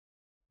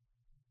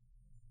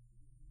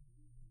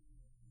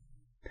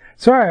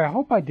 Sorry, I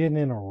hope I didn't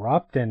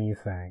interrupt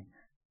anything.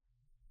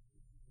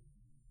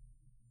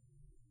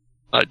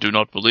 I do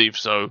not believe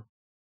so.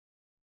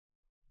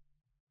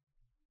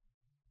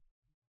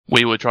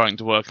 We were trying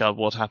to work out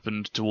what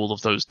happened to all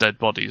of those dead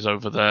bodies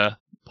over there.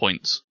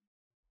 Points.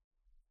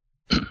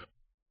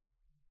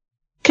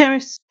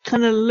 Karis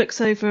kind of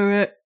looks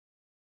over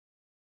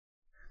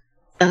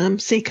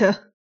at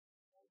Seeker.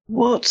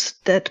 What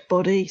dead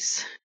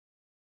bodies?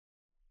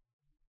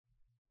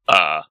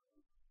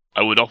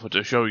 I would offer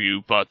to show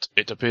you, but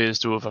it appears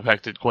to have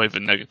affected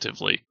Quaven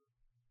negatively.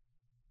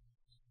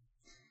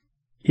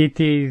 It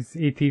is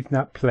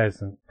not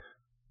pleasant.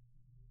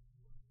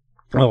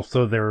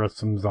 Also, there are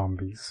some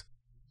zombies.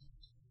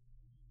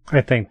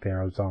 I think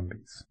there are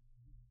zombies.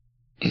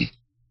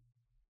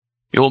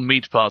 Your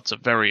meat parts are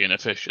very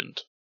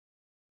inefficient.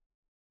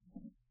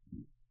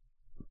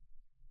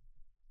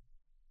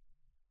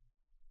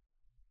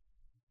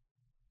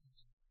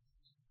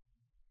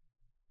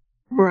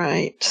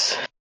 Right.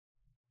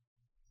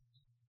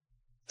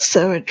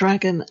 So a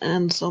dragon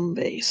and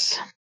zombies.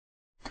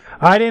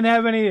 I didn't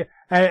have any... It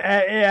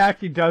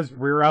actually does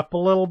rear up a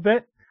little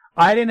bit.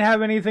 I didn't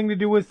have anything to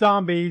do with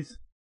zombies.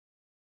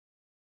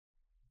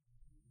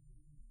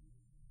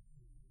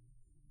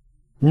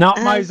 Not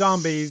my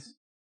zombies.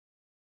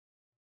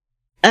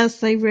 As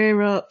they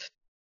rear up,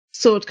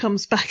 sword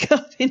comes back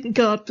up in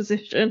guard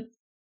position.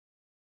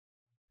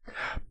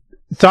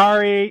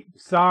 Sorry.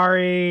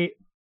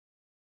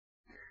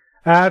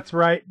 That's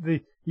right.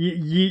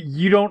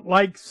 You don't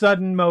like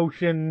sudden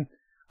motion.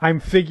 I'm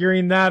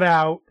figuring that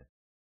out.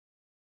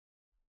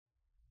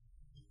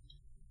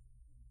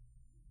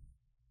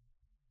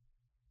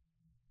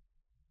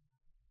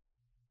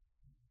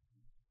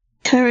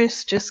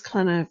 Karis just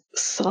kind of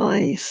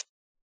sighs.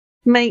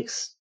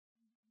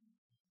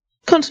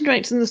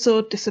 concentrates and the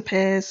sword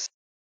disappears.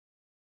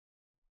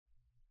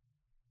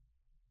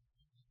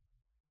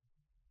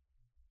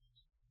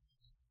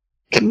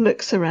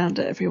 Looks around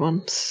at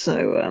everyone.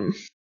 So,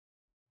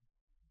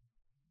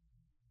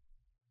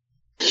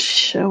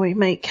 shall we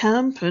make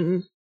camp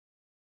and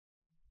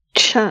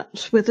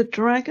chat with a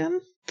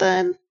dragon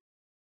then?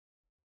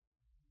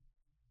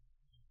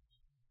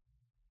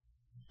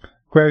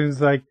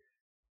 Graven's like,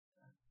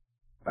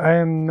 I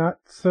am not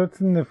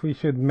certain if we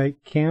should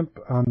make camp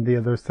on the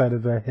other side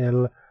of a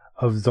hill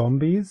of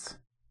zombies.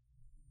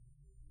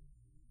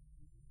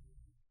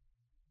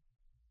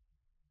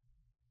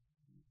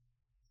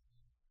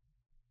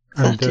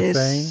 I'm just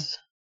saying.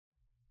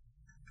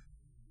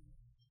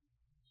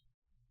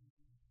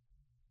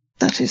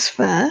 That is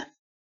fair.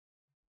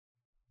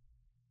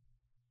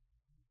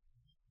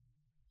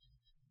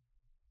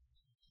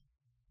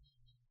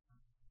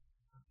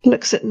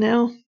 Looks at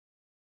Neil.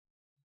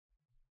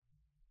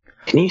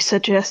 Can you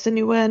suggest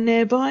anywhere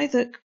nearby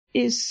that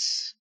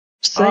is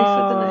safer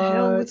than a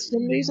hill with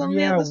zombies on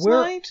the other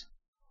side?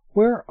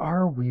 Where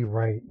are we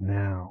right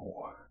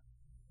now?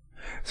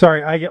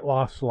 Sorry, I get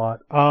lost a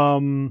lot.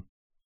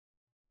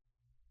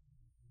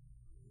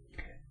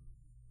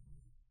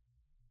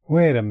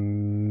 Wait a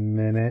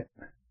minute.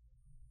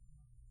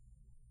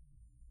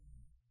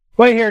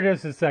 Wait here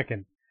just a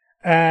second.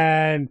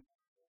 And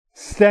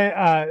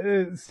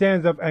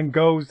stands up and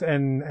goes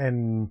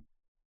and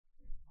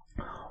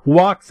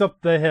walks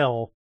up the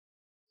hill,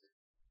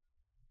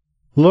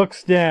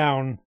 looks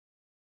down,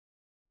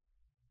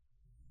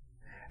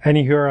 and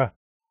you hear a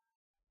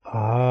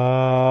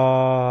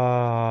oh.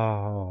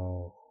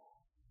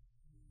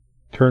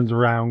 Turns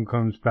around,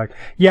 comes back.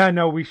 Yeah,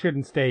 no, we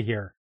shouldn't stay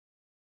here.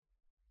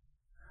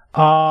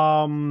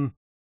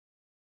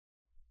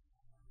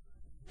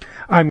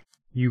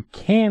 You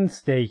can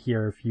stay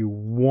here if you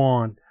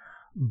want,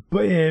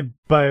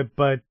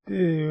 but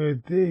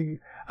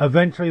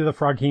eventually the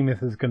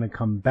Froghemoth is going to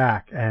come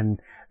back,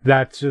 and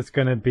that's just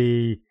going to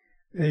be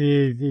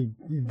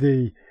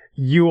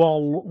you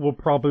all will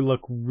probably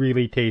look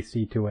really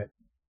tasty to it.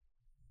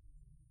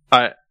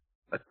 I'm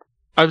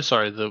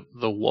sorry.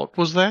 The what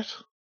was that?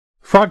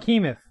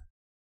 Froghemoth.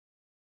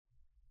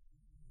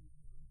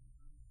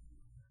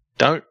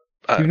 Don't.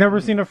 You've never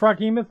seen a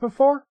Froghemoth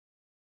before?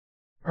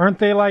 Aren't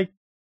they like?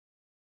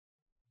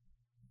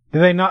 Do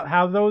they not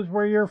have those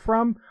where you're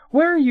from?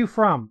 Where are you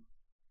from?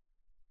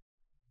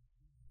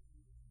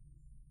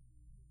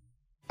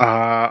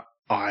 I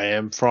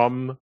am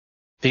from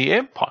the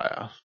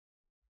Empire.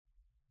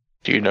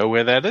 Do you know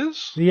where that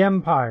is? The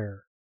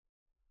Empire.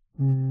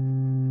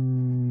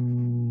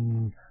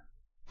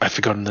 I've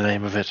forgotten the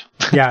name of it.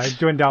 Yeah,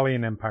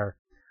 Dwendalian Empire.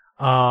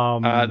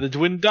 The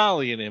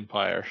Dwendalian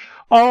Empire.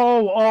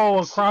 Oh,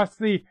 across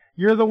the.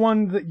 You're the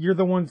ones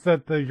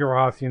that the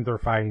Jurassians are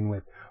fighting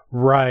with,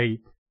 right?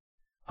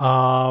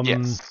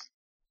 Yes.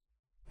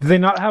 Do they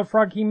not have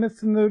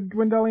Froghemoths in the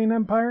Dwendalian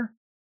Empire?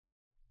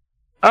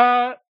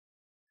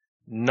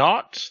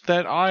 Not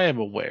that I am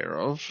aware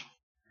of.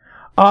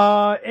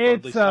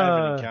 At least I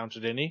haven't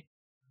encountered any.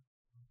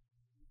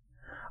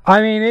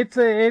 I mean, it's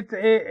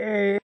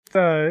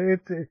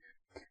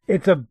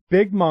a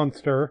big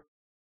monster.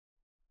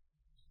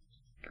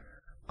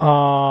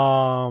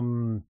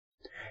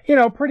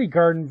 Pretty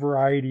garden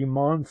variety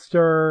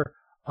monster.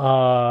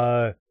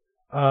 4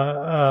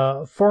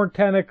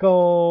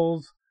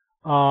 tentacles.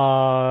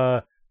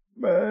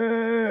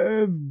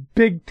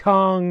 Big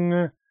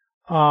tongue.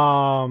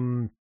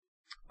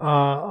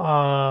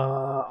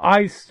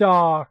 Eye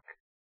stalk.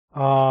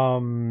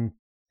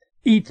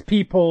 Eats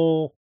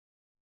people.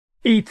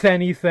 Eats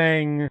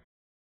anything.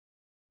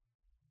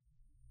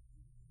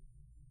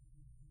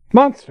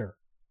 Monster.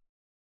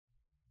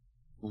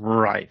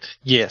 Right.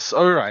 Yes.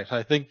 All right.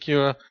 I think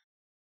we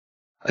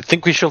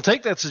shall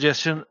take that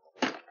suggestion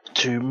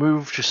to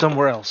move to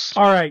somewhere else.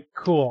 All right.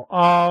 Cool.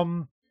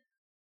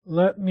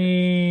 Let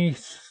me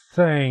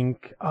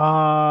think.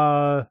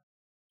 Well,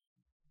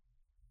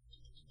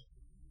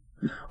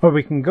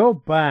 we can go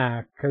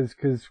back because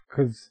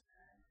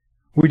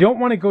we don't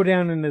want to go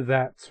down into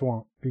that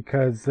swamp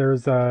because there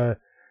is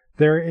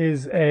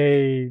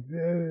a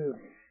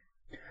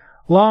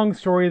long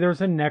story.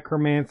 There's a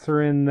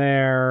necromancer in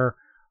there.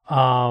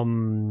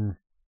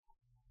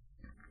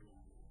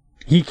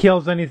 He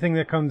kills anything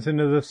that comes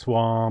into the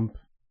swamp.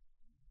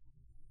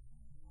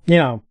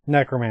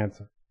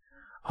 Necromancer.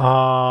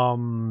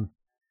 And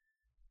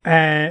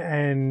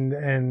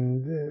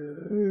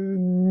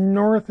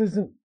north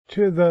isn't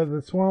to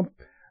the swamp.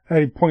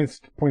 He points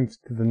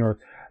to the north.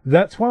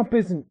 That swamp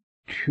isn't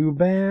too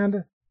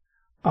bad.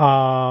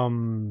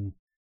 But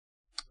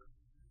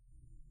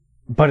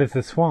it's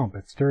a swamp.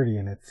 It's dirty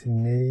and it's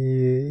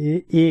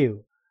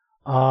ew.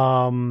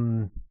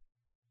 But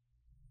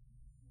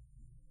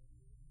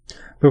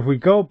if we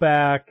go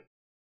back,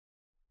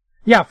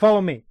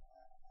 follow me.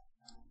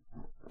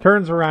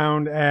 Turns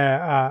around,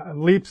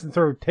 leaps and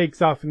sort of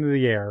takes off into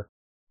the air.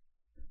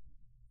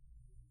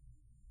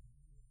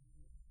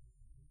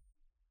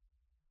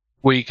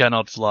 We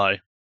cannot fly.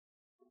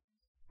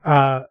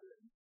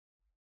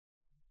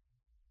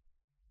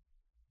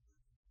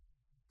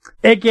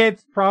 It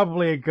gets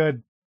probably a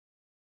good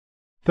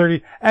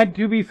 30, and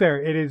to be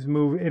fair, it is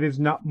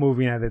not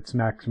moving at its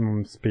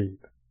maximum speed.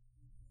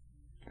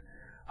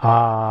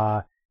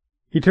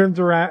 He turns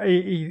around,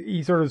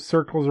 he sort of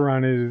circles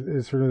around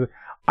his sort of,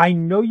 I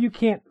know you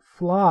can't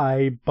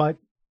fly, but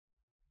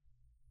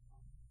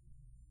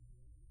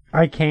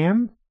I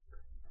can,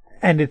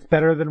 and it's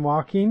better than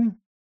walking.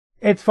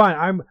 It's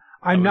fine.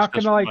 I'm not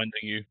gonna like.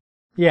 You.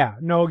 Yeah,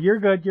 no, you're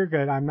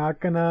good. I'm not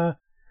gonna.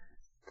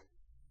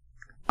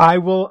 I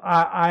will.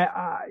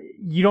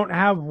 You don't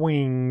have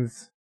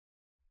wings.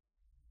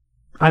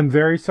 I'm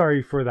very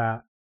sorry for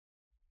that.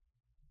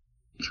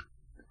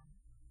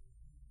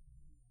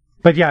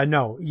 But yeah,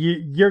 no,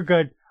 you're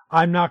good.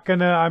 I'm not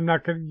gonna.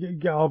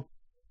 I'll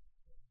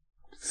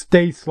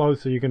stay slow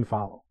so you can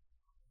follow.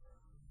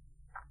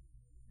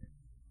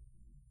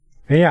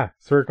 And yeah,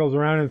 circles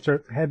around and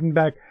starts heading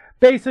back,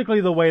 basically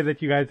the way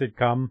that you guys had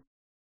come.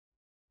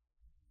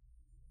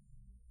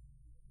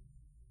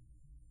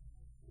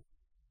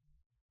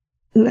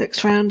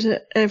 Looks round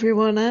at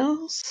everyone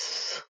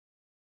else.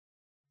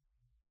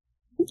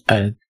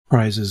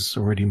 Rise is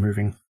already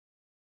moving.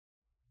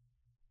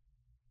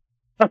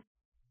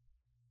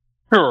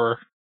 Sure.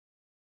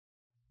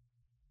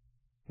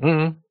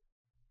 Mm-hmm.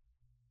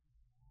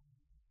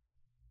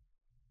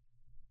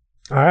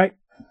 All right.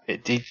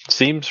 It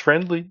seems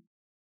friendly.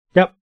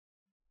 Yep.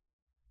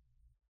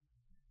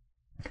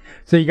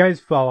 So you guys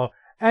follow,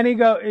 and he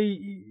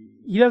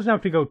doesn't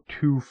have to go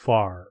too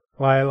far.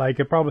 Like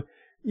it probably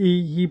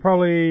he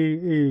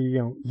probably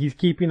he's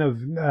keeping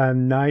a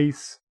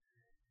nice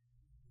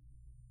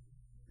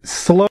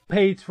slow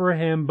pace for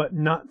him, but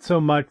not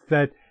so much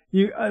that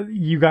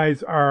you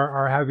guys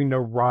are having to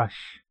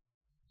rush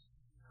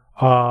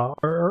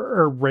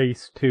or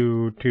race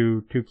to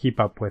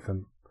keep up with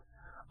him.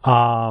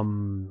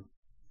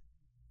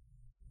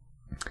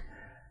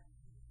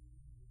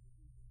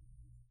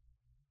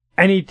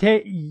 And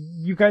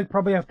you guys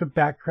probably have to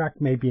backtrack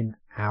maybe an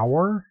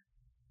hour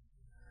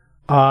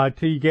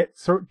till you get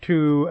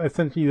to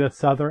essentially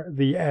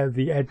the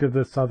edge of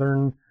the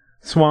southern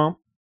swamp.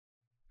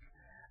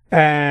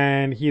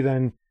 And he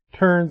then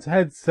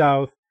heads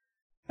south,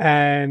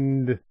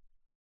 and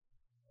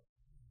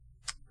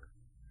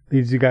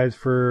leaves you guys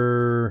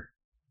for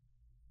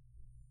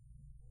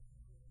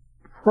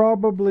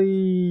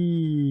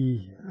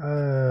probably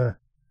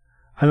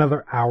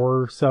another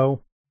hour or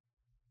so.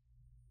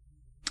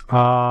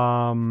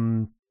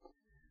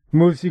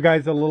 Moves you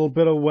guys a little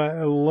bit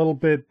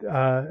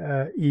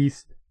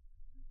east,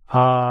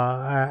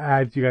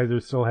 as you guys are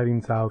still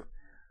heading south.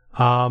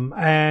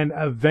 And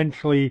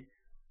eventually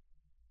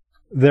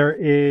there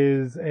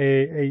is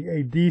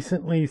a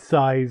decently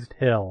sized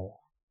hill.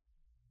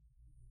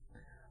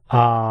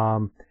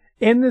 In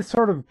this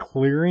sort of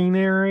clearing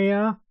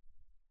area.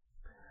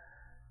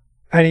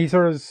 And he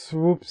sort of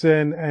swoops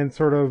in and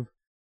sort of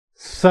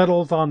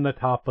settles on the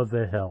top of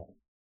the hill.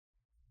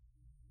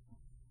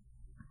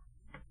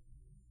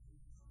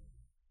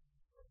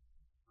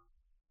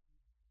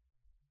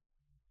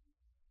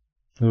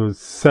 It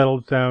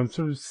settles down,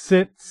 sort of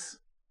sits,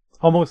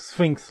 almost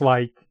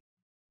sphinx-like,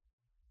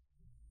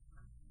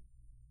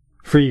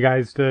 for you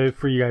guys to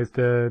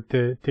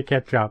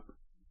catch up.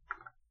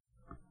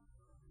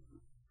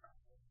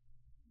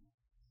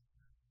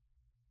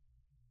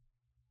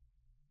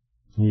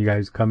 You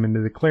guys come into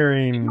the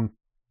clearing.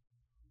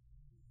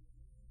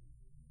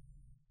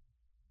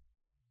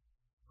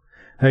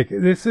 Like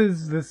this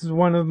is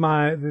one of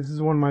my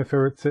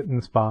favorite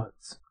sitting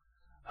spots.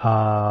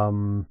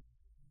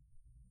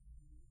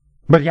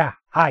 But yeah,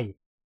 hi.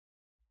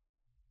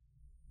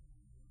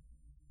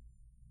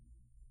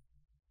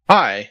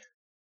 Hi.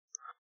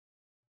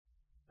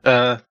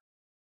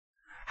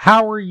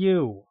 How are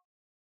you?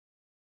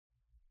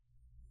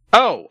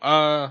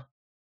 Oh,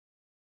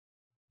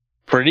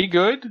 pretty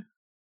good.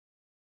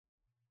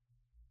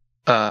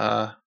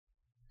 A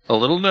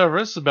little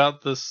nervous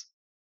about this,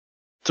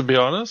 to be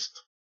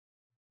honest.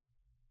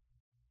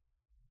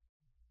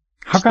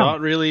 How come?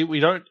 Not really, we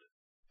don't...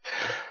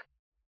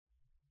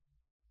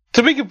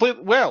 To be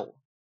complete, well,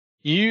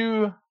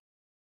 you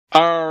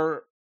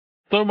are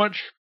so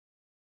much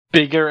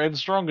bigger and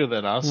stronger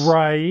than us.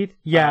 Right.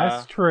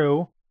 Yes,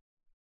 true.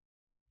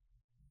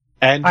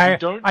 And you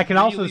don't I can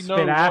really also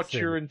spit know acid. what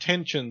your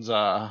intentions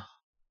are.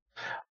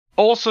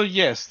 Also,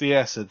 yes, the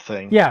acid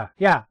thing. Yeah.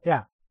 We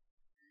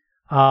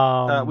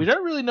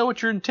don't really know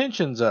what your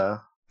intentions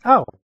are.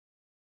 Oh.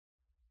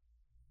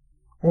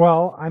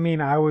 Well, I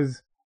mean, I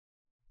was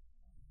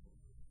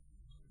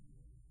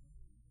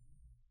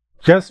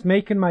just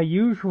making my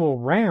usual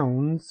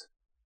rounds,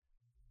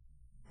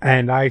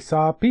 and I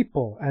saw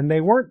people, and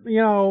they weren't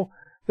the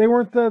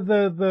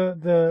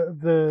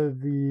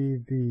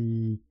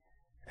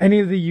any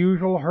of the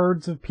usual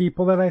herds of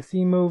people that I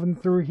see moving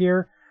through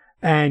here.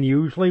 And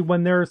usually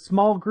when there are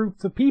small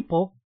groups of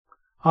people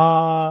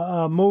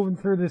moving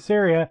through this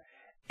area,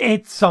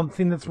 it's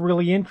something that's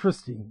really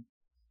interesting.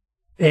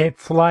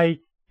 It's like,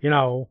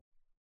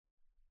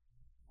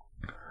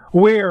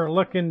 we're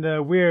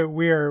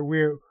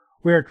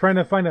trying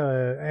to find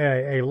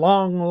a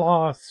long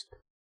lost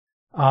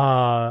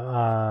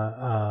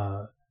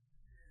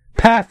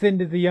path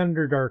into the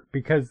Underdark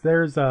because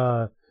there's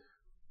a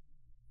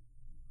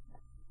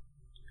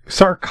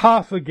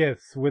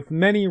sarcophagus with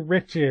many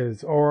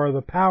riches or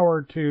the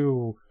power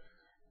to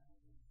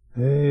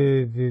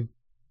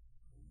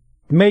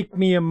make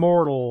me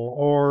immortal,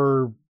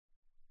 or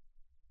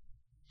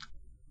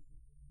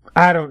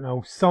I don't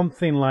know,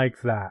 something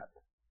like that.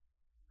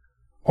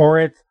 Or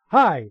it's,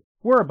 hi,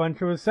 we're a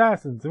bunch of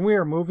assassins and we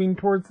are moving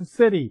towards the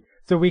city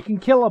so we can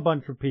kill a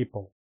bunch of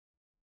people.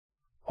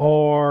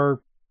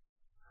 Or,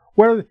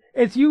 well,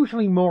 it's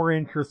usually more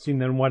interesting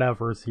than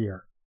whatever's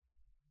here.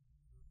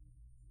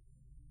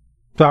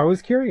 So I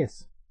was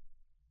curious.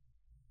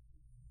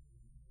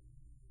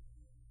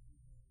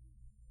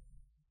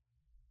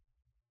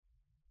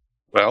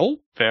 Well,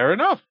 fair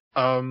enough.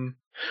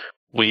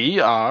 We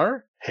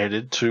are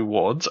headed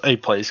towards a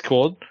place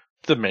called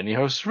the Many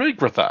Hosts of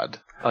Yggdrathad.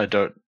 I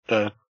don't,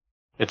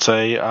 it's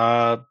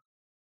a,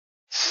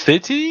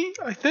 city,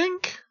 I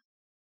think?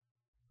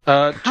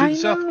 To the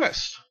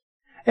southwest.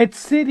 It's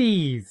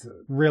cities,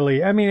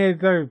 really. I mean, I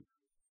don't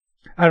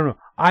know.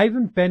 I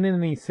haven't been in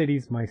any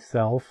cities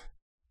myself.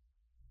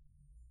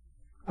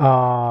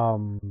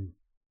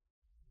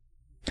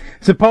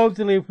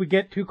 Supposedly, if we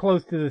get too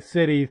close to the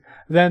cities,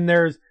 then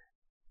there's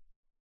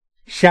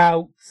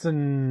shouts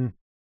and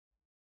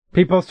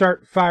people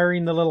start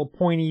firing the little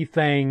pointy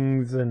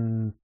things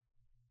and,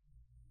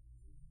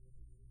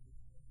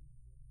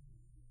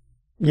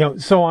 you know,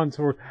 so on and so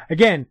forth.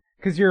 Again,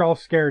 because you're all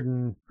scared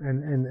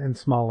and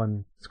small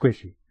and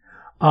squishy.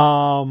 But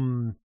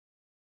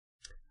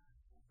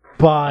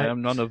I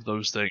am none of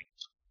those things.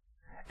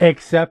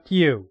 Except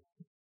you.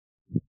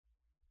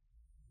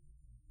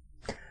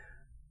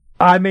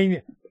 I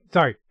mean,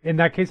 sorry. In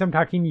that case, I'm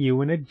talking to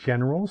you in a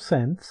general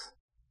sense.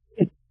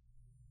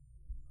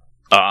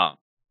 Not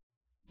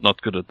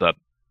good at that.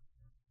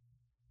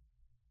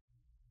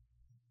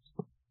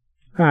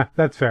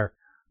 That's fair.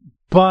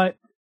 But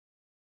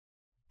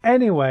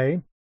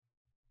anyway,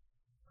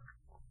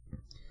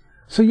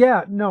 so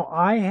yeah, no,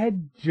 I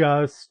had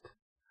just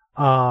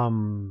I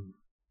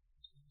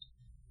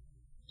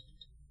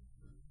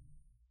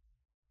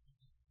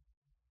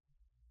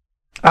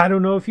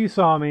don't know if you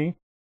saw me,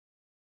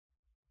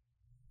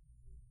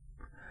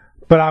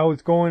 but I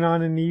was going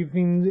on an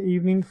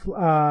evening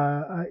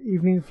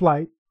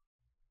flight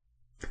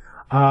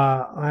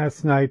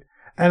last night,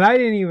 and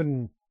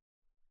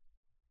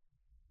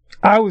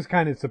I was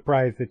kind of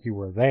surprised that you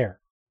were there.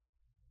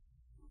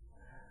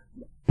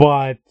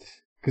 But,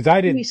 because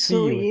I didn't see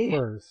you at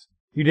first.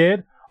 You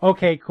did?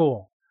 Okay,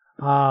 cool.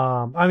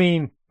 I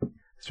mean,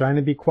 it's trying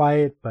to be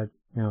quiet, but,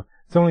 you know,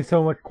 it's only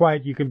so much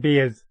quiet you can be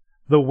as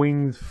the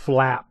wings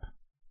flap.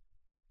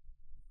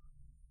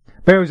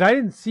 But anyways, I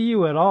didn't see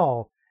you at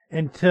all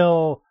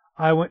until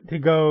I went to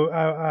go,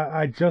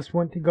 I just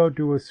went to go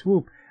do a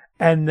swoop,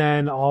 and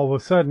then all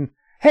of a sudden,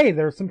 hey,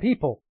 there's some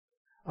people.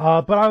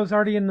 But I was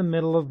already in the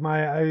middle of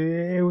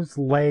it was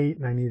late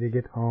and I needed to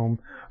get home.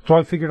 So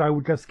I figured I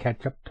would just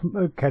catch up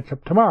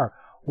tomorrow,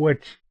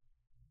 which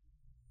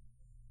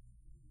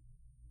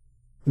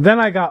then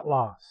I got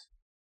lost.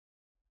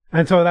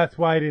 And so that's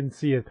why I didn't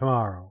see you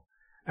tomorrow.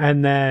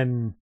 And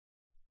then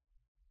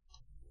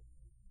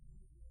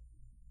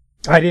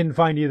I didn't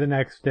find you the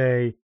next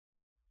day,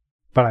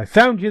 but I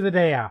found you the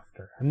day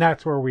after, and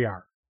that's where we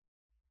are.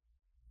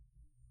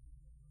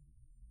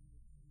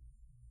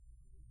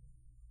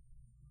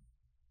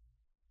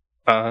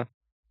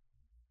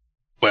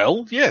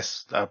 Well,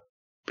 yes.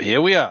 Here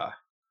we are.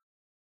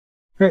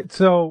 Right,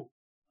 so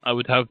I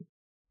would have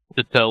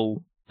to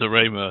tell the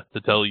Raymer to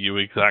tell you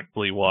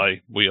exactly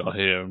why we are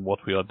here and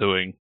what we are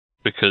doing,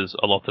 because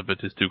a lot of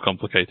it is too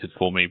complicated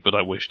for me, but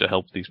I wish to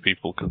help these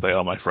people because they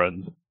are my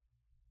friends.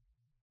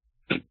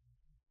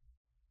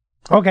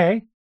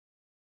 Okay.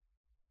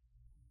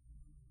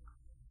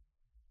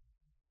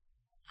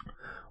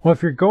 Well,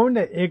 if you're going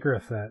to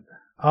Yggdrathad,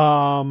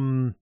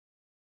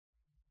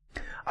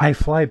 I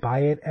fly by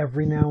it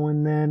every now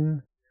and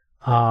then.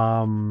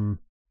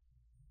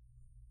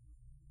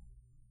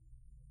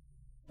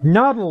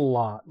 Not a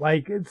lot.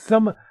 Like,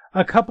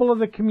 a couple of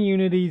the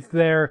communities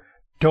there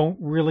don't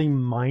really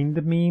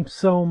mind me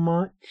so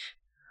much.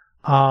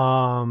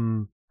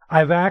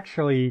 I've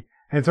actually,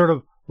 and sort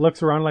of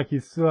looks around like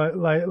he's,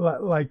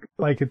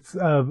 like it's,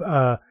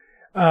 about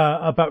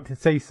to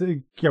say,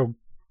 you know,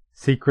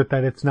 secret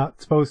that it's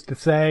not supposed to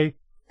say.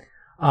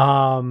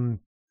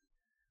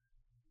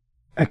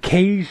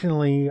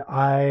 Occasionally,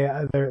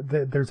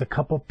 there's a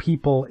couple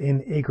people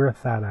in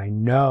Yggdrathad I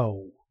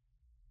know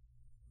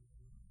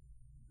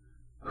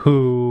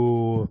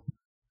who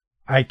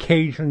I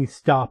occasionally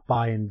stop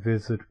by and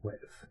visit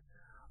with.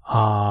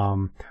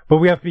 But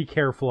we have to be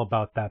careful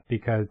about that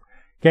because,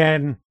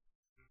 again,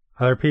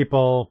 other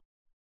people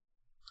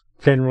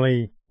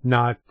generally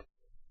not.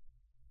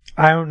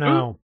 I don't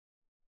know.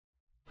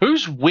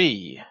 Who's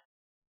we?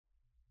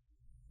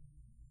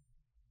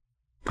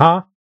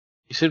 Huh?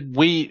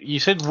 You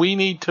said we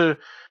need to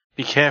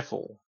be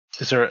careful.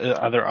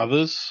 Are there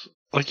others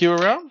like you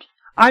around?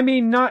 I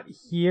mean, not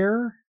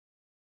here.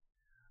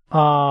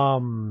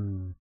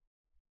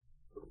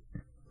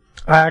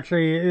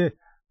 Actually,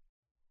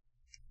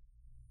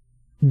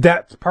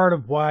 that's part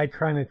of why I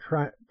try to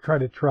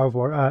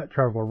travel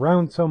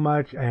around so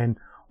much, and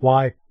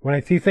why when I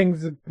see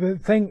people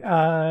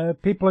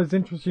as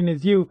interesting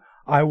as you,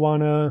 I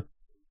wanna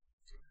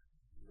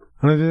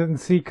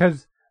see,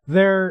 because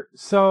they're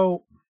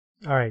so.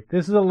 All right,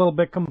 this is a little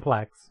bit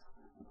complex,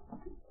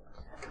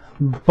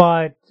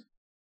 but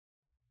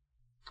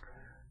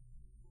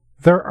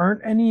there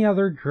aren't any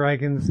other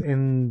dragons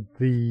in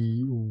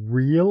the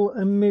real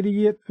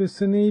immediate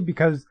vicinity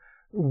because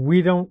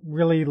we don't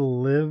really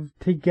live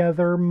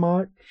together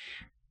much.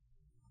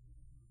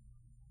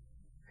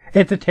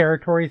 It's a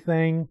territory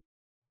thing.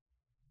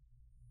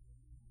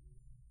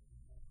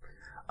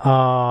 It's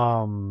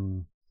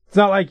not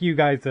like you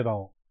guys at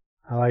all.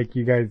 I like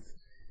you guys.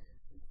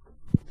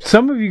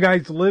 Some of you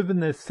guys live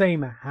in the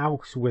same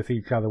house with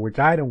each other, which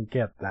I don't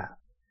get that.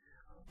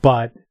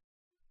 But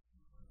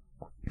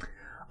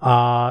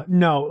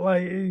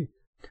no,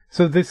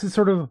 so this is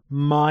sort of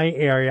my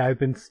area. I've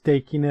been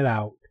staking it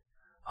out.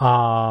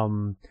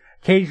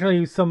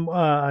 Occasionally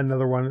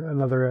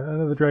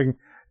another dragon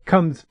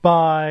comes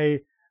by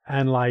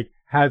and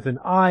has an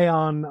eye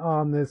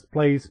on this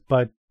place,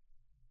 but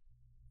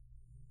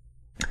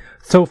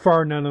so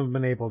far none of them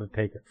have been able to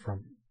take it from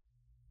me.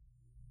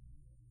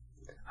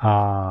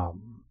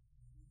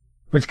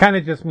 Which kind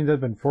of just means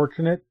I've been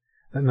fortunate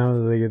that none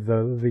of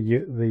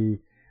the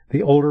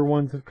older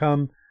ones have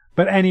come.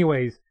 But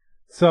anyways,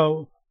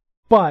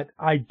 but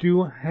I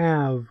do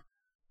have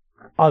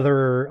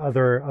other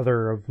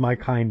of my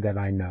kind that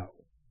I know.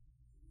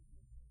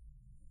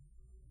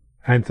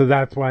 And so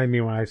that's what I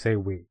mean when I say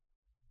we.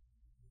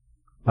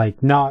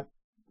 Not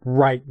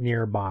right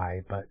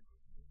nearby, but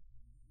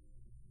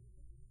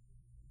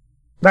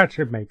that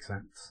should make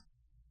sense.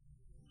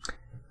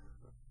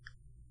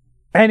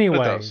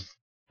 Anyway.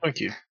 Thank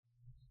you.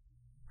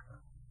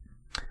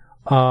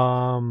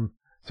 So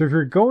if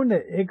you're going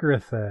to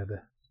Yggdrasil,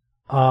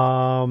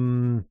 I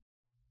mean,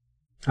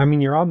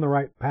 you're on the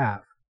right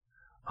path.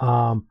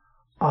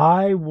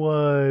 I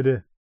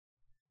were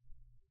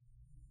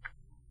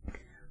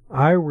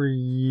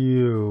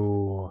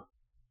you,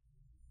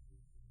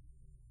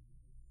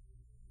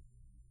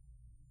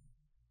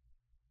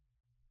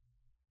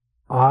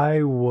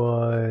 I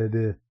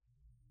would,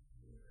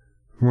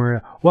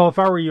 well, if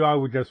I were you, I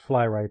would just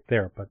fly right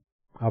there, but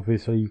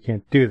obviously you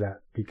can't do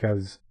that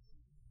because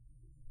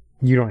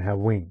you don't have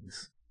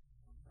wings.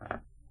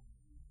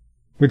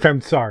 Which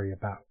I'm sorry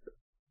about.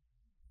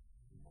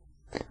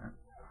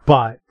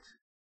 But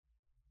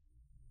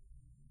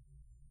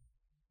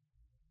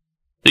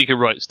Seeker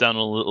writes down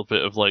a little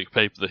bit of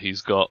paper that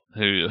he's got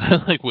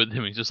with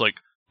him. He's just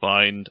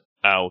find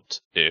out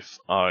if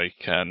I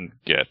can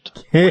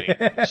get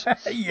wings.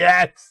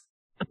 Yes.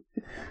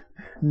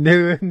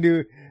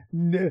 New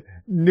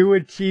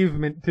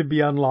achievement to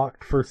be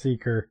unlocked for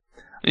Seeker.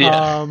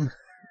 Yeah.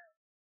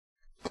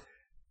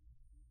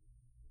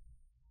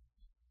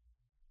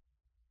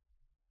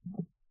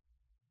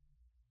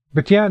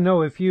 But yeah,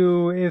 no, if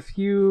you're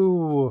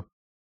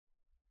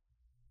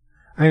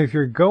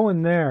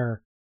going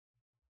there,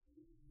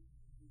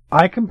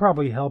 I can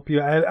probably help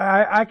you.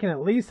 I can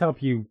at least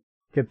help you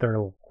get there a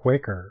little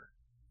quicker.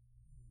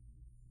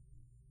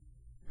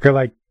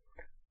 Cause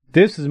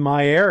this is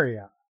my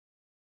area.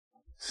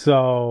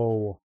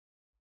 So,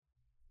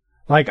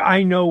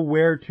 I know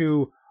where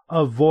to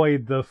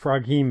avoid the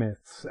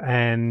froghemoths,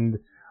 and,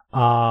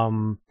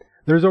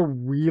 there's a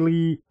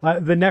really,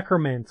 the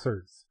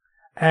necromancers.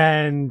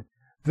 And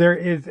there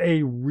is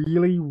a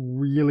really,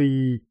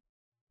 really,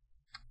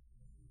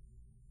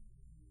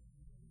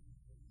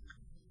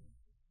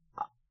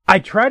 I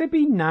try to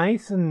be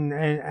nice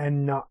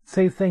and not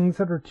say things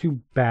that are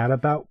too bad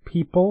about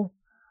people,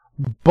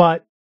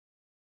 but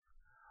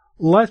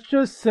let's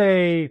just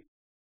say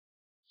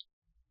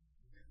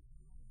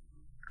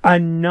a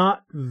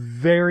not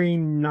very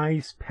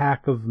nice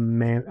pack of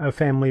a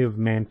family of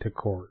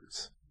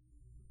manticores.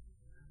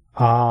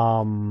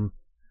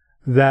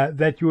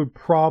 That you would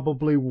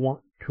probably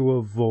want to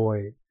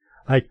avoid.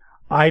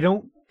 I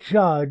don't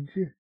judge.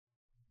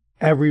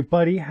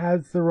 Everybody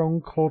has their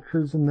own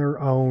cultures and their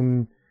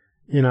own,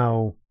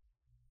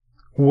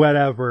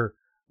 whatever.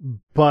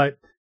 But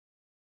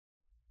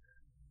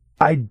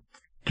I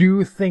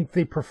do think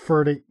they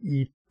prefer to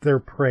eat their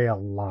prey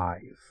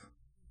alive.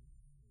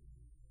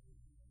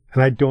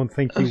 And I don't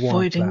think you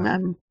want that. Avoiding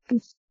them.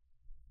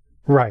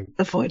 Right.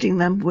 Avoiding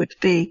them would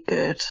be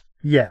good.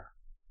 Yeah.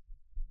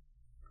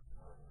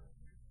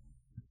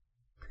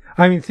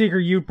 I mean, Seeker,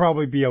 you'd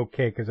probably be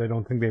okay, because I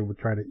don't think they would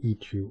try to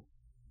eat you.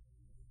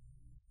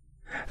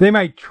 They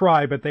might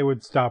try, but they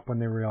would stop when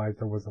they realized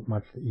there wasn't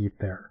much to eat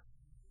there.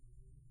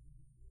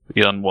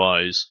 Be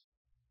unwise.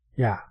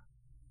 Yeah.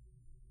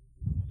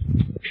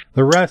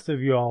 The rest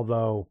of you all,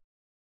 though,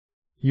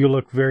 you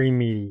look very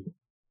meaty.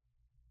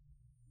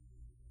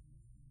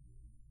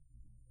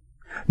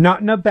 Not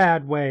in a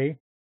bad way,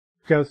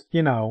 just,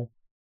 you know.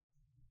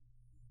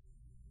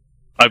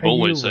 I've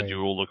always said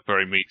you all look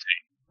very meaty.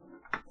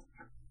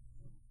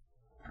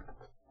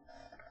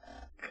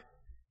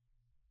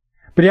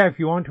 But yeah, if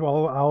you want to,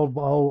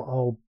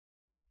 I'll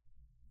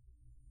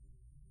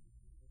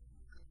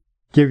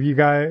give you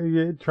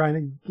guys,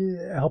 trying to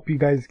help you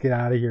guys get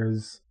out of here,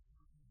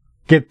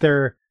 get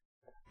there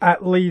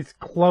at least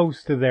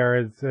close to there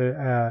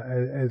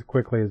as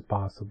quickly as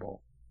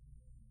possible.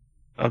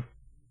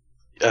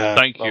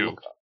 Thank you.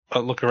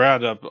 I'll look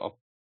around.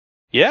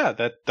 Yeah,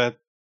 that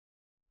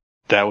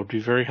would be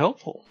very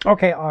helpful.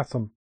 Okay,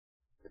 awesome.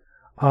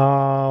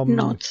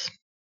 Not.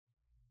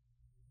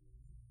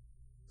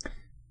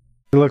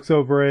 He looks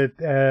over at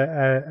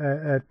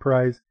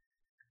Price.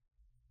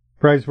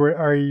 Price, where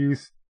are you?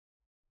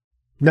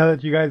 Now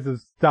that you guys have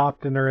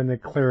stopped and are in the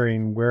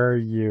clearing, where are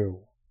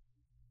you?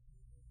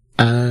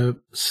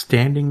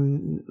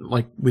 Standing,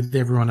 like, with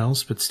everyone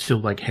else, but still,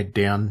 like, head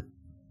down,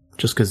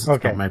 just because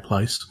it's not my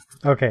place.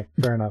 Okay,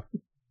 fair enough.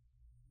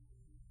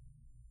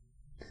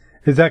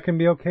 Is that going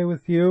to be okay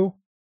with you?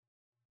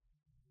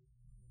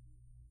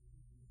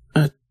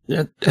 As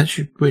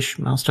you wish,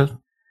 Master.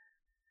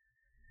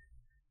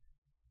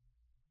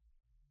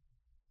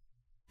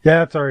 Yeah,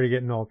 that's already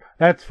getting old.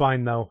 That's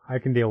fine, though. I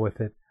can deal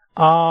with it.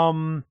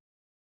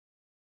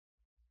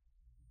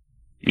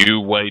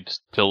 You wait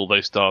till they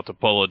start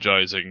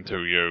apologizing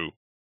to you.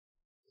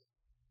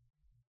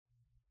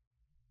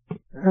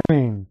 I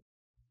mean,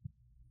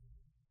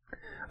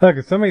 look,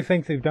 if somebody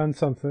thinks they've done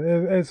something,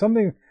 if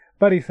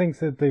somebody thinks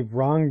that they've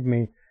wronged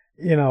me,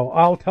 you know,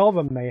 I'll tell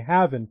them they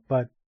haven't,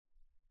 but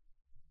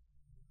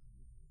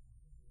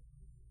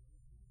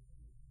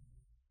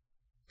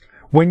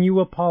when you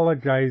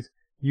apologize,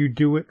 you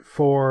do it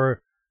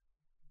for,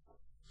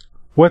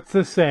 what's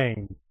the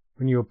saying?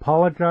 When you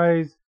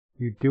apologize,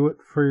 you do it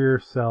for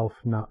yourself,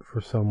 not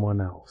for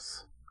someone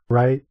else.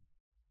 Right?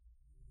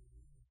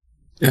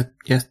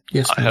 Yes.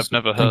 I have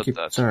never heard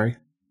that. Sorry.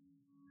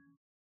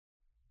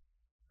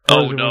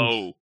 Oh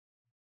no.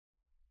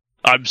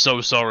 I'm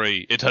so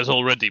sorry. It has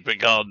already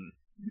begun.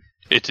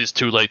 It is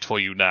too late for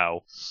you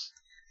now.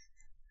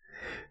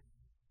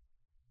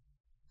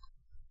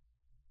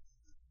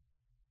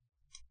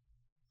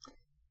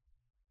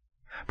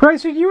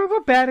 Price, did you have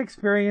a bad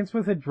experience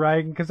with a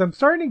dragon? Because I'm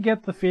starting to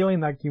get the feeling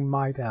like you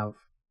might have.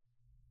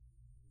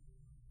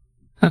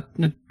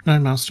 No,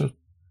 Master.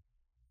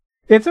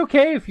 It's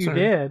okay if you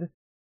did.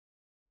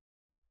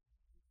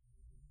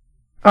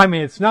 I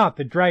mean, it's not.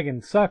 The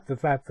dragon sucks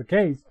if that's the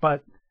case,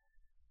 but...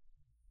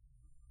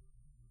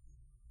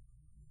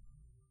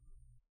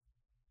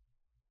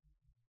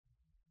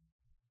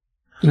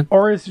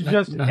 Or is it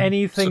just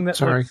anything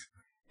that looks...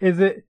 Is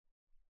it...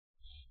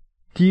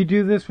 Do you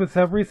do this with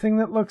everything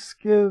that looks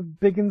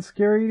big and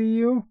scary to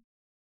you?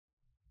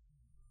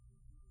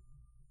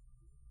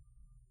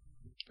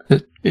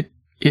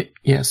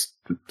 Yes.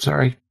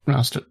 Sorry,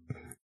 Master.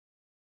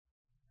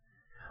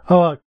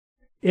 Oh, look,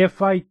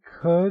 if I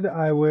could,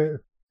 I would...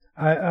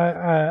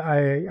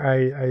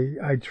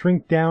 I'd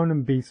shrink down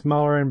and be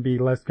smaller and be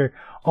less scary.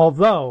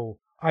 Although,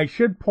 I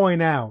should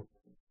point out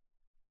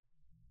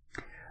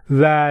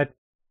that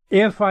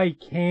if I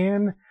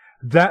can,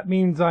 that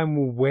means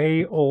I'm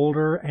way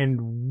older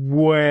and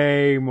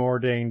way more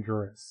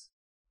dangerous.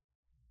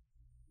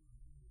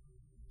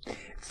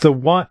 It's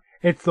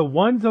the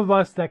ones of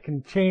us that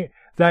can change,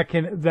 that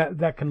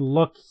can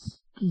look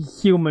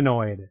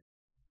humanoid,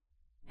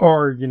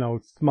 or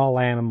small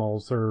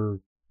animals or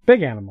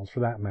big animals for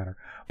that matter.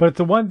 But it's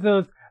the ones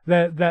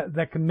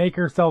that can make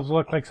ourselves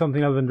look like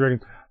something other than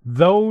dragons.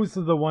 Those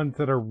are the ones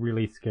that are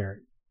really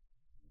scary.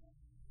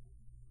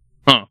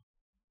 Huh.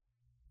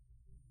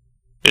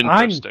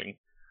 Interesting.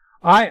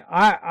 I'm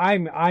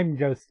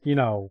just,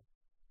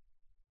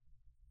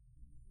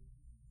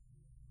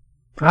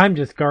 I'm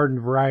just garden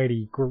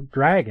variety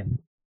dragon.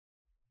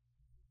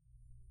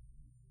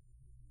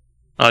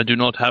 I do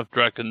not have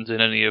dragons in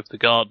any of the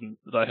gardens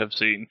that I have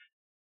seen.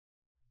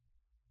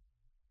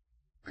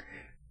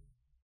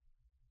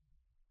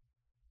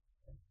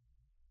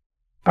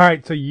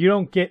 Alright, so you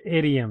don't get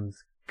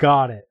idioms.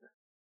 Got it.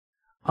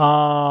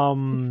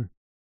 I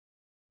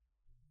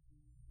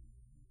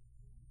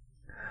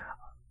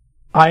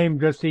am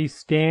just a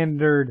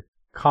standard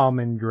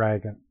common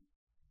dragon.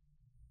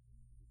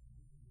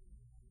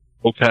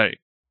 Okay.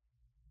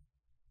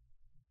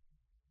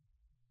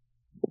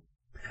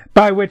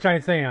 By which I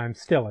say I'm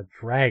still a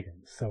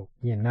dragon, so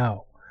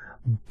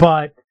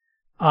But,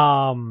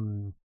 they're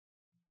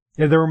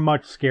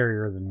much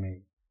scarier than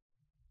me.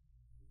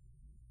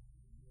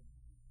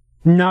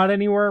 Not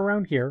anywhere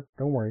around here,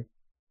 don't worry.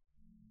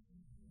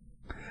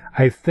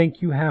 I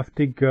think you have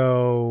to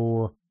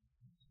go...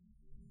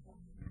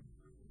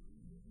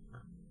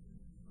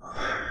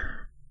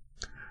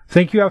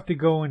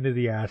 into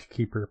the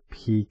Ashkeeper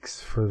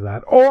Peaks for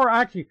that. Or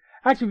actually,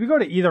 if you go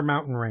to either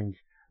mountain range,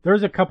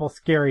 there's a couple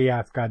scary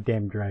ass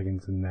goddamn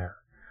dragons in there.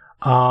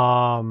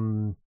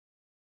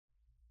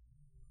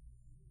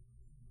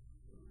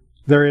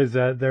 There's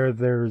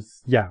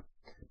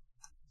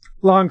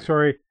Long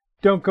story.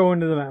 Don't go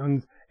into the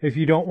mountains. if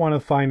you don't want to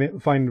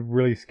find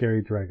really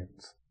scary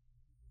dragons.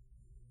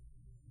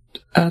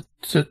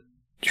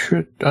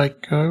 Should I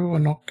go or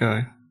not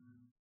go?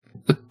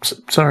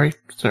 Sorry.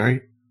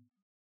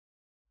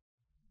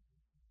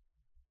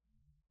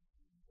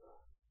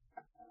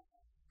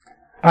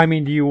 I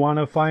mean, do you want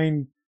to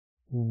find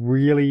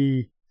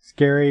really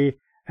scary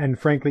and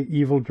frankly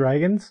evil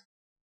dragons?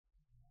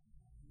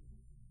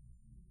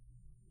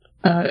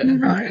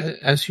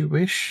 As you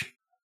wish.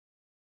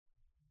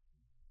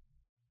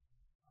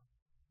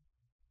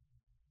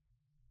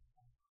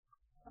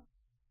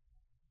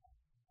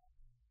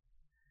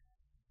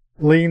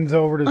 Leans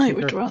over to I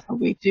would rather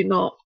we do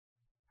not.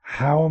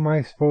 How am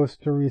I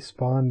supposed to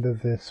respond to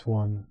this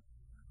one?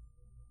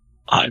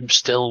 I'm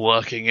still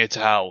working it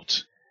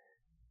out.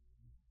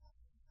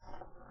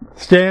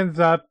 Stands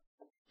up,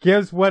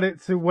 gives what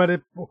it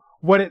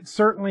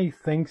certainly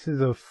thinks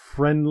is a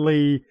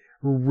friendly,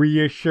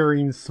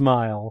 reassuring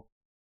smile.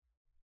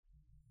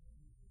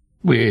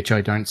 Which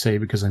I don't see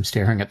because I'm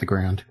staring at the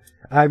ground.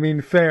 I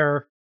mean,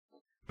 fair.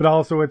 But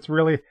also,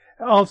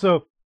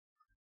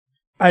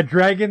 a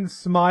dragon's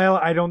smile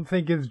I don't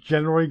think is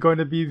generally going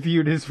to be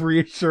viewed as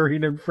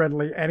reassuring and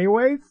friendly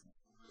anyways.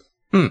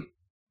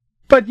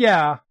 But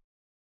yeah.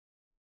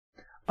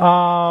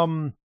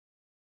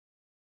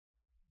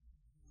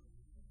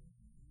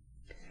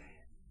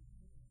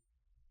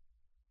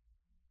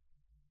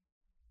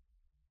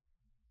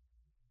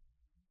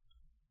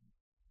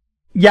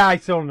 Yeah, I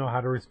still don't know how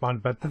to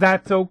respond, but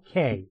that's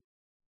okay.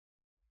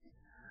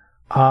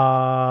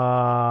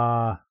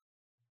 So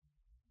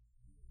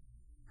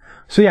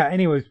yeah,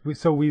 anyways,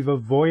 we've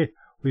avoided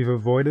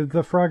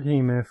the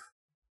Froghemoth.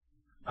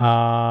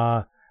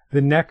 The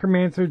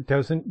Necromancer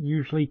doesn't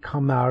usually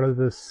come out of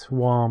the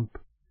swamp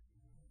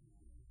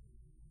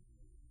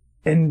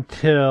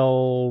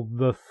until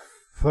the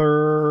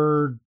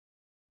third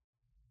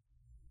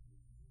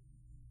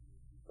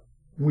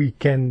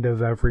weekend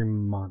of every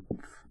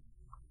month.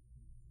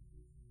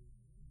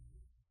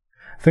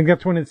 I think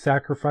that's when his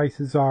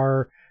sacrifices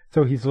are,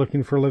 so he's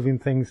looking for living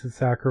things to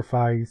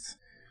sacrifice.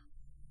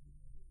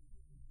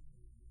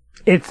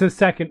 It's the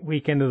second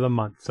weekend of the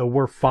month, so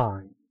we're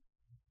fine.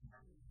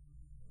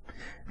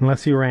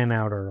 Unless he ran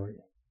out early.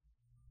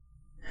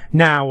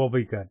 Now we'll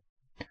be good.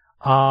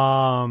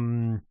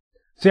 So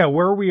yeah,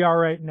 where we are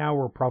right now,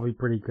 we're probably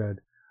pretty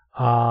good.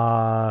 We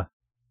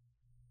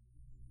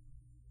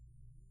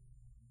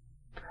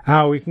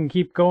can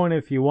keep going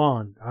if you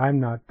want. I'm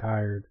not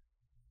tired.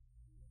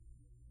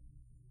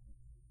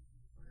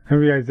 I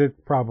realize it's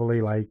probably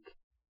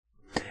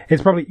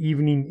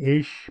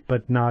evening-ish,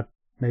 but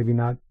maybe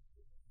not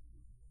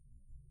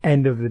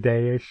end of the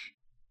day-ish.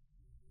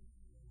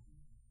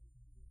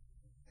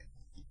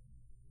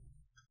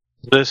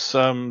 This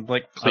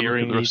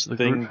clearing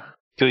thing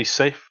really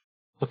safe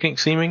looking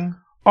seeming?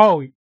 Oh,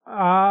 yeah,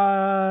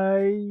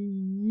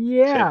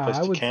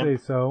 I would say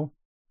so.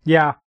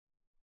 Yeah.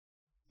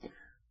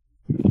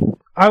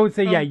 I would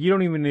say, yeah, you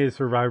don't even need a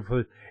survivor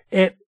for this.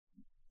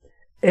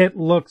 It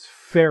looks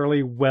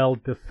fairly well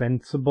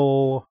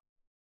defensible.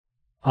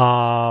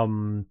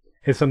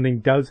 If something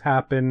does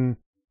happen.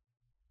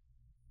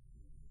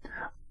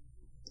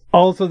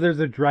 Also,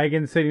 there's a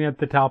dragon sitting at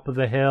the top of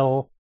the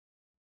hill.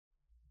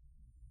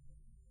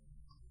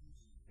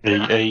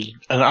 An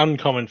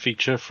uncommon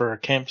feature for a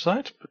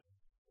campsite.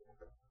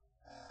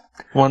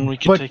 One we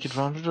could take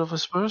advantage of, I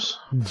suppose.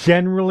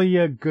 Generally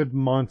a good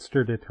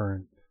monster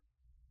deterrent.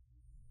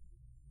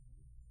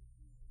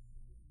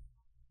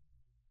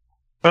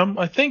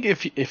 I think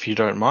if you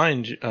don't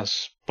mind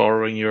us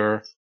borrowing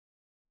your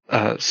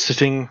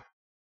sitting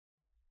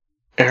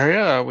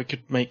area, we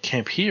could make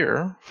camp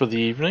here for the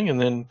evening and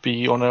then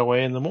be on our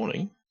way in the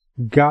morning.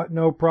 Got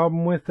no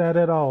problem with that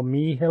at all.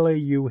 Me hilla,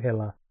 you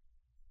hilla.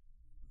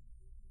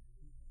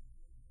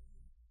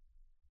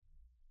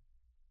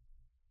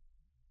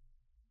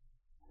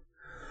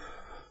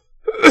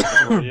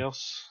 Everybody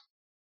else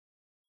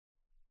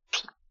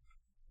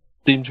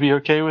seem to be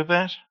okay with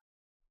that?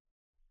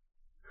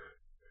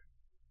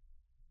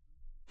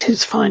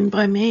 It's fine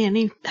by me.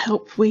 Any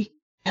help we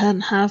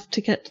can have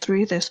to get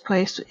through this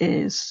place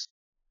is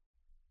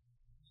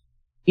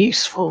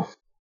useful.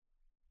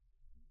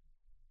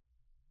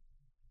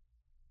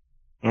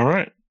 All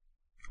right.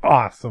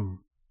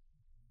 Awesome.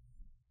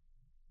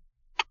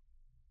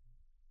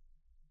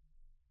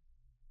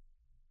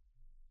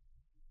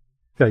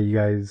 So you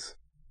guys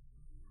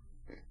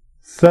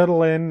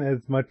settle in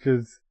as much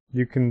as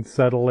you can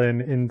settle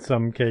in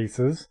some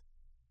cases.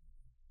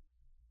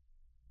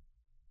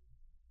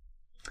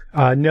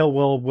 Nil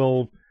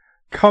will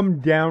come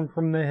down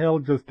from the hill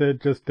just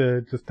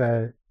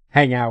to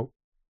hang out.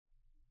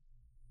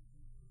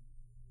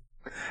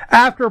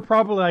 After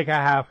probably like a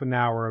half an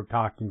hour of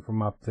talking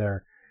from up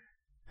there,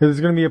 there's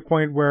going to be a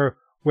point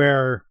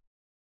where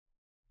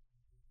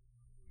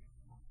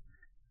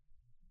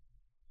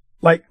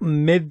like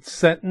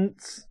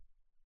mid-sentence,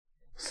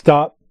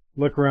 stop,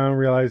 look around,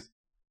 realize,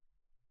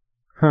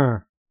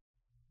 yeah,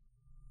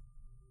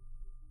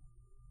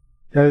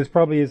 this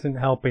probably isn't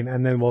helping,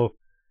 and then we'll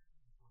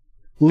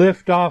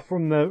lift off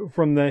from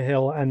the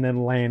hill and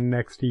then land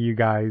next to you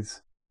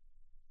guys.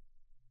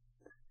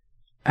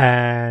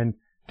 And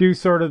do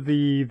sort of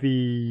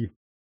the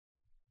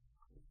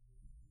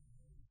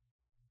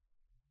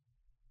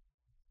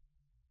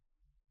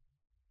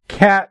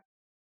cat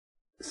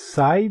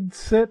side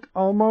sit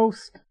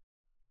almost.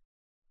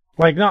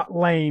 Like not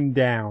laying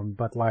down,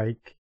 but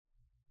like,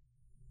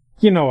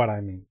 you know what I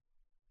mean.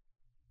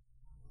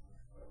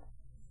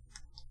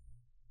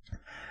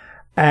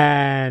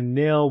 And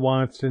Neil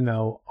wants to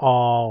know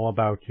all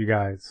about you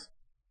guys.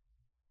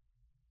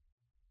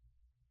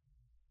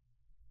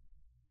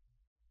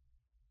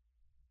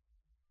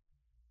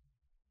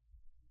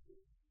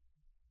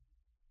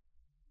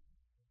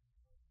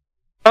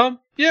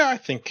 Yeah, I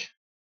think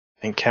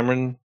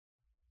Cameron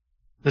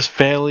is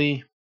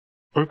fairly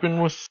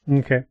open with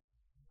Okay.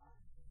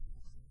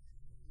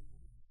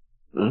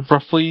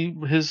 roughly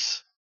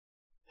his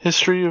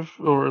history of,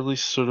 or at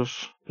least sort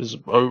of his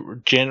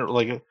general,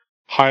 like a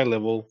high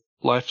level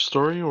life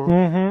story, or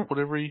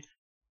whatever he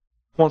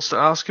wants to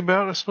ask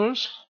about, I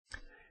suppose.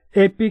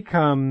 It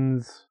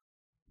becomes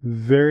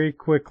very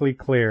quickly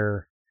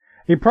clear.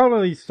 It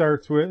probably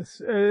starts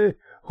with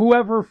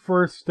whoever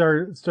first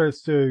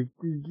starts to.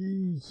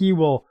 He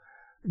will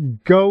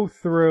go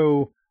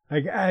through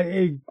like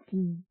I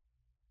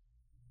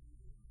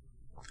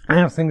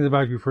have things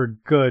about you for a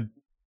good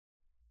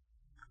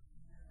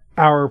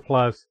hour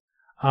plus.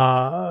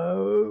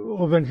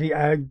 We'll eventually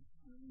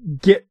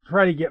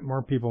try to get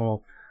more people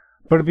involved,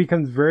 but it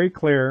becomes very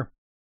clear.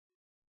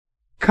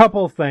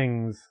 Couple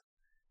things,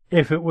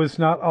 if it was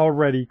not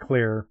already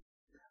clear,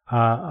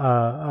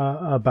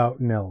 about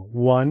Nil.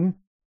 One,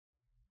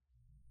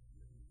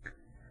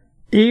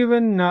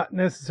 even not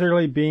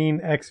necessarily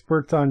being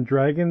experts on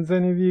dragons,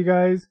 any of you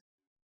guys,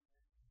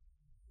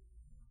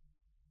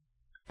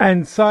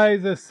 and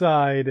size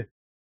aside,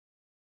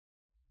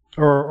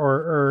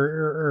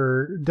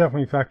 or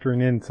definitely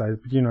factoring in size,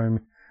 but you know what I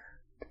mean.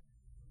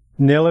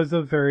 Nil is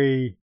a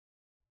very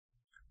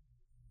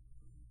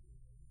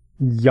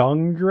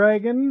young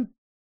dragon,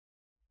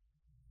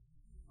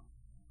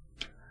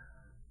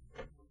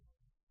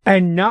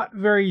 and not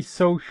very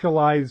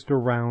socialized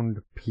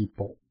around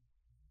people.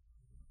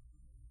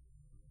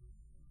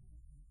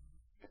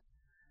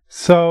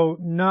 So,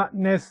 not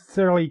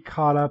necessarily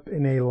caught up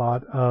in a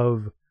lot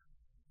of,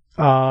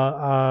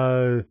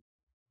 not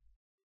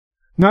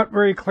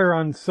very clear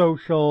on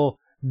social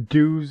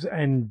do's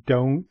and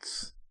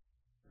don'ts.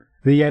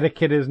 The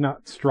etiquette is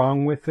not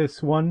strong with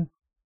this one.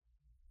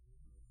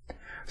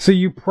 So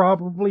you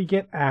probably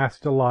get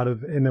asked a lot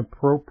of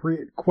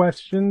inappropriate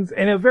questions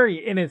in a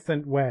very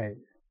innocent way.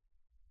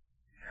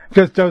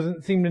 Just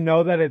doesn't seem to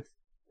know that it's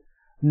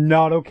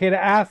not okay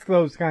to ask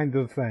those kinds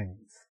of things.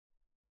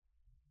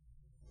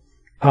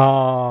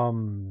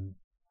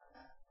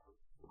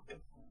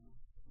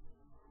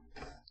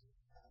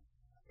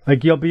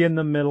 Like you'll be in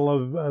the middle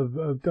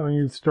of telling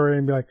your story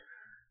and be like,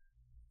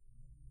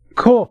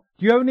 cool,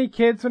 do you have any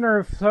kids, and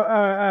if so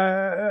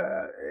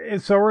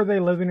are they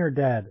living or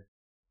dead?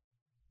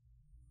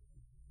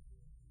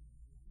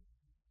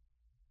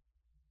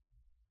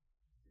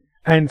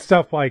 And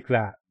stuff like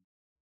that.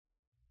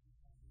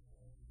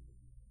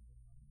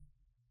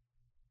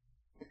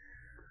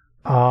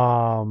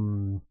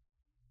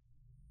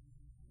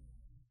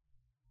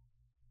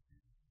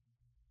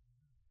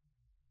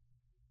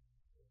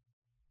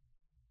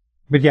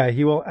 But yeah,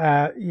 he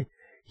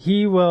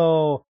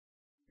will,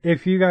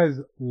 if you guys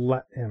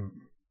let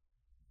him,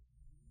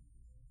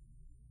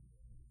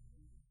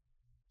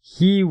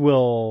 he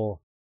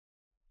will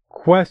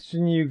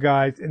question you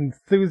guys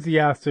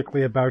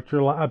enthusiastically about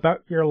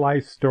your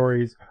life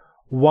stories,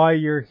 why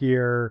you're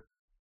here,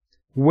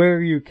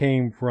 where you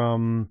came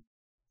from,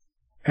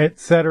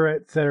 etc.,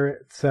 etc.,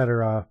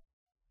 etc.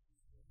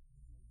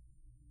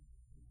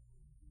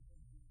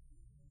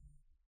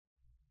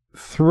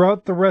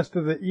 Throughout the rest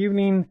of the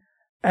evening,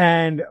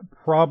 and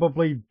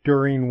probably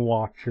during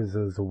watches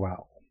as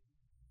well.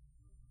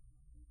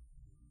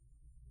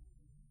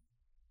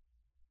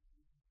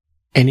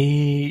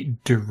 Any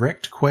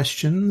direct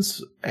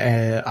questions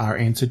are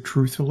answered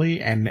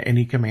truthfully, and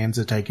any commands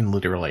are taken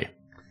literally.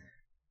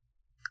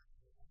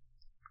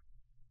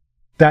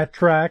 That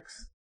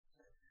tracks.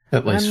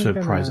 At least for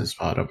Prize's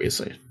part,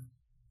 obviously.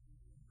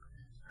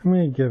 I'm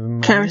going to give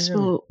him... Karis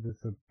will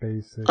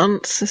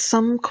answer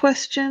some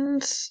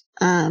questions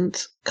and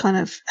kind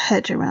of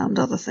hedge around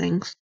other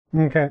things.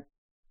 Okay.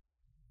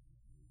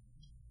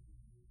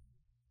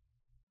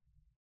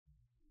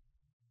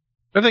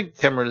 I think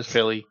Cameron is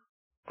fairly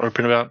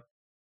open about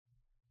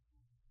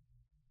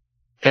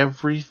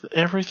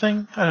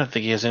everything. I don't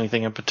think he has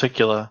anything in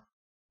particular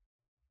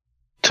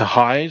to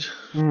hide.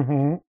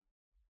 Mm-hmm.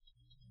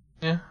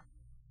 Yeah.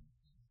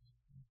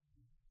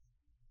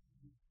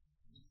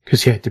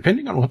 Because, yeah,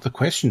 depending on what the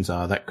questions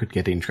are, that could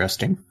get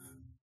interesting.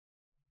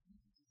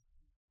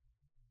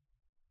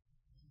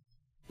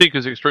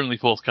 Because extremely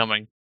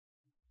forthcoming.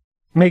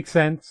 Makes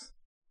sense.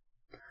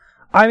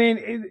 I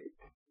mean,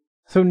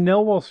 so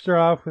Nil will start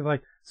off with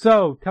like,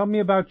 so, tell me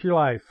about your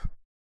life.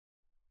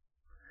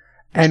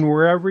 And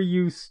wherever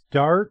you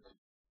start,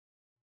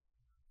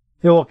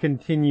 it will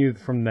continue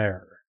from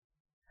there.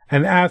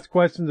 And ask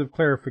questions of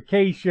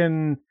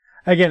clarification.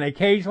 Again,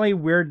 occasionally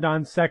weird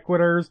non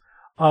sequiturs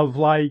of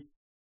like,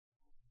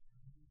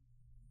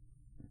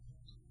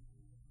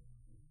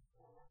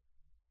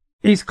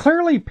 he's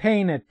clearly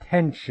paying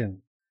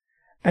attention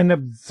and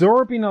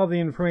absorbing all the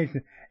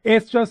information.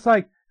 It's just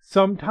like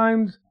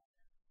sometimes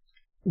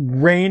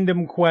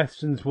random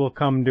questions will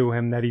come to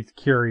him that he's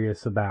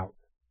curious about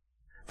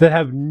that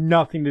have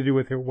nothing to do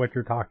with what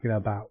you're talking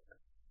about.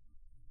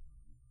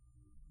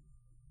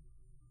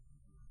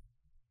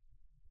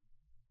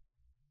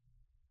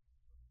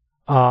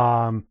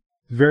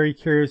 Very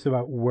curious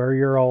about where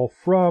you're all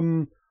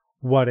from,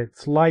 what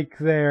it's like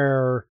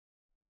there.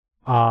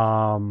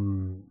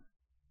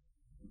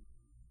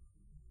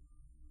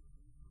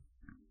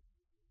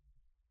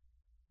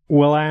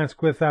 Will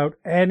ask without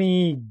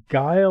any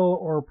guile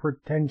or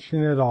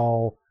pretension at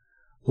all,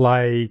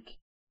 like,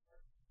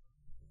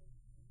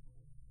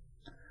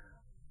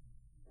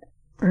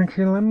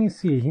 actually, let me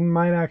see. He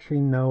might actually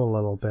know a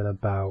little bit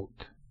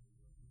about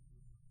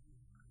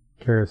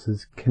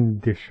Karis's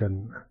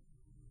condition.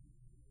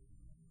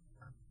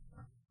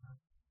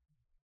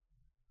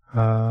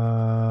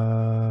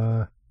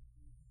 Let's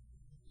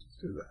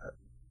do that.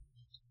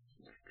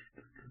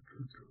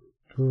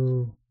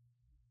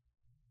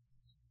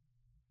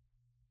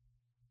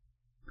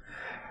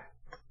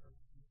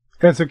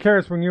 Yeah, so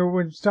Karis, when you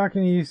were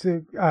talking, you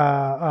said,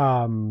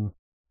 at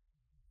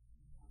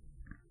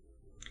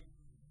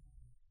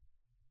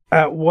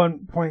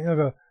one point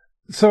ago,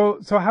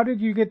 so how did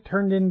you get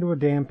turned into a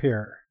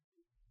Dampier?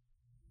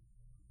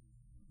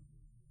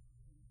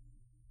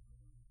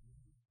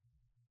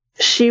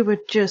 She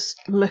would just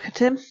look at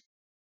him.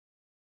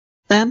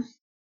 Them.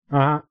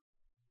 Uh-huh.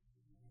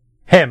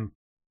 Him.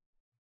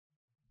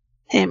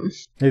 Him.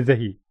 Is a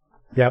he.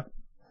 Yep.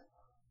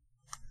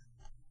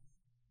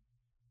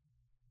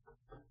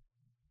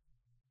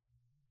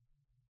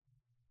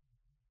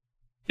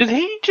 Did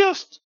he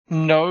just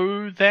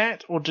know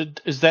that, or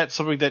is that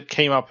something that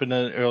came up in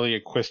an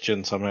earlier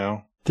question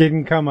somehow?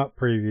 Didn't come up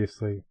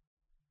previously.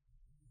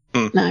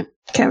 No,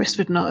 Karis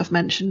would not have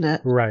mentioned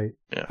it. Right.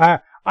 Yeah.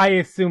 I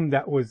assumed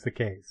that was the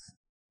case.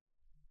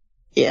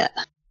 Yeah.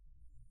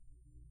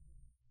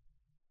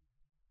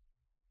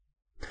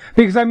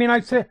 Because, I mean,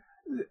 I'd say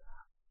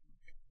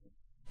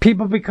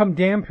people become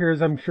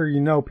Dampiers, I'm sure you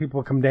know,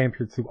 people become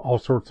Dampiers through all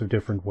sorts of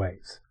different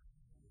ways.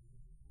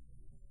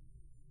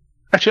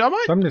 Actually,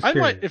 I So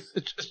might,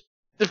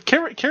 if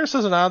Karis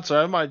doesn't answer,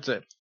 I might say,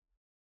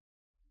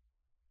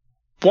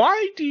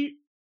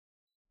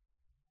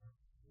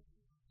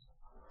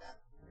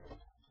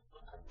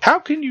 how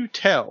can you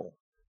tell?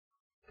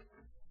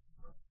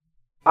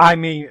 I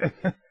mean,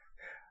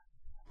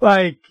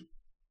 like,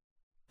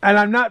 and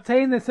I'm not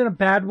saying this in a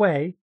bad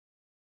way,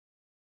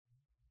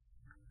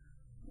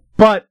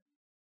 but,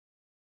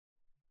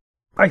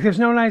 like, there's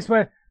no nice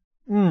way.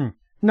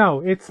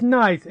 No, it's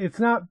nice. It's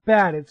not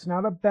bad. It's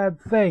not a bad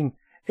thing.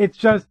 It's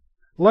just,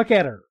 look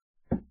at her.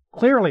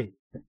 Clearly.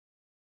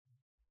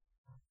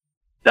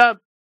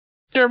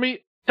 Jeremy,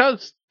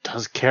 does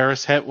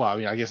Karis have, well, I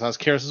mean, I guess that's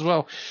Karis as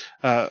well,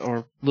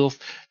 or Lilith,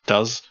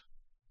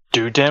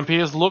 do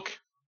Dampiers look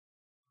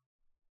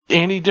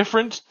any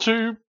different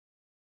to,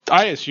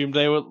 I assume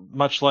they were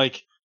much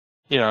like,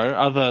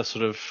 other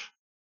sort of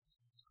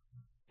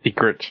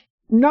secret.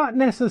 Not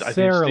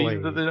necessarily.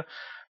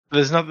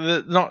 There's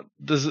nothing,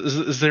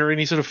 is there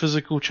any sort of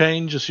physical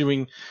change,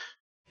 assuming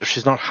if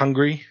she's not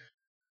hungry?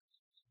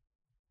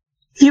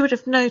 You would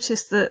have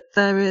noticed that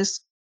there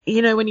is,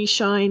 when you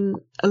shine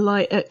a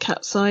light at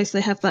cat's eyes, they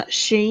have that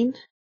sheen.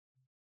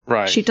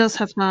 Right. She does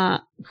have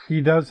that.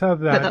 She does have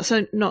that. But that's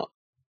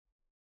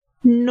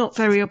not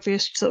very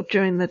obvious sort of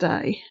during the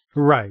day.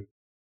 Right.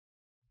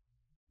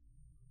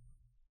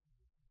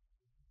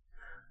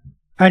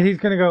 And he's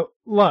going to go,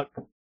 look,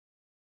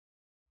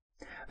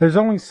 there's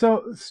only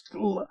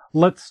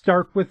let's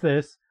start with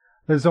this.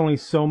 There's only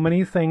so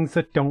many things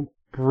that don't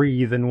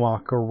breathe and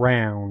walk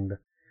around,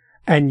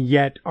 and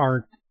yet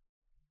aren't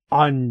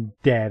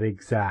undead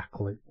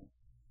exactly.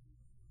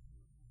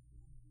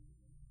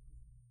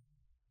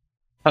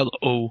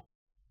 Hello.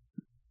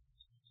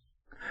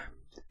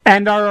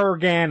 And are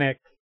organic.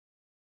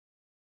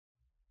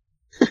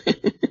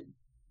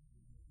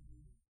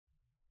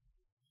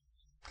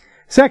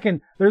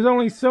 Second, there's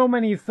only so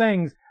many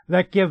things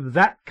that give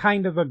that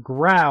kind of a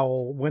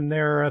growl when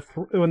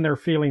they're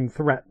feeling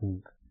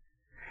threatened.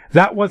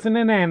 That wasn't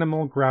an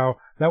animal growl.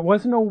 That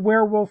wasn't a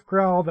werewolf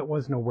growl. That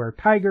wasn't a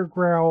were-tiger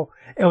growl.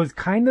 It was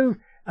kind of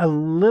a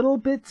little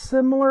bit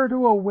similar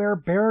to a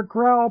were-bear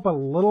growl, but a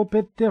little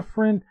bit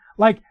different.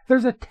 Like,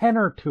 there's a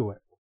tenor to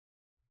it.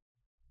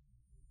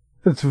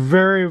 It's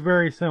very,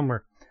 very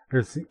similar.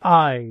 There's the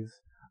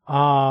eyes.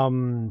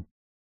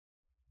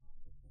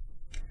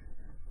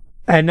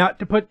 And not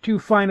to put too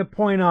fine a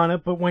point on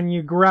it, but when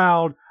you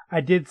growled,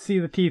 I did see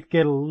the teeth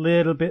get a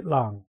little bit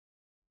long.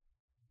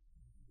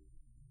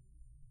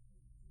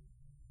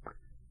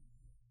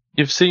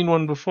 You've seen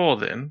one before,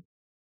 then?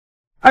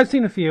 I've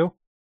seen a few.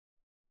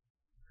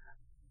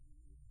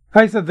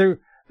 I said there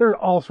are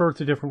all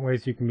sorts of different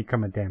ways you can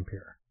become a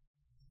Dhampir.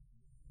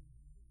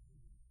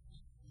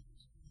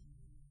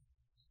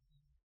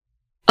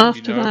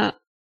 After that...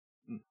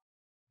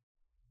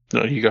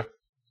 No, you go.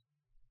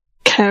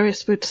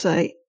 Karis would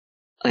say,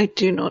 I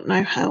do not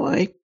know how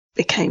I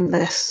became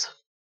this.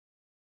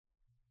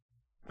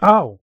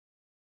 Oh.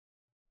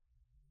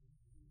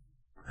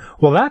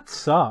 Well, that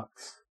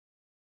sucks.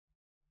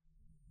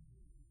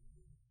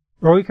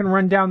 Or we can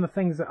run down the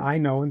things that I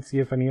know and see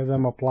if any of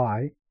them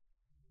apply.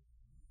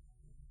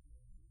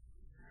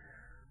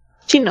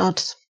 She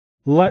nods.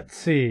 Let's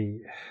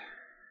see.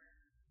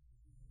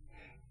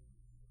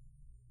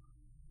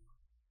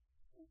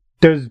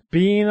 Does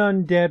being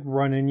undead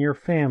run in your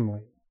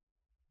family?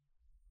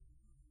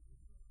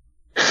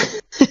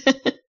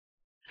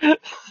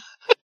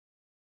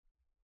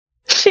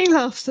 She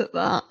laughs at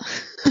that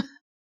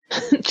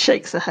and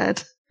shakes her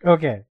head.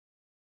 Okay.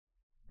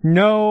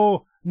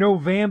 No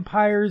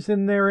vampires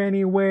in there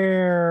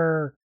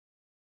anywhere.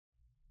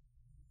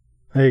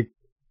 Like,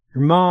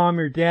 your mom,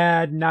 your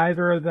dad,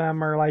 neither of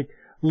them are like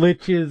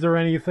liches or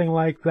anything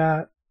like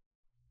that.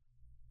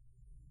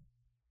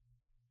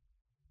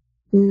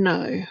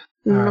 No,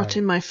 not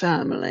in my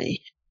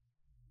family.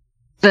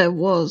 There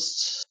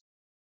was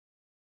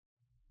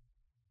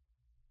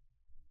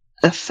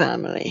a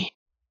family.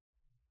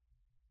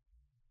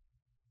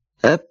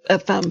 A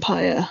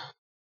vampire.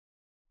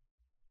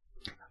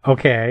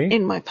 Okay.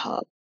 In my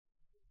pub.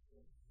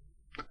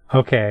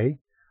 Okay.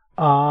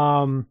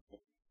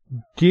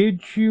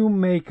 Did you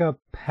make a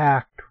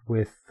pact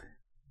with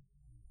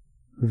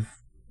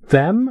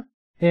them?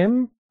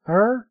 Him?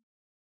 Her?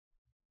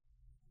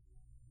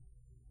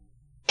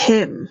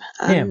 Him.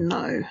 Him.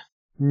 No.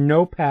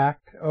 No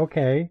pact.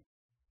 Okay.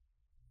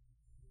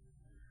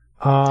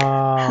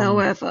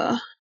 However,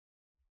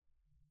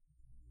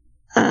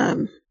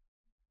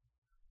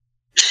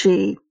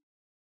 she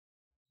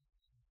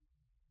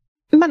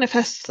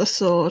manifests the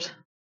sword.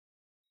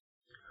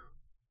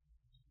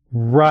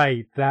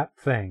 Right, that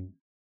thing.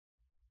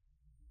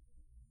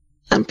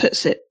 And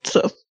puts it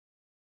sort of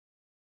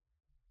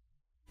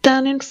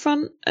down in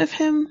front of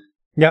him.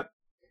 Yep.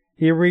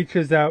 He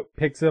reaches out,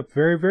 picks it up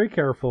very, very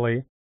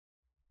carefully.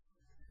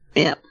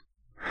 Yep.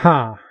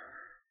 Huh.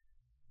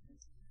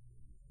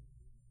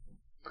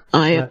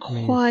 I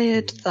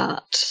acquired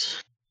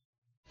that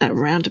at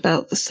round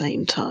about the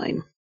same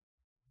time.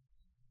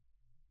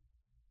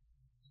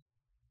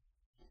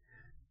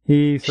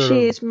 She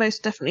is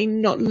most definitely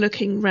not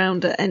looking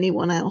round at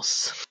anyone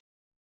else.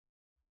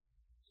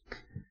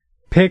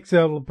 Picks it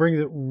up, brings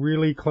it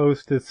really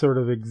close to sort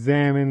of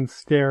examine,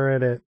 stare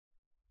at it.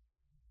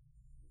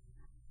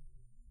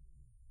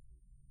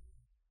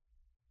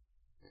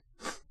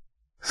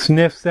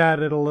 Sniffs at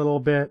it a little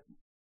bit.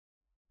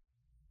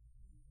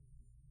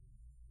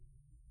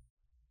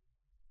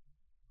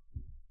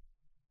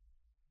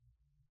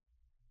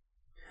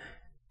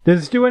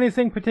 Does it do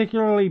anything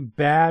particularly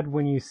bad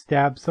when you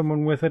stab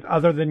someone with it,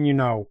 other than,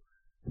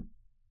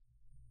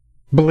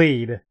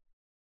 bleed?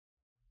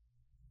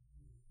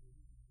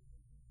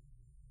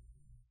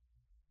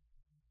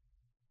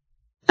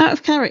 Out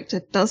of character,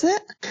 does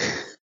it?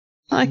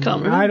 I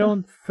can't remember. I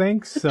don't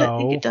think so. I don't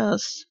think it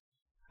does.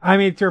 I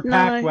mean, it's your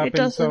pack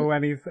weapon, so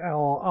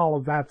all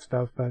of that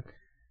stuff, but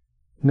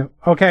no.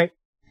 Okay.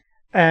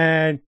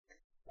 And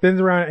spins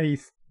around and he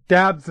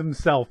stabs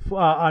himself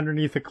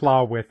underneath a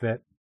claw with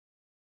it.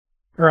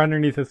 Or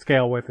underneath a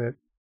scale with it.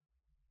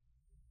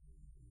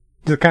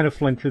 Just kind of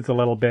flinches a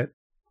little bit.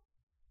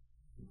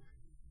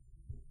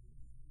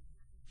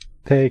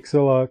 Takes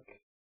a look.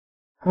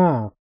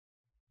 Huh.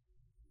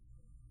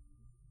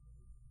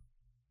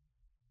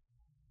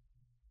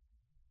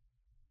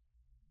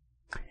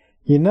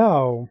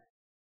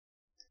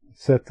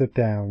 Sets it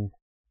down.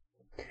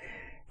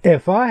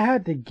 If I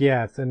had to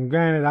guess, and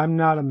granted, I'm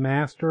not a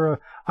master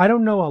I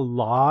don't know a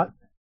lot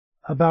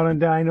about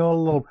undead. I know a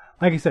little,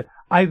 like I said,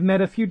 I've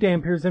met a few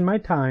Dhampirs in my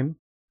time.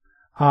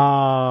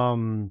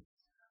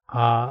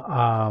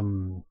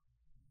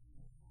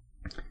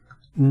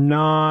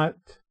 Not,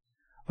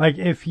 like,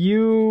 if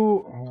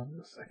you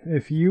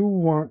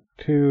want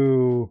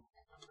to,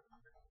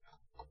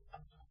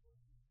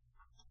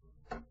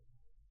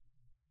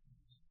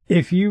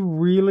 if you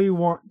really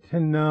want to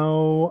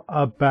know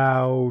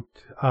about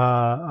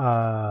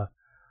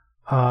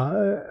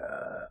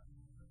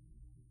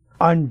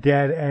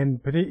undead, and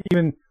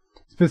even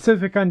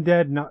specific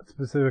undead, not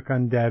specific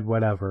undead,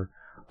 whatever,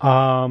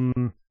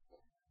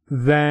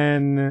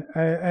 then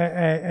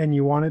and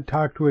you want to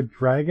talk to a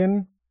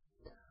dragon,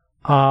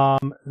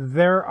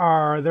 there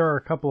are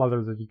a couple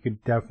others that you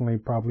could definitely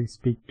probably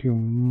speak to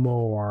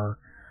more.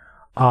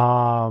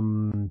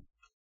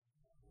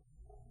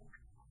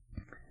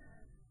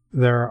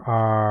 There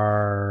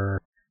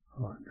are...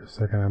 Hold on just a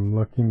second. I'm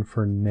looking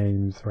for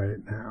names right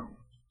now.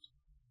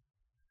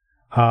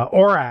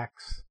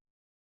 Orax.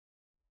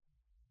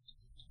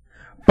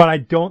 But I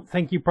don't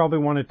think you probably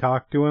want to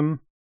talk to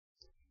him.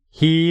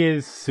 He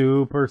is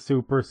super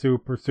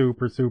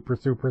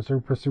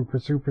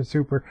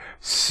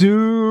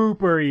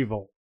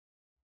evil.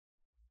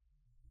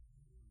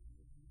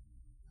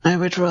 I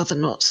would rather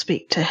not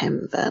speak to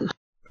him then.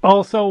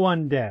 Also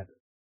undead.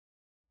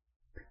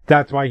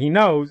 That's why he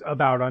knows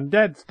about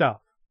undead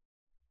stuff.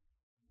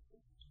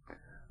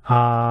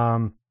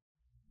 And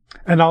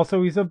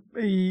also he's a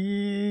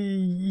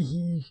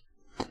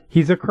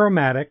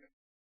chromatic.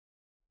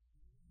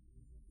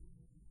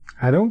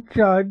 I don't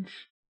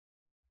judge.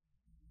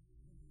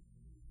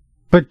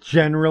 But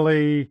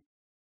generally,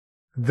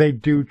 they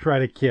do try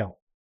to kill.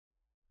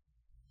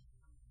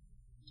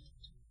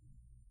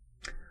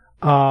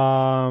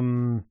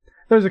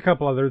 There's a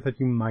couple others that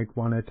you might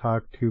want to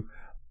talk to.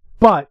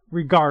 But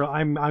regardless,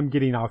 I'm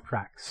getting off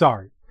track.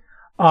 Sorry.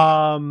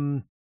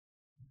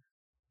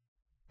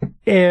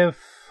 If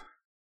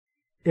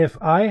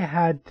I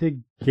had to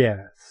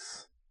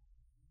guess,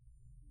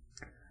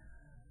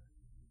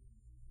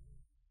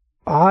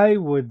 I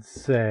would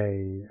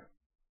say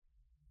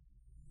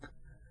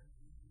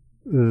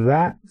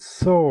that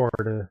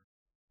sword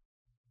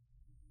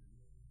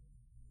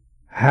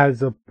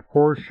has a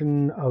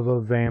portion of a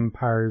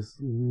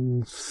vampire's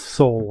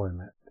soul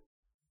in it.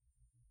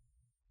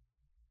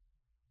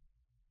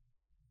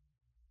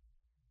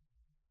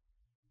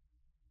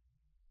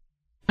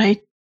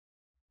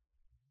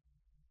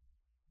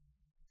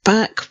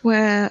 Back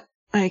where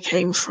I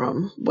came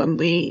from when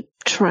we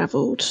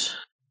travelled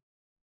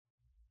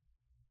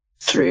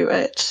through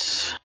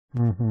it,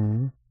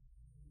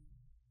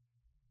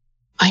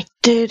 I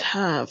did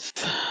have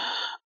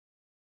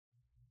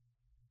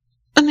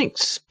an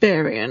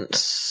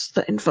experience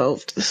that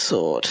involved the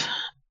sword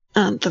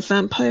and the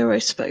vampire I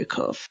spoke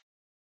of.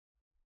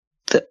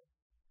 That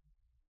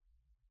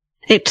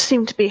it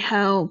seemed to be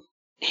how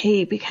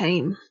he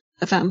became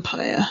a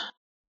vampire.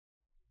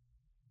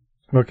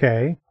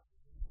 Okay.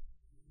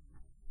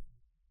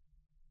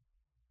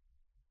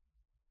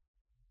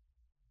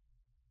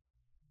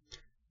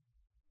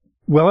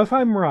 Well, if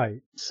I'm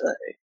right,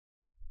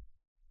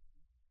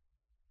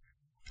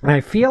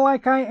 I feel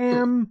like I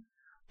am,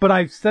 but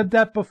I've said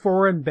that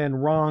before and been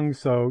wrong,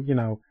 so,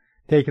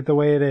 take it the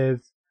way it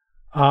is.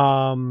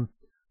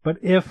 But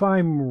if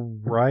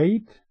I'm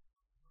right,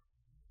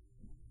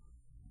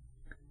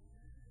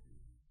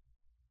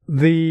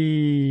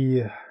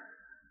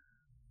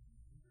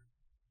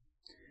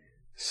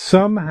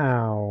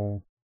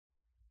 somehow,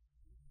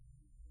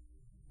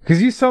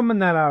 because you summon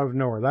that out of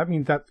nowhere, that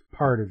means that's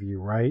part of you,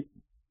 right?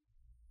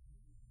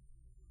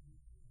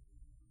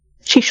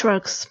 She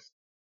shrugs.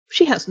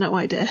 She has no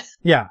idea.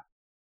 Yeah.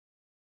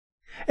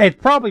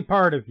 It's probably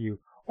part of you.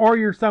 Or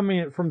you're summoning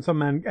it from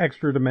some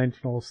extra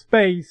dimensional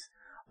space.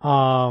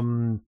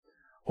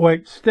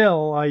 Which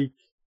still,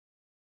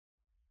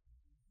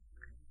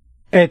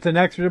 it's an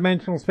extra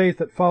dimensional space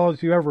that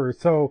follows you ever.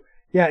 So,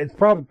 yeah, it's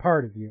probably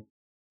part of you.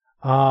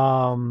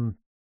 Or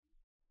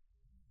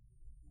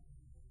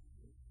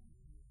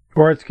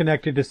it's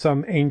connected to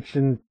some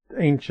ancient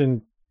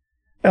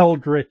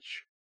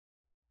eldritch,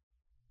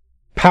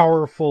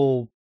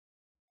 powerful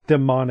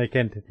demonic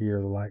entity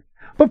or the like.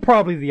 But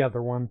probably the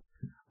other one.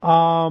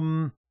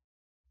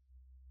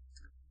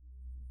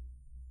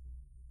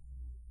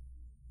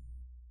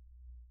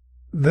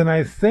 Then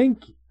I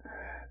think,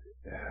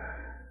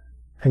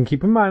 and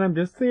keep in mind I'm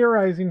just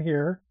theorizing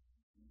here.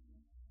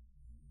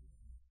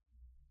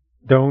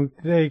 Don't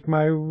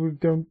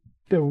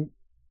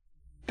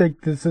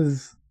take this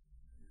as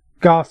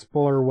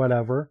gospel or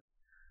whatever.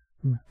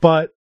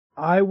 But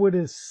I would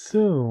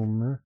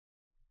assume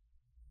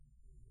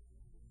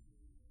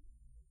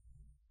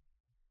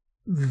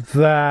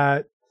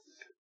that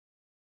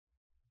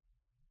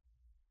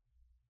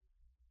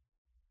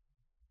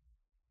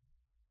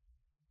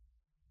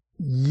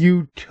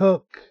you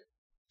took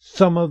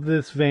some of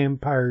this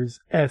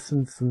vampire's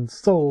essence and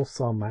soul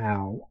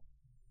somehow.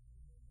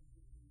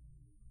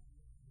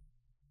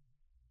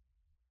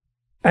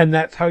 And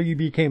that's how you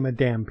became a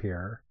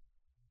Dhampir.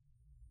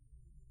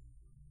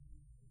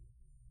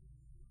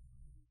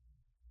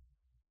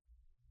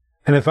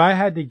 And if I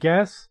had to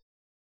guess,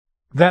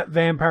 that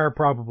vampire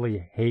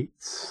probably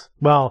hates...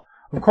 Well,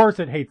 of course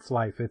it hates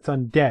life. It's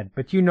undead.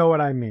 But you know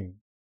what I mean.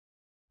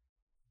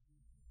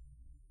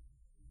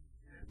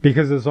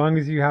 Because as long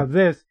as you have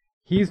this,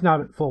 he's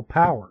not at full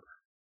power.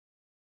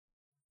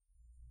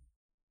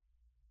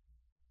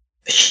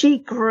 She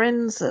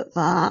grins at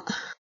that.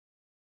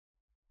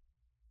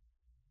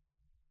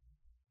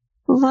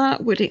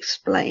 That would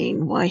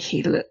explain why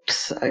he looked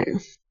so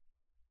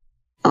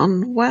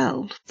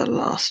unwell the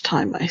last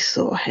time I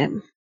saw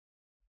him.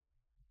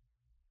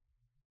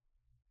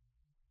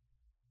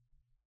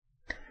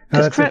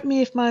 Because correct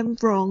me if I'm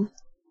wrong,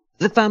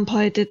 the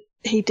vampire did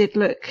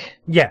look...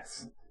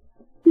 Yes.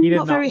 He did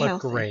not very look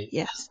healthy. great.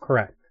 Yes.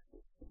 Correct.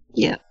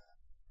 Yeah.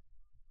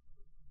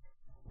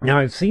 Now,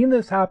 I've seen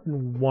this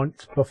happen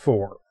once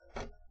before.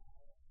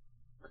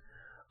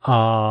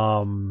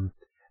 And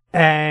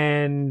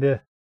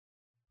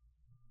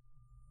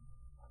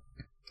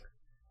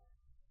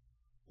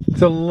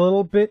it's a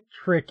little bit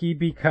tricky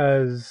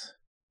because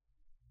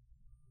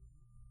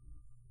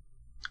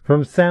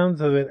from sounds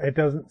of it, it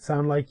doesn't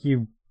sound like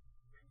you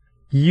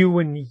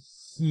and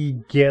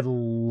he get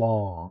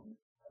along,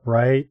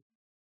 right?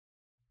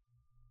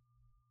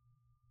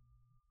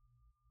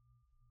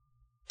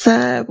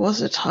 There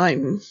was a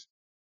time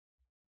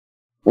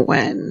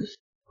when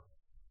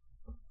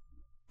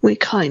we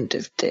kind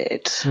of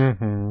did.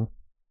 Mm-hmm.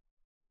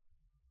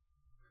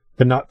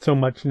 But not so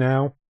much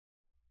now?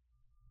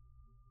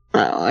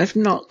 Well, I've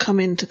not come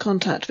into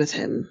contact with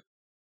him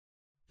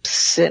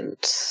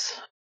since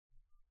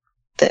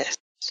this.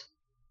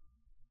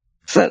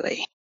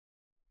 Fully.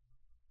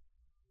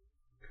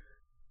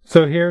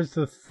 So here's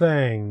the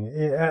thing,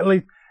 at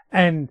least,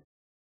 and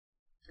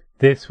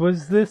this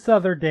was this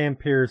other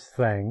Dampier's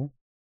thing.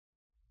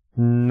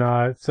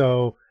 Not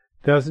so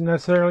doesn't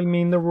necessarily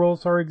mean the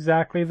rules are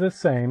exactly the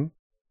same,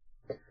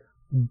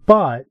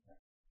 but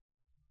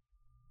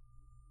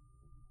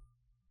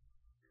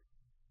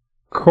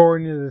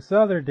according to this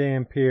other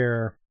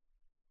Dampier,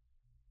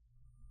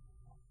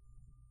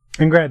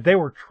 and granted, they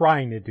were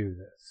trying to do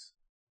this,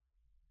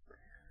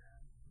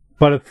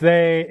 but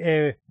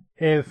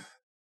if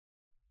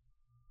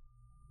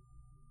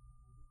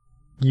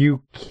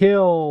you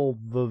kill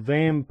the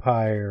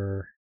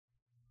vampire,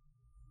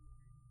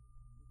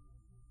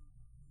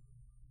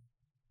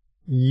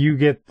 you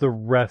get the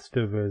rest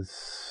of his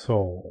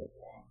soul.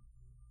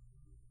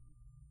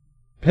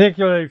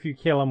 Particularly if you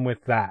kill him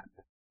with that.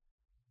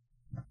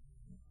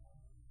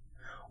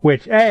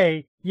 Which,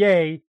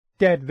 yay,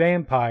 dead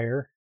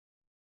vampire.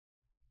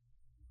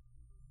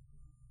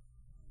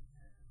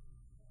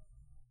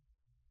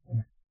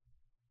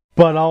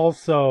 But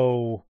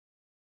also,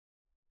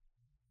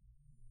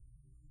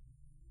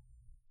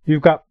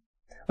 you've got,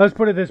 let's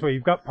put it this way,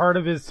 you've got part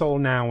of his soul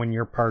now and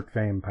you're part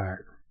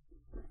vampire.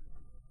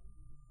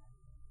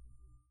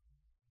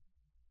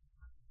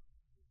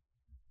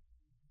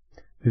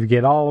 If you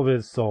get all of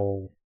his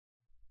soul,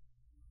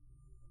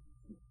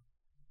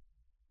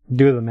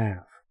 do the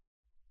math.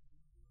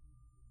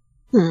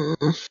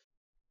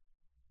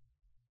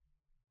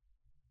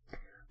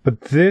 But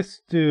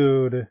this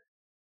dude,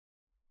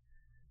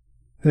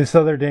 this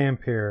other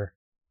Dampier,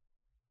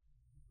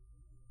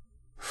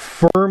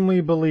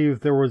 firmly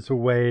believed there was a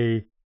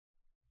way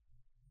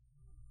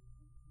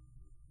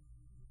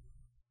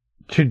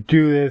to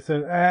do this,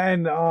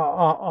 and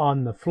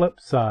on the flip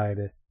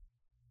side,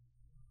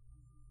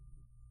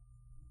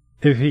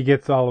 if he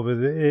gets all of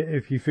it,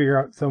 if you figure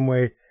out some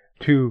way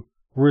to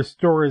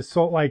restore his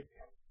soul, like,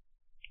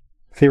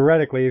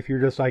 theoretically, if you're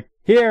just like,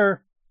 here's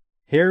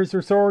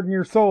your sword and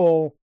your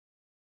soul,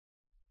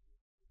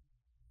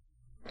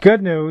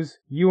 good news,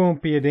 you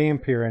won't be a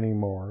Dampier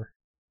anymore.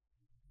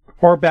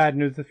 Or bad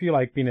news if you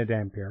like being a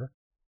Dampier.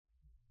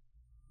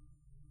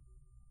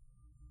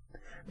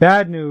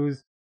 Bad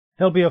news,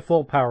 he'll be a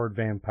full-powered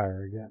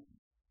vampire again.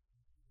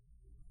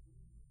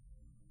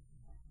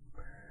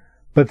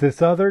 But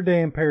this other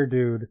Dampier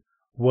dude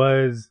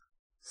was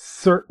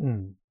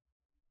certain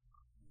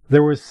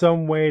there was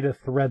some way to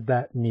thread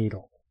that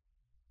needle.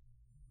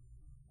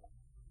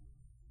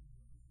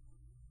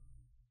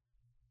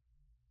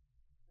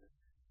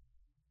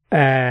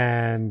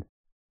 And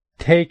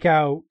take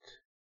out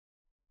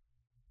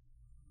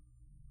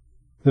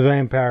the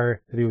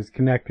vampire that he was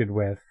connected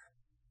with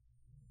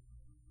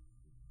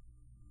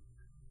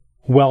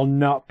while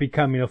not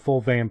becoming a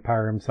full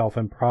vampire himself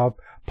and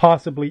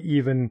possibly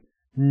even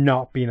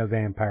not being a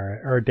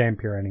vampire or a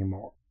Dampier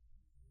anymore.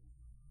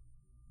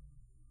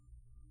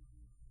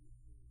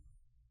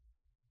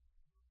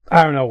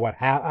 I don't know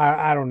what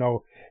I don't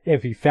know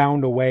if he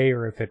found a way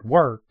or if it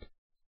worked.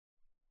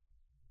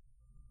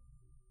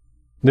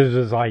 This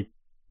was like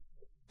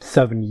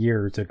 7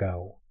 years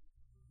ago.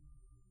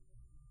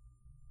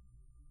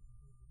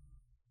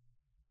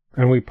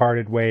 And we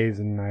parted ways,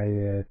 and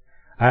I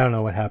don't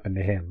know what happened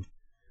to him.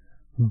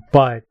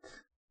 But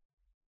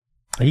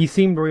he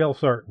seemed real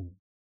certain.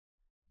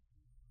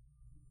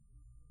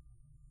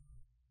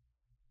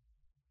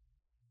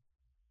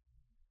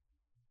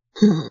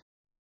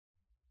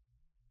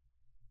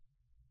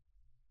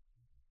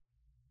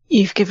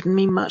 You've given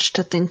me much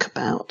to think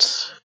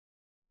about.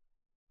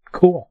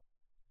 Cool.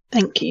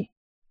 Thank you.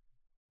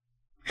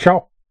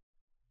 Sure.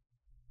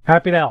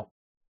 Happy to help.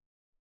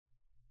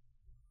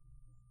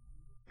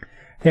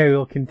 Yeah,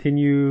 we'll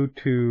continue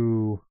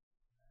to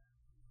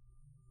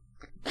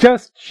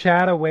just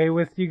chat away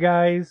with you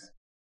guys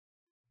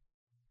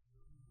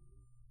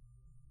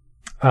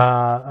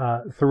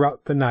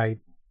throughout the night.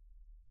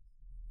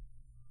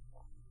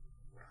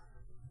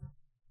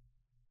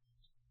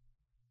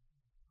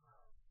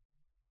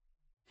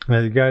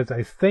 As you guys,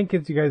 I think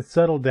as you guys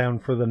settle down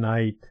for the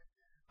night,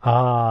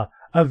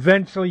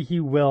 eventually he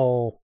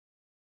will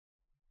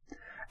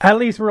at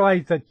least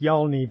realize that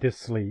y'all need to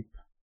sleep.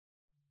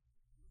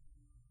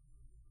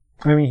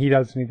 I mean, he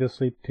does need to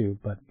sleep too,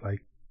 but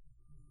like,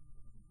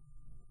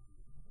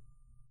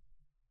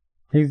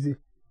 he's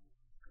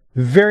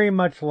very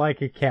much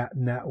like a cat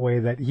in that way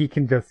that he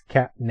can just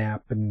cat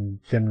nap and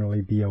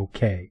generally be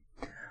okay.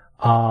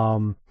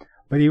 But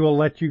he will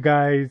let you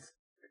guys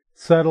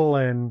settle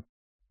in.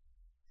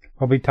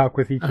 Probably talk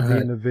with each of the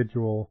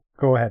individual.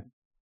 Go ahead.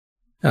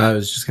 I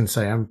was just going to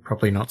say, I'm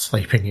probably not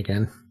sleeping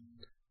again.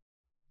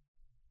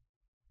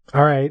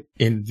 All right.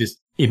 In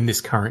in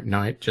this current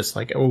night, just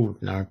like, oh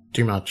no,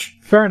 too much.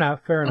 Fair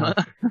enough. Fair enough.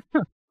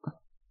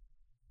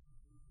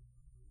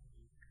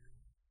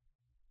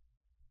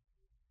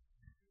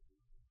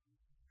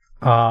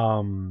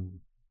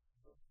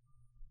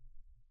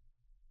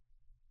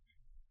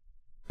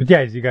 But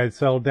yeah, as you guys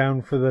settle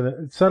down for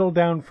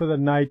the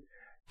night,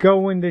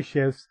 go into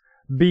shifts,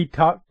 be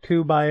talked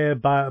to by a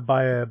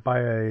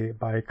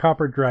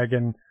copper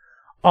dragon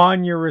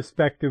on your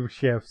respective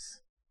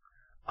shifts.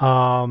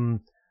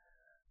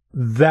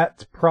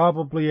 That's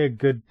probably a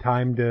good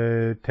time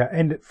to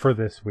end it for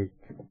this week.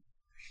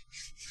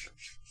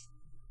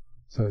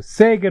 So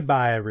say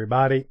goodbye,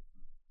 everybody.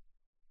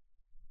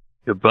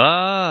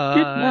 Goodbye.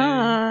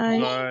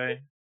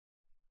 Goodbye.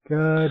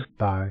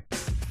 Goodbye.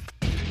 Goodbye.